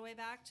all the way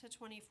back to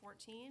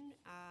 2014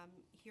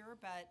 here,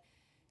 but,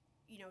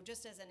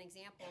 just as an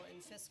example,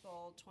 in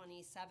fiscal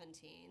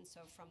 2017,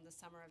 so from the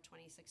summer of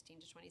 2016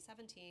 to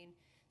 2017,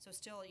 so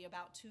still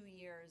about 2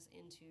 years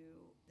into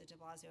the de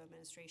Blasio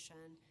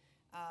administration,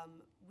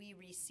 we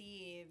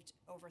received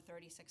over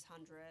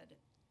 3,600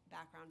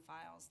 background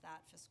files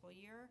that fiscal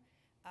year.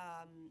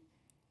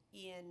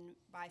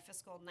 By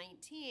fiscal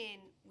 19,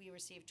 we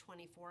received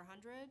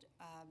 2,400,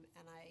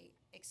 and I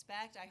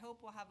hope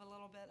we'll have a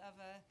little bit of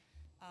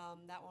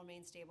that will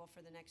remain stable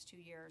for the next 2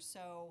 years.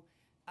 So,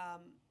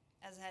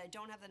 as I said, I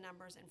don't have the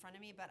numbers in front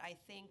of me, but I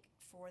think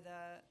for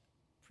the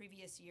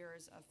previous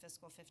years of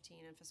fiscal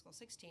 15 and fiscal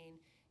 16,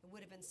 it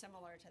would have been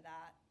similar to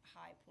that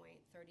high point,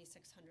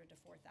 3,600 to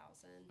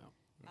 4,000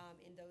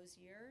 in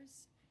those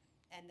years,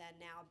 and then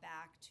now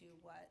back to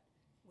what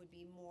would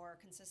be more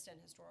consistent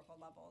historical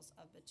levels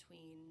of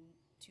between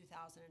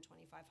 2,000 and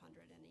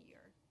 2,500 in a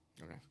year.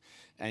 Okay.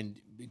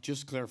 And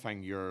just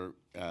clarifying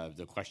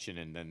the question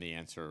and then the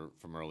answer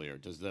from earlier,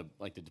 does the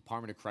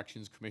Department of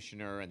Corrections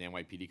Commissioner and the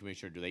NYPD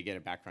Commissioner, do they get a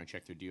background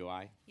check through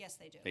DOI? Yes,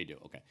 they do. They do,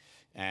 okay.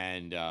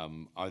 And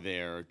are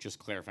there, just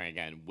clarifying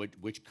again,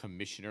 which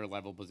commissioner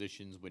level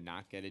positions would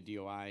not get a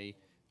DOI?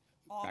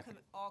 All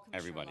commissioner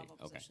Everybody, level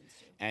okay. positions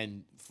do.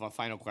 And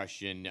final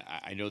question,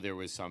 I know there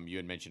was you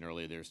had mentioned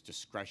earlier, there's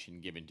discretion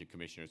given to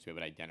commissioners to be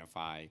able to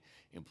identify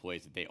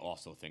employees that they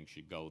also think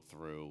should go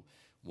through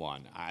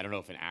one. I don't know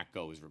if an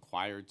ACO is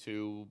required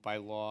to by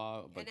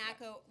law, but. An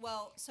ACO,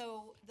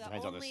 so the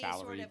Depends on the only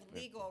salary, sort of but-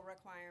 legal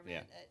requirement,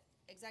 Yeah.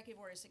 Executive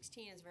Order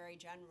 16 is very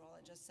general.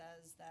 It just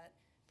says that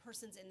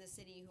persons in the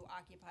city who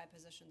occupy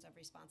positions of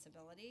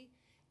responsibility.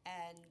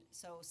 And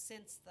so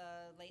since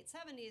the late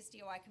 70s,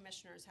 DOI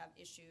commissioners have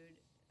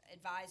issued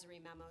advisory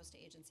memos to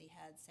agency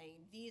heads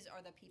saying, these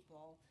are the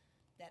people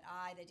that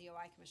I, the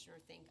DOI commissioner,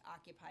 think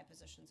occupy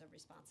positions of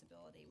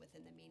responsibility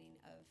within the meaning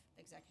of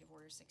Executive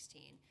Order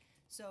 16.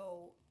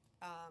 So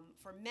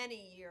for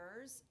many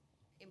years,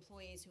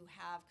 employees who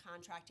have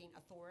contracting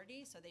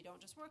authority, so they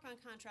don't just work on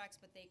contracts,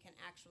 but they can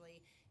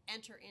actually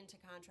enter into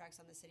contracts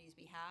on the city's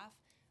behalf,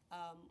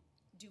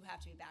 do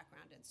have to be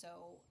backgrounded.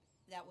 So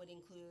that would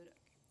include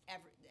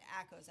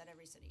ACOs at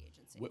every city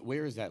agency.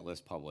 Where is that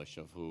list published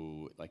of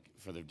who,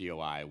 for the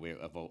DOI,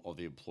 of all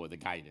the the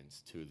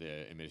guidance to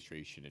the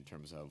administration in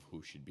terms of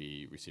who should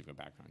be receiving a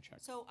background check?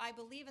 So I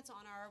believe it's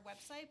on our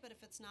website, but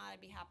if it's not,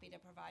 I'd be happy to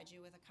provide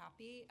you with a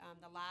copy.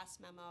 The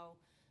last memo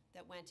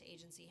that went to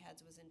agency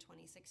heads was in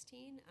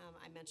 2016.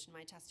 I mentioned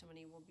my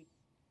testimony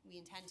we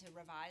intend to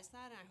revise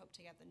that, and I hope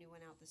to get the new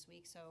one out this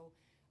week. So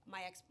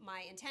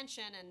my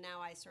intention, and now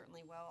I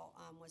certainly will,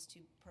 was to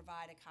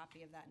provide a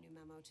copy of that new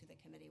memo to the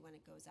committee when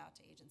it goes out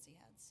to agency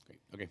heads.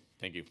 Great. Okay.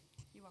 Thank you.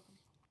 You're welcome.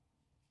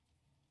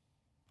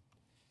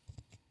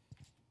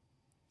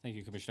 Thank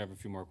you, Commissioner. I have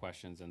a few more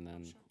questions, and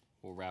then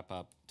we'll wrap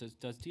up.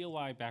 Does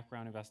DOI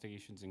background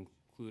investigations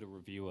include a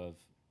review of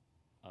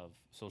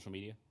social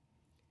media?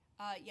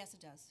 Yes, it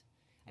does.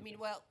 I mean,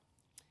 well,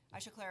 I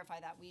should clarify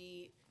that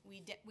we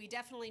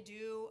definitely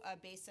do a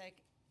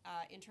basic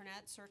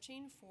internet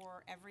searching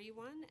for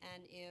everyone,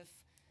 and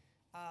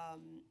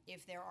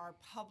if there are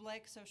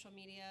public social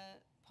media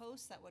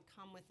posts that would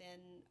come within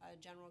a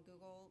general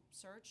Google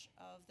search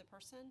of the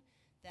person,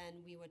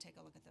 then we would take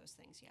a look at those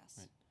things. Yes.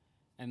 Right.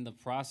 And the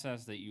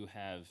process that you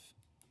have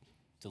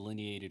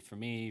delineated for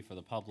me, for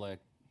the public,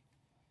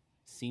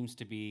 seems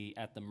to be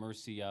at the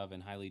mercy of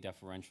and highly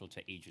deferential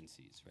to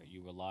agencies, right?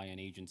 You rely on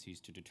agencies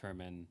to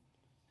determine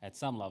at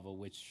some level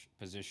which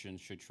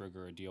positions should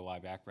trigger a DOI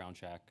background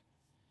check,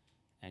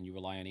 and you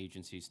rely on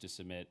agencies to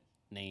submit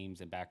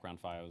names and background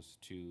files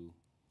to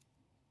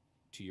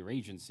your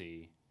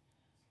agency.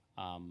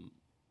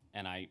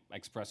 And I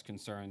expressed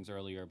concerns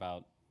earlier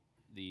about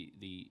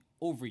the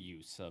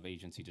overuse of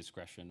agency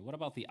discretion. What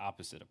about the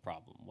opposite of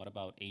problem? What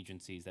about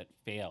agencies that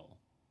fail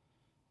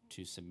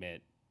to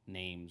submit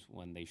names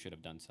when they should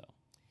have done so?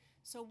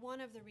 So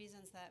one of the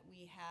reasons that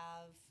we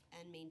have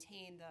and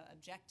maintain the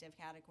objective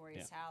category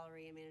of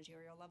salary and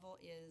managerial level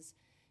is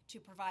to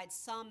provide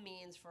some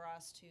means for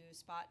us to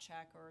spot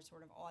check or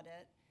sort of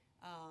audit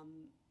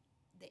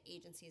the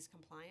agency's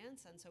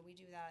compliance. And so we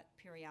do that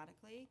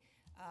periodically.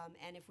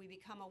 And if we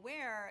become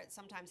aware, it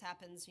sometimes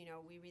happens,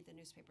 we read the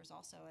newspapers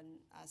also, and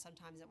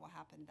sometimes it will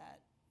happen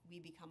that we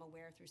become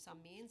aware through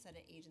some means that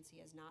an agency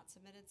has not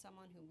submitted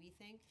someone who we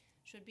think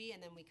should be,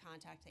 and then we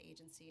contact the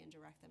agency and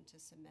direct them to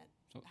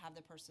have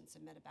the person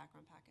submit a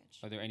background package.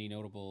 Are there any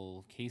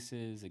notable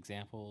cases,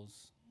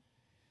 examples?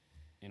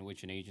 in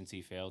which an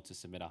agency failed to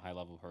submit a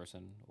high-level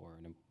person or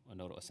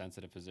a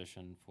sensitive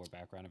position for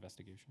background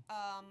investigation?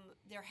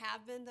 There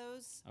have been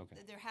those. Okay.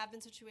 There have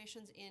been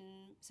situations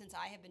since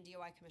I have been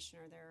DOI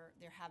commissioner,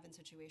 there have been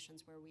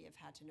situations where we have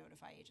had to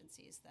notify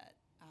agencies that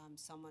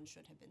someone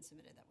should have been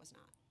submitted that was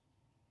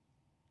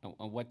not.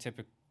 And what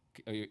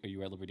are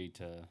you at liberty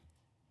to,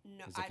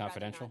 No, is it I'd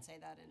confidential? rather not say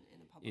that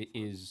in a public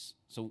forum.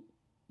 So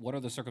what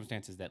are the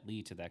circumstances that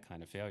lead to that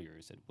kind of failure?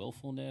 Is it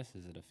willfulness?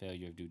 Is it a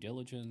failure of due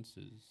diligence?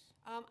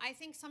 I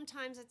think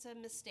sometimes it's a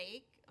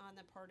mistake on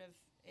the part of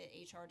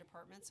HR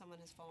department. Someone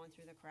has fallen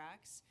through the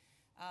cracks.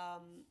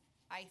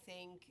 I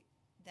think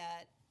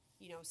that,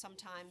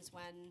 sometimes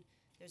when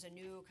there's a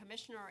new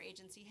commissioner or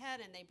agency head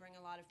and they bring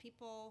a lot of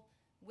people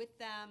with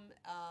them,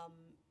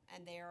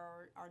 and they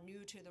are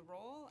new to the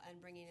role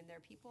and bringing in their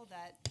people,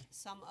 that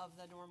some of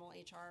the normal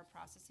HR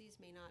processes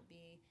may not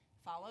be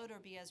followed or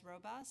be as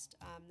robust.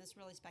 This is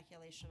really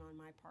speculation on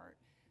my part.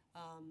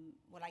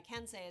 What I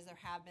can say is there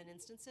have been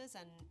instances,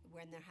 and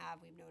when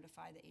we've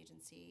notified the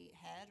agency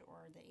head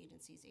or the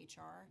agency's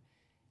HR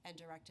and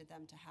directed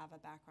them to have a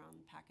background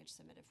package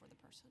submitted for the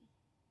person.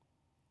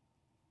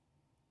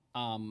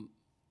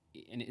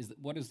 And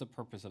what is the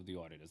purpose of the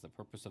audit? Is the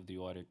purpose of the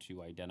audit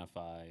to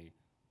identify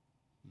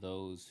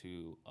those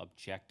who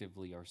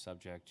objectively are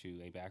subject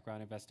to a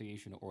background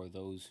investigation, or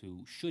those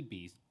who should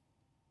be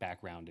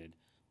backgrounded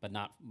but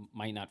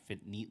might not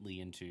fit neatly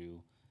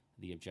into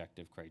the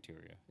objective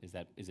criteria? Is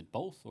it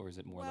both, or is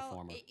it more the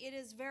former? It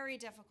is very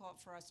difficult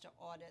for us to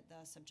audit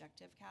the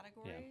subjective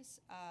categories.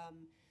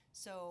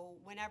 So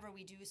whenever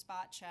we do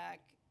spot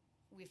check,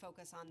 we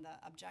focus on the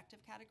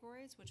objective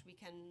categories, which we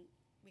can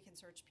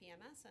search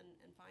PMS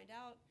and find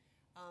out.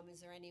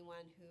 Is there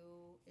anyone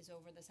who is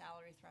over the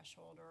salary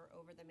threshold or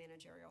over the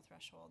managerial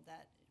threshold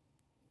that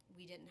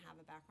we didn't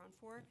have a background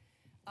for?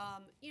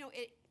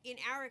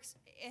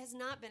 It has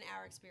not been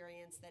our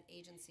experience that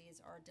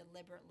agencies are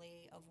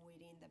deliberately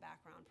avoiding the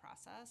background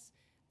process.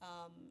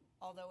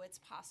 Although it's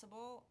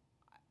possible,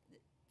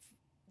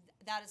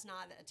 that is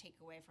not a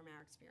takeaway from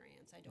our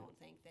experience. I don't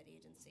think that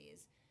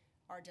agencies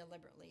are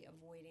deliberately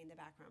avoiding the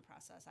background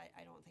process.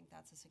 I don't think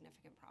that's a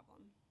significant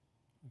problem.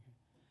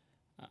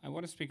 I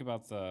want to speak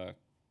about a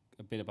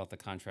bit about the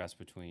contrast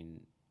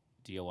between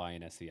DOI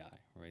and SCI,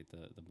 right?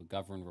 The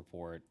McGovern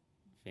report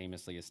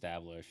famously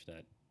established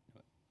that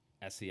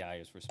SCI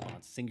is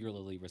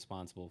singularly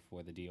responsible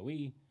for the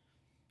DOE,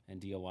 and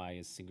DOI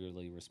is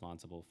singularly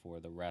responsible for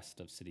the rest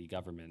of city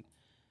government.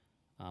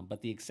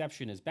 But the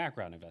exception is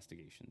background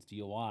investigations.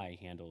 DOI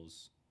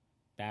handles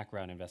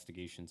background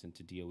investigations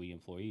into DOE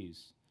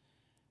employees.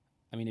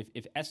 I mean,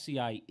 if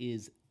SCI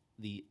is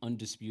the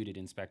undisputed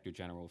inspector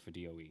general for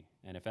DOE,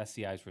 and if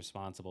SCI is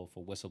responsible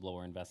for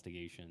whistleblower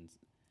investigations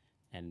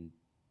and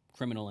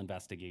criminal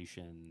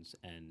investigations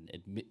and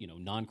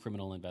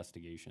non-criminal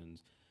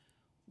investigations,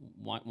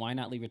 why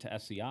not leave it to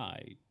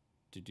SCI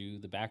to do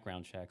the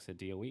background checks at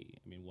DOE?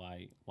 I mean,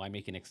 why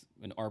make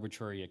an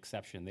arbitrary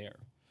exception there?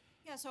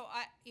 Yeah, so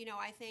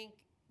I think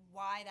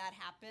why that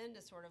happened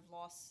is sort of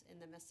lost in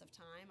the midst of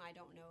time. I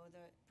don't know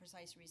the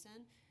precise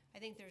reason. I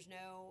think there's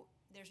no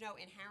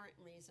inherent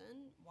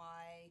reason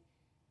why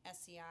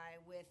SCI,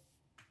 with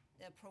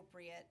the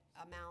appropriate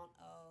amount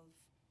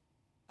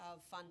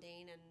of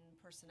funding and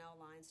personnel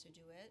lines to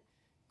do it,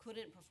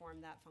 couldn't perform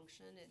that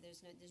function.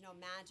 There's no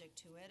magic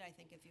to it. I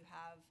think if you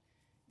have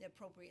the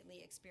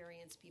appropriately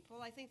experienced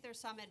people, I think there's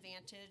some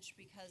advantage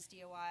because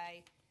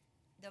DOI,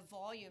 the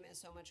volume is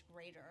so much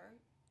greater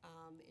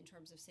in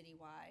terms of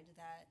citywide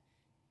that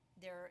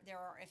there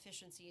are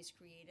efficiencies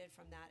created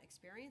from that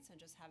experience, and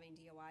just having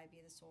DOI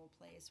be the sole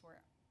place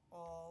where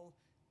all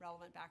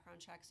relevant background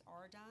checks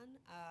are done.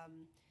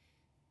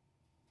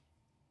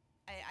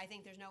 I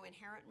think there's no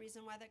inherent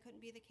reason why that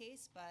couldn't be the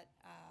case, but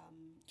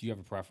do you have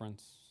a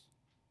preference?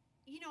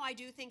 I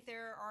do think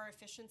there are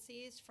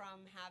efficiencies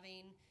from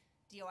having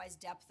DOI's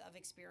depth of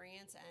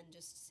experience and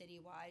just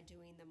citywide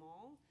doing them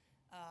all.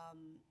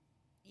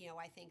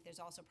 I think there's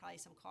also probably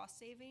some cost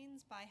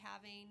savings by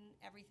having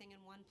everything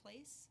in one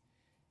place.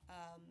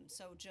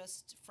 So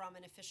just from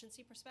an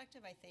efficiency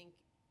perspective, I think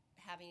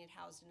having it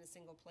housed in a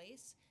single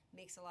place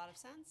makes a lot of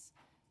sense.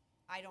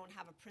 I don't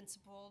have a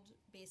principled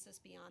basis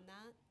beyond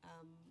that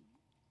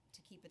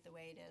to keep it the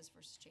way it is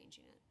versus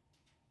changing it.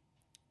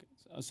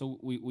 So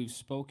we've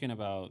spoken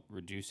about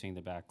reducing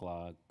the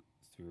backlog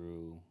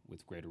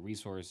with greater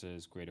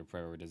resources, greater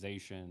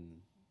prioritization,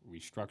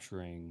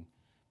 restructuring,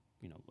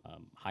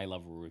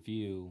 high-level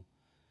review.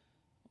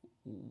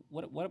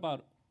 What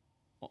about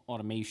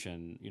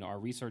automation? Our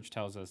research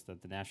tells us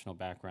that the National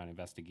Background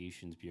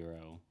Investigations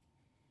Bureau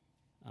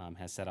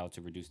has set out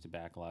to reduce the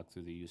backlog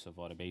through the use of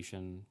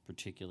automation,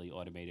 particularly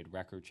automated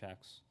record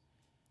checks.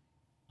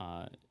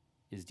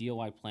 Is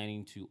DOI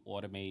planning to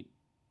automate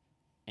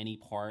any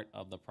part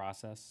of the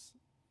process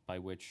by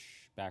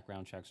which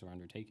background checks are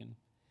undertaken?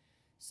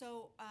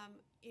 So,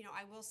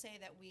 I will say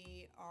that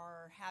we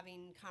are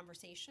having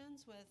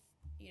conversations with,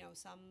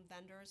 some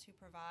vendors who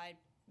provide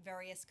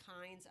various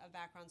kinds of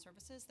background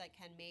services that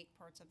can make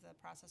parts of the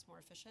process more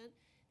efficient.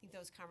 I think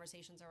those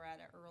conversations are at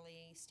an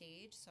early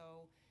stage,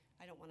 so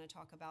I don't want to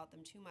talk about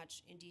them too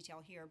much in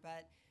detail here,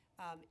 but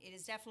it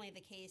is definitely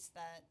the case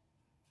that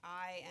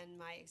I and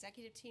my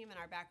executive team and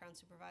our background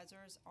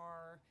supervisors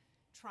are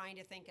trying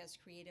to think as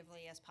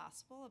creatively as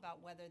possible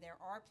about whether there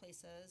are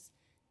places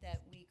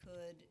that we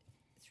could,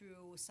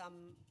 through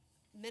some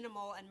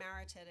minimal and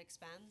merited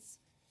expense,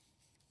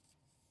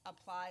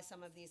 apply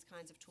some of these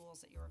kinds of tools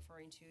that you're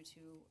referring to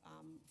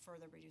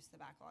further reduce the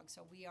backlog.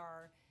 So we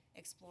are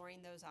exploring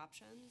those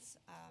options,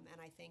 and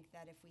I think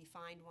that if we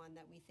find one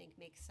that we think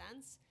makes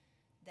sense,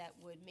 that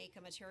would make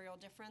a material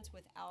difference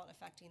without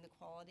affecting the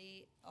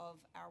quality of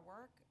our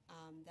work,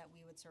 that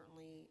we would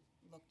certainly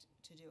look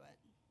to do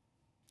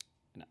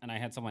it. And I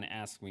had someone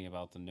ask me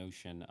about the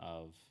notion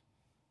of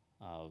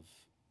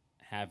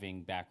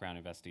having background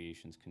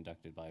investigations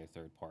conducted by a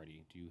third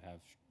party. Do you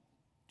have,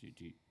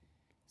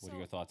 what are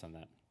your thoughts on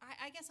that?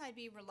 I guess I'd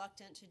be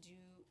reluctant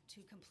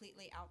to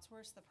completely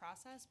outsource the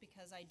process,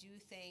 because I do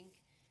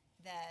think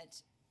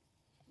that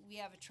we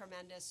have a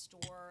tremendous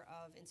store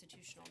of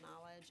institutional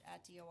knowledge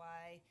at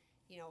DOI.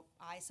 You know,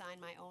 I sign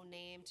my own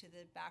name to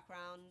the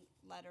background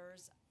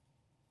letters.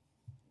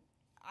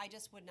 I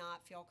just would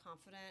not feel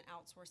confident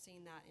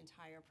outsourcing that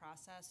entire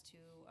process to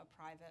a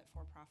private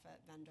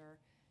for-profit vendor.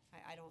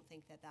 I don't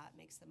think that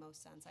makes the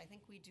most sense. I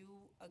think we do,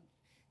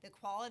 the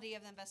quality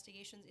of the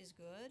investigations is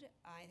good.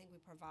 I think we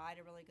provide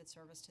a really good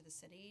service to the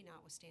city,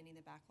 notwithstanding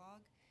the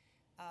backlog.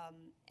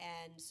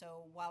 And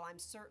so while I'm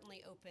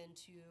certainly open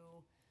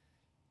to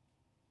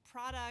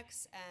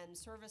products and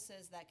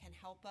services that can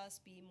help us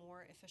be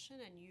more efficient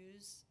and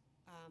use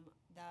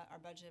our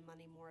budgeted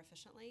money more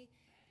efficiently,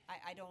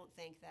 I don't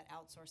think that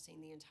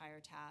outsourcing the entire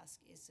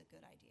task is a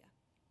good idea.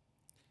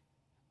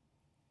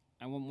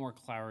 I want more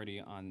clarity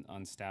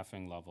on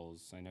staffing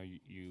levels. I know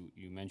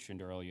you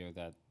mentioned earlier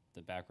that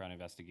the background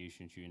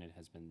investigations unit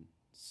has been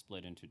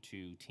split into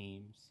two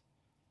teams,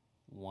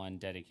 one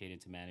dedicated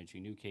to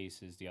managing new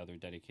cases, the other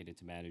dedicated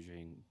to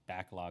managing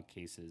backlog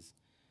cases.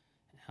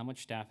 How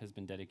much staff has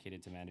been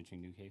dedicated to managing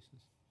new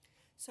cases?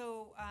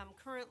 So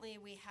currently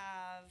we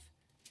have,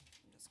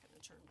 I'm just going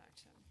to turn back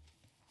to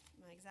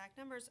my exact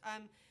numbers.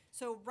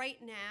 So right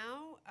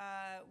now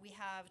we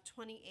have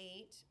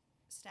 28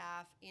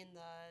 staff in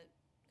the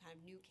kind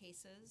of new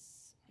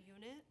cases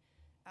unit.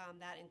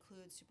 That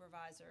includes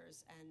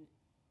supervisors and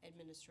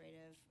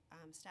administrative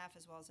staff,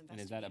 as well as And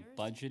investigators. is that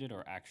a budgeted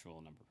or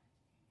actual number?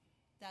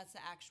 That's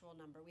the actual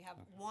number. We have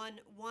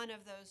one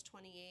of those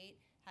 28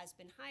 has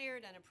been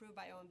hired and approved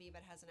by OMB,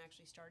 but hasn't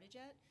actually started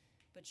yet,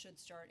 but should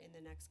start in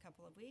the next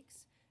couple of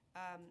weeks.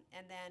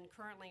 And then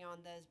currently on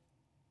the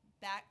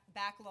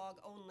backlog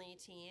only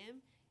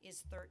team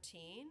is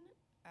 13,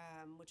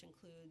 which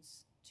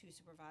includes 2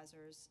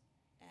 supervisors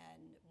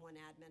and 1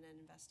 admin and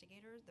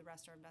investigator. The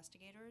rest are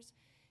investigators.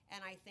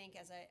 And I think,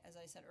 as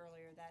I said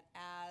earlier, that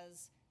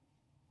as...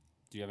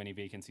 Do you have any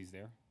vacancies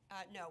there?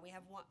 No, we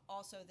have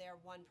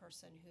one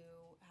person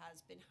who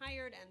has been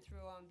hired and through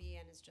OMB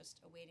and is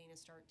just awaiting a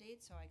start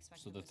date, so I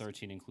expect... So the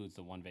 13 includes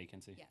the 1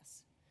 vacancy?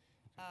 Yes.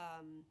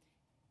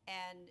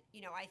 And,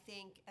 you know, I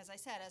think, as I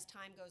said, as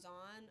time goes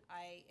on,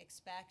 I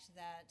expect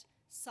that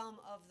some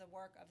of the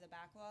work of the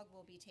backlog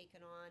will be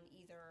taken on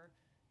either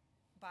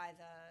by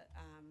the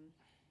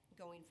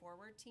going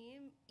forward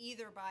team,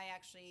 either by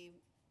actually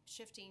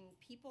shifting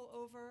people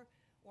over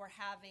or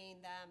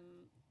having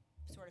them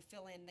sort of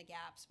fill in the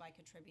gaps by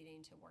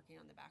contributing to working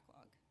on the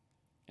backlog.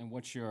 And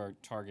what's your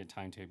target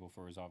timetable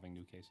for resolving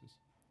new cases?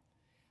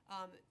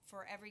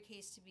 For every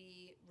case to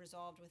be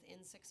resolved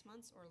within 6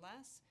 months or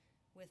less,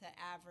 with an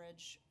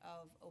average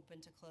of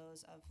open to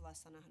close of less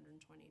than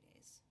 120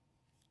 days.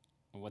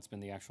 And what's been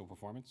the actual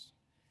performance?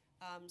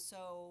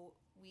 So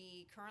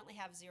we currently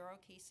have 0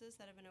 cases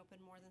that have been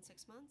open more than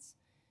 6 months,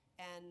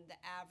 and the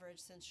average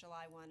since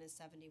July 1 is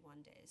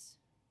 71 days.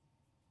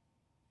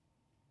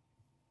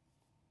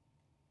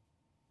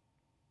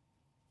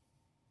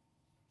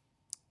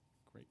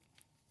 Great.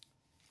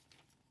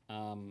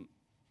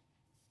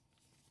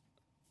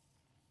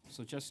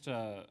 So just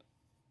to,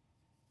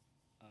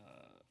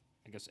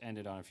 I guess, end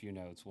it on a few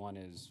notes. One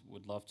is,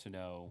 would love to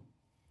know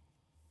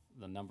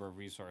the number of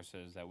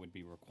resources that would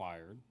be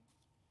required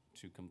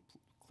to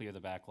clear the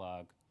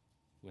backlog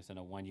within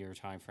a 1-year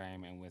time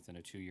frame and within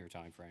a 2-year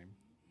time frame.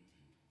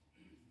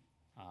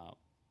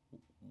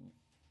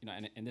 You know,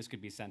 and this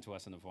could be sent to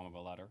us in the form of a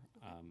letter.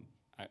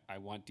 I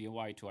want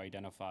DOI to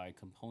identify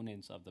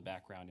components of the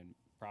background and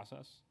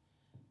process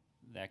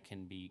that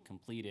can be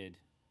completed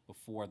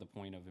before the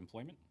point of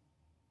employment.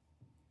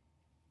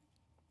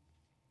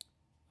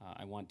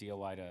 I want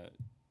DOI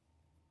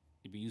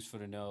it'd be useful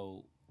to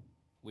know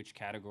which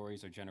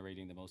categories are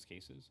generating the most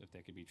cases, if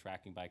there could be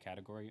tracking by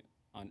category,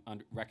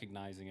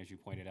 recognizing, as you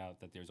pointed out,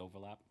 that there's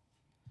overlap.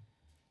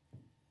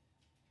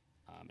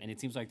 And it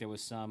seems like there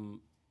was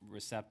some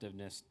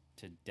receptiveness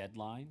to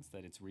deadlines,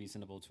 that it's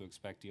reasonable to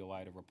expect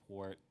DOI to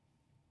report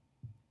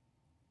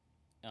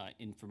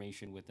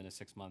information within a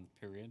 6-month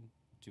period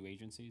to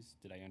agencies.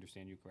 Did I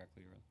understand you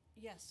correctly? Or?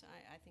 Yes,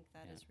 I think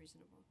that is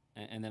reasonable.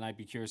 And then I'd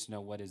be curious to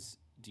know, what is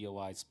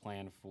DOI's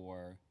plan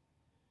for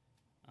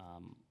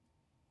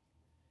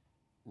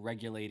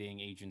regulating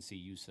agency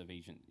use of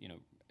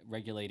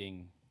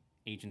regulating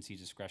agency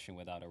discretion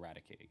without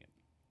eradicating it.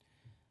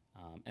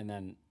 And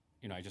then,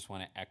 I just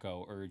want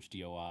to urge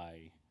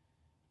DOI.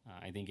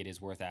 I think it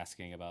is worth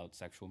asking about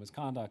sexual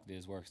misconduct. It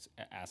is worth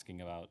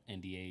asking about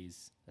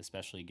NDAs,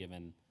 especially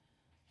given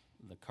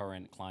the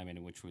current climate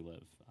in which we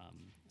live.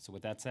 So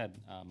with that said,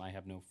 I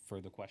have no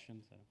further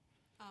questions.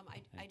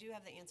 I do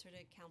have the answer to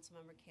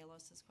Councilmember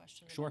Kalos's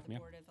question Sure, about the yeah.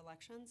 Board of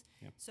Elections.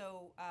 Yep.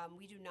 So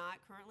we do not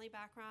currently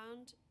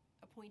background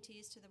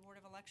appointees to the Board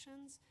of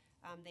Elections.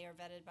 They are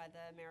vetted by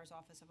the Mayor's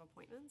Office of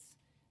Appointments.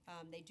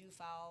 They do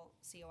file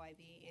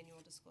COIB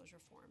annual disclosure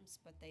forms,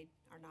 but they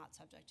are not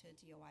subject to a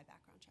DOI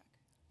background check.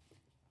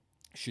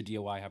 Should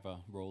DOI have a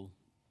role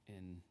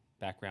in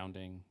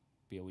backgrounding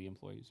BOE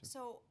employees? Or?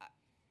 So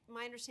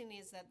my understanding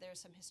is that there's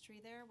some history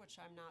there, which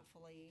I'm not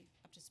fully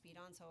up to speed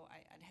on, so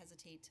I'd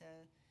hesitate to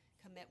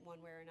commit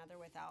one way or another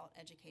without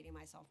educating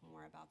myself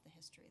more about the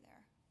history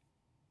there.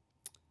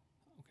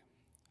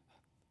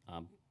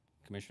 Okay.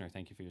 Commissioner,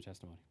 thank you for your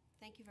testimony.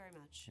 Thank you very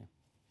much. Yeah.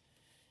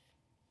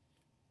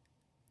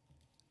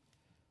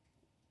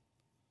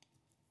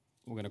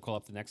 We're going to call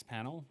up the next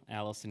panel,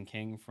 Allison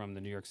King from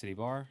the New York City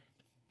Bar.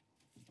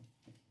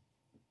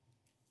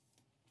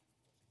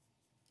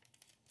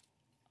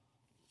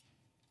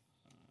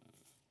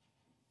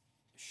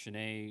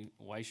 Shanae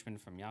Weishman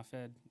from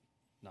Yafed,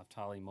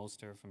 Naftali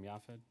Moster from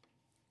Yafed.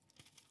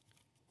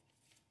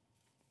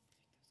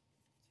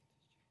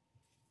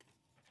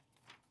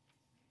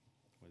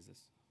 What is this?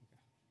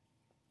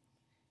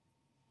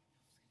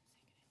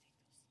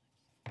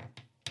 Okay.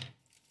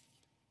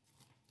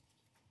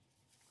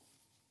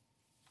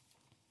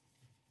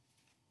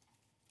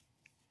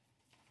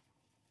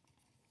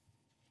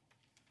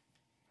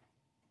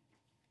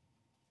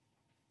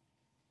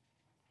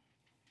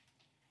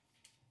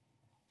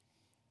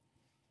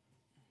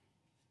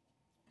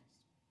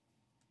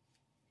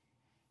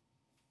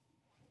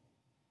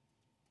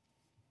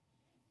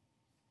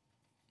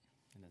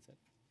 And that's it?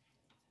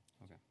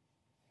 Okay.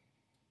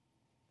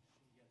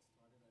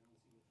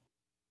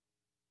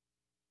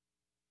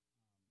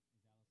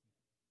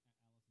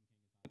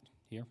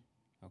 Here?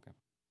 Okay.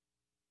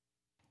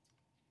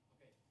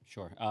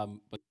 Sure.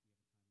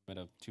 But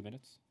of 2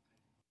 minutes?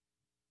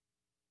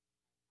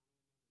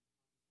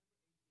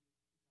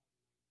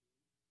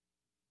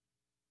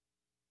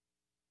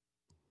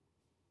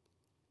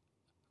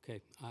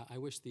 Okay, I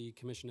wish the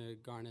Commissioner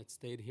Garnett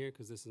stayed here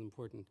because this is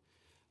important.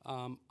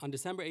 On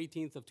December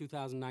 18th of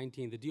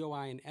 2019, the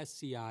DOI and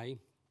SCI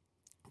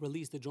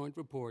released a joint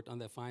report on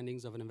their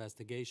findings of an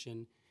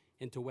investigation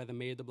into whether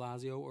Mayor de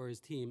Blasio or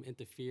his team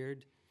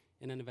interfered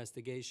in an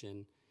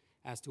investigation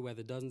as to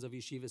whether dozens of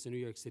yeshivas in New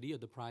York City are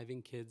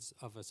depriving kids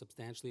of a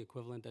substantially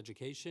equivalent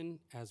education,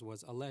 as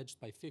was alleged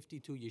by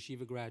 52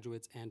 yeshiva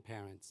graduates and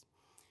parents.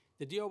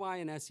 The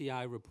DOI and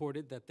SCI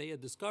reported that they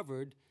had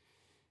discovered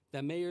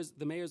that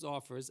the mayor's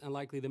office, and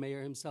likely the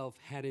mayor himself,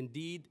 had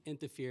indeed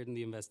interfered in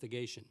the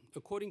investigation.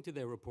 According to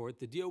their report,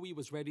 the DOE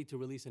was ready to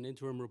release an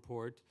interim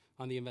report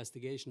on the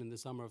investigation in the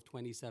summer of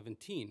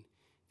 2017.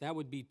 That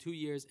would be 2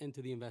 years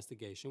into the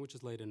investigation, which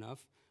is late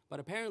enough, but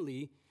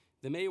apparently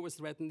the mayor was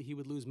threatened he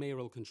would lose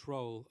mayoral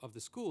control of the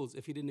schools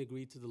if he didn't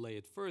agree to delay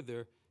it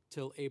further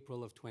till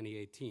April of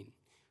 2018.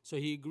 So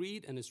he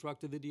agreed and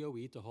instructed the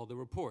DOE to hold a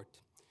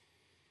report.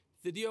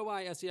 The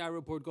DOI-SCI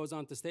report goes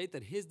on to state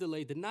that his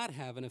delay did not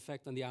have an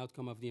effect on the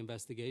outcome of the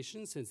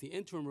investigation, since the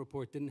interim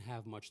report didn't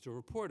have much to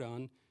report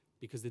on,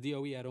 because the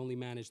DOE had only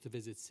managed to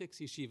visit 6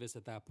 yeshivas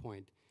at that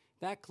point.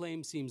 That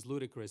claim seems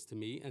ludicrous to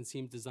me and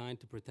seemed designed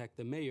to protect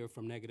the mayor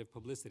from negative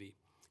publicity.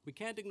 We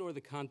can't ignore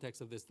the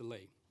context of this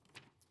delay.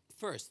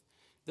 First,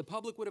 the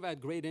public would have had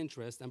great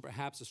interest and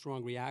perhaps a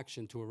strong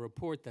reaction to a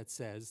report that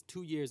says,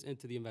 2 years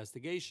into the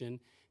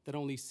investigation, that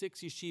only 6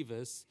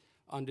 yeshivas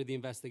under the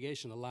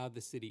investigation allowed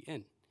the city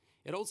in.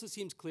 It also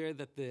seems clear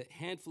that the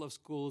handful of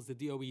schools the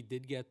DOE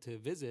did get to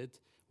visit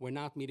were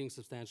not meeting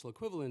substantial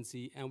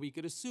equivalency, and we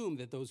could assume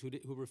that those who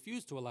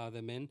refused to allow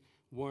them in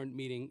weren't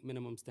meeting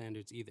minimum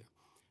standards either.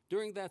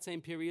 During that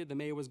same period, the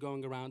mayor was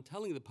going around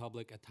telling the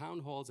public at town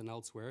halls and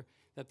elsewhere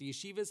that the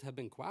yeshivas have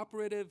been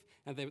cooperative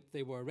and that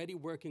they were already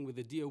working with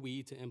the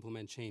DOE to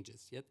implement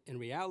changes. Yet, in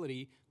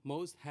reality,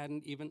 most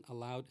hadn't even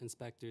allowed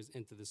inspectors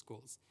into the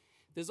schools.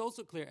 There's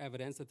also clear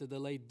evidence that the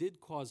delay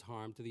did cause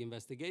harm to the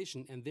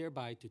investigation and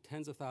thereby to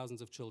tens of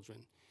thousands of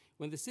children.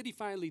 When the city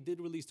finally did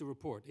release the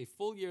report, a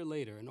full year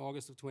later, in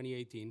August of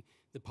 2018,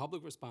 the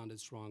public responded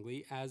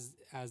strongly, as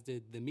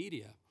did the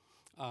media.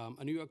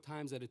 A New York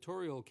Times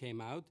editorial came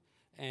out,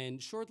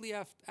 and shortly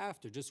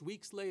after, just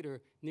weeks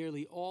later,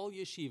 nearly all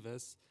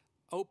yeshivas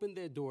opened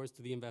their doors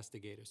to the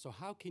investigators. So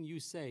how can you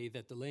say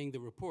that delaying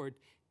the report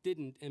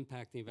didn't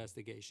impact the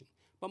investigation?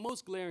 But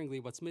most glaringly,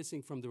 what's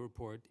missing from the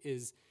report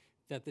is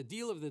that the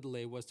deal of the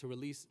delay was to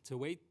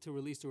wait to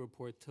release the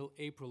report till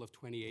April of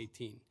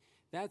 2018.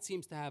 That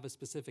seems to have a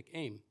specific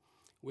aim,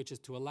 which is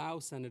to allow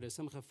Senator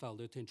Simcha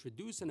Felder to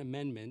introduce an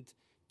amendment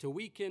to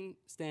weaken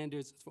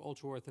standards for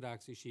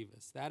ultra-Orthodox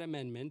yeshivas. That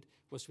amendment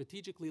was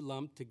strategically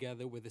lumped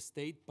together with a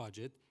state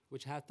budget,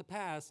 which had to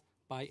pass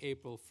by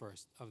April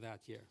 1st of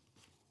that year.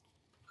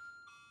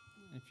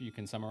 If you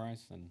can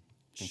summarize and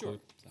conclude.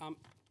 Sure.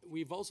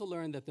 We've also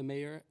learned that the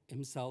mayor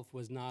himself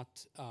was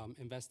not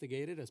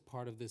investigated as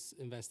part of this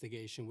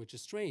investigation, which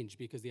is strange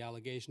because the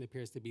allegation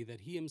appears to be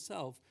that he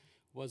himself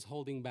was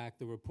holding back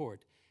the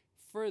report.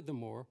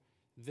 Furthermore,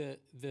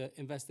 the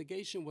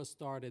investigation was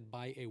started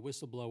by a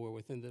whistleblower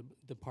within the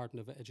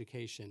Department of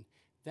Education.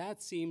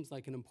 That seems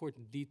like an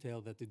important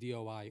detail that the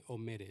DOI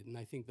omitted, and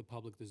I think the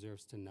public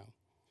deserves to know.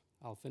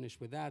 I'll finish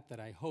with that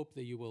I hope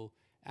that you will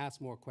ask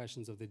more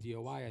questions of the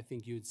DOI. I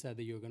think you had said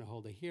that you were going to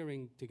hold a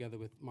hearing together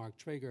with Mark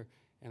Traeger,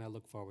 and I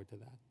look forward to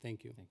that.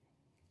 Thank you. Thank you.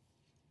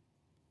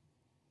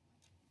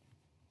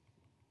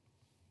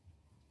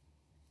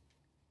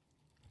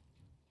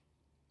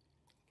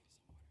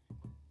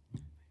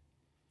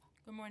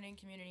 Good morning,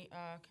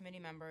 committee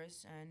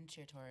members and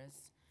Chair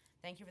Torres.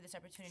 Thank you for this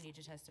opportunity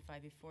to testify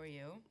before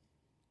you.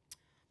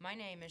 My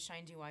name is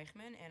Shaindi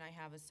Weichman, and I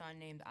have a son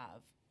named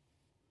Av.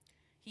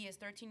 He is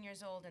 13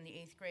 years old in the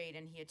 8th grade,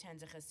 and he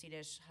attends a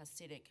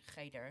Hasidic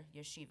cheder,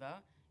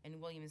 yeshiva, in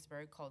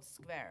Williamsburg called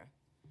Square.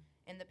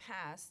 In the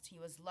past, he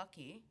was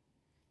lucky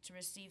to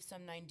receive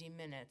some 90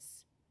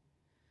 minutes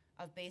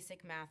of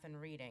basic math and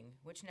reading,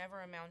 which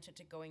never amounted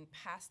to going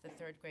past the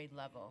 3rd grade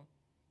level.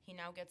 He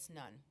now gets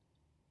none.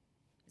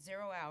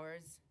 0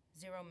 hours,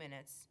 0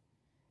 minutes,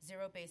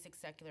 0 basic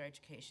secular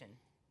education.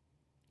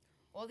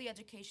 All the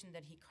education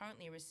that he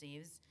currently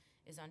receives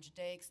is on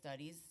Judaic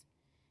studies,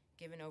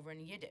 given over in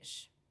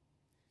Yiddish.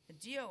 The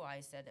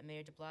DOI said that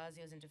Mayor de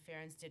Blasio's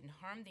interference didn't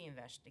harm the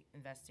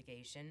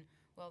investigation.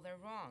 Well, they're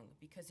wrong,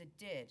 because it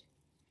did,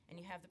 and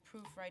you have the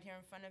proof right here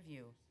in front of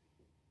you.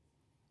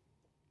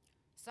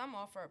 Some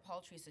offer a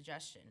paltry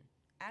suggestion,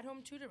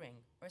 at-home tutoring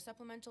or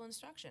supplemental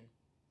instruction.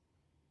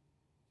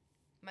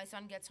 My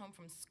son gets home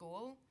from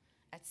school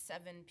at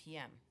 7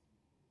 p.m.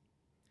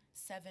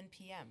 7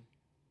 p.m.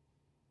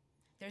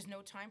 There's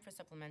no time for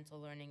supplemental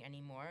learning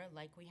anymore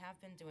like we have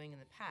been doing in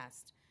the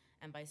past.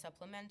 And by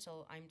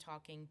supplemental, I'm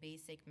talking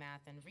basic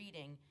math and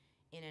reading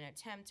in an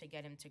attempt to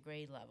get him to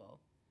grade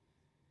level.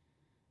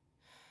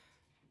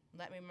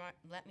 Let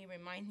me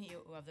remind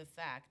you of the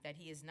fact that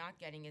he is not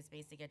getting his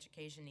basic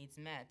education needs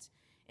met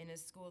in a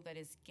school that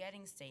is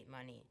getting state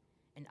money,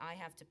 and I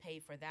have to pay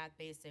for that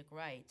basic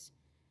right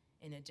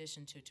in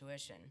addition to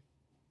tuition.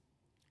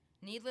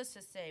 Needless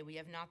to say, we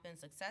have not been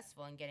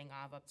successful in getting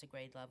Av up to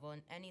grade level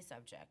in any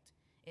subject.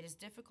 It is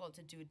difficult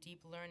to do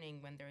deep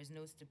learning when there is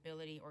no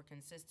stability or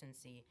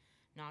consistency,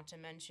 not to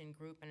mention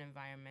group and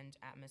environment,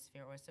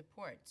 atmosphere, or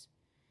support.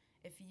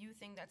 If you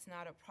think that's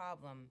not a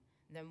problem,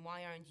 then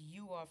why aren't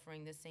you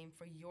offering the same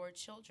for your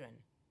children?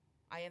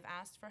 I have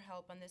asked for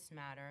help on this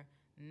matter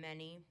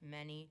many,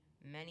 many,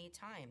 many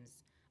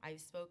times. I've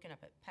spoken up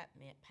at PEP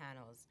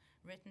panels,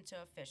 written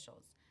to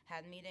officials,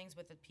 had meetings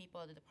with the people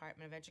at the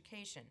Department of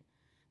Education.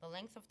 The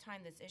length of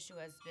time this issue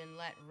has been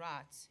let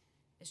rot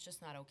is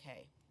just not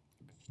okay.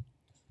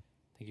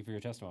 Thank you for your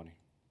testimony.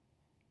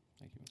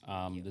 Thank you.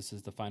 Thank you. This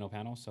is the final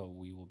panel, so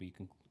we will be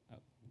concluding.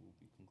 Okay.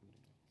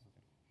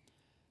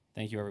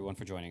 Thank you, everyone,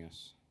 for joining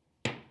us.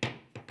 I'm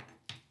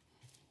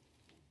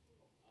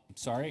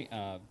sorry,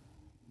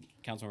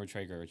 Councilmember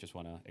Traeger, I just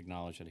want to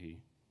acknowledge that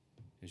he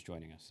is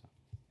joining us. So.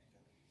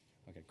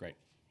 Okay, great.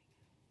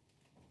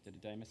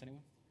 Did I miss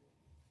anyone?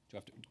 Do I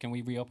have to, can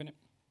we reopen it?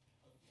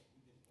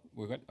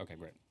 We're good? Okay,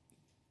 great.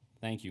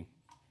 Thank you.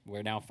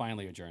 We're now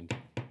finally adjourned.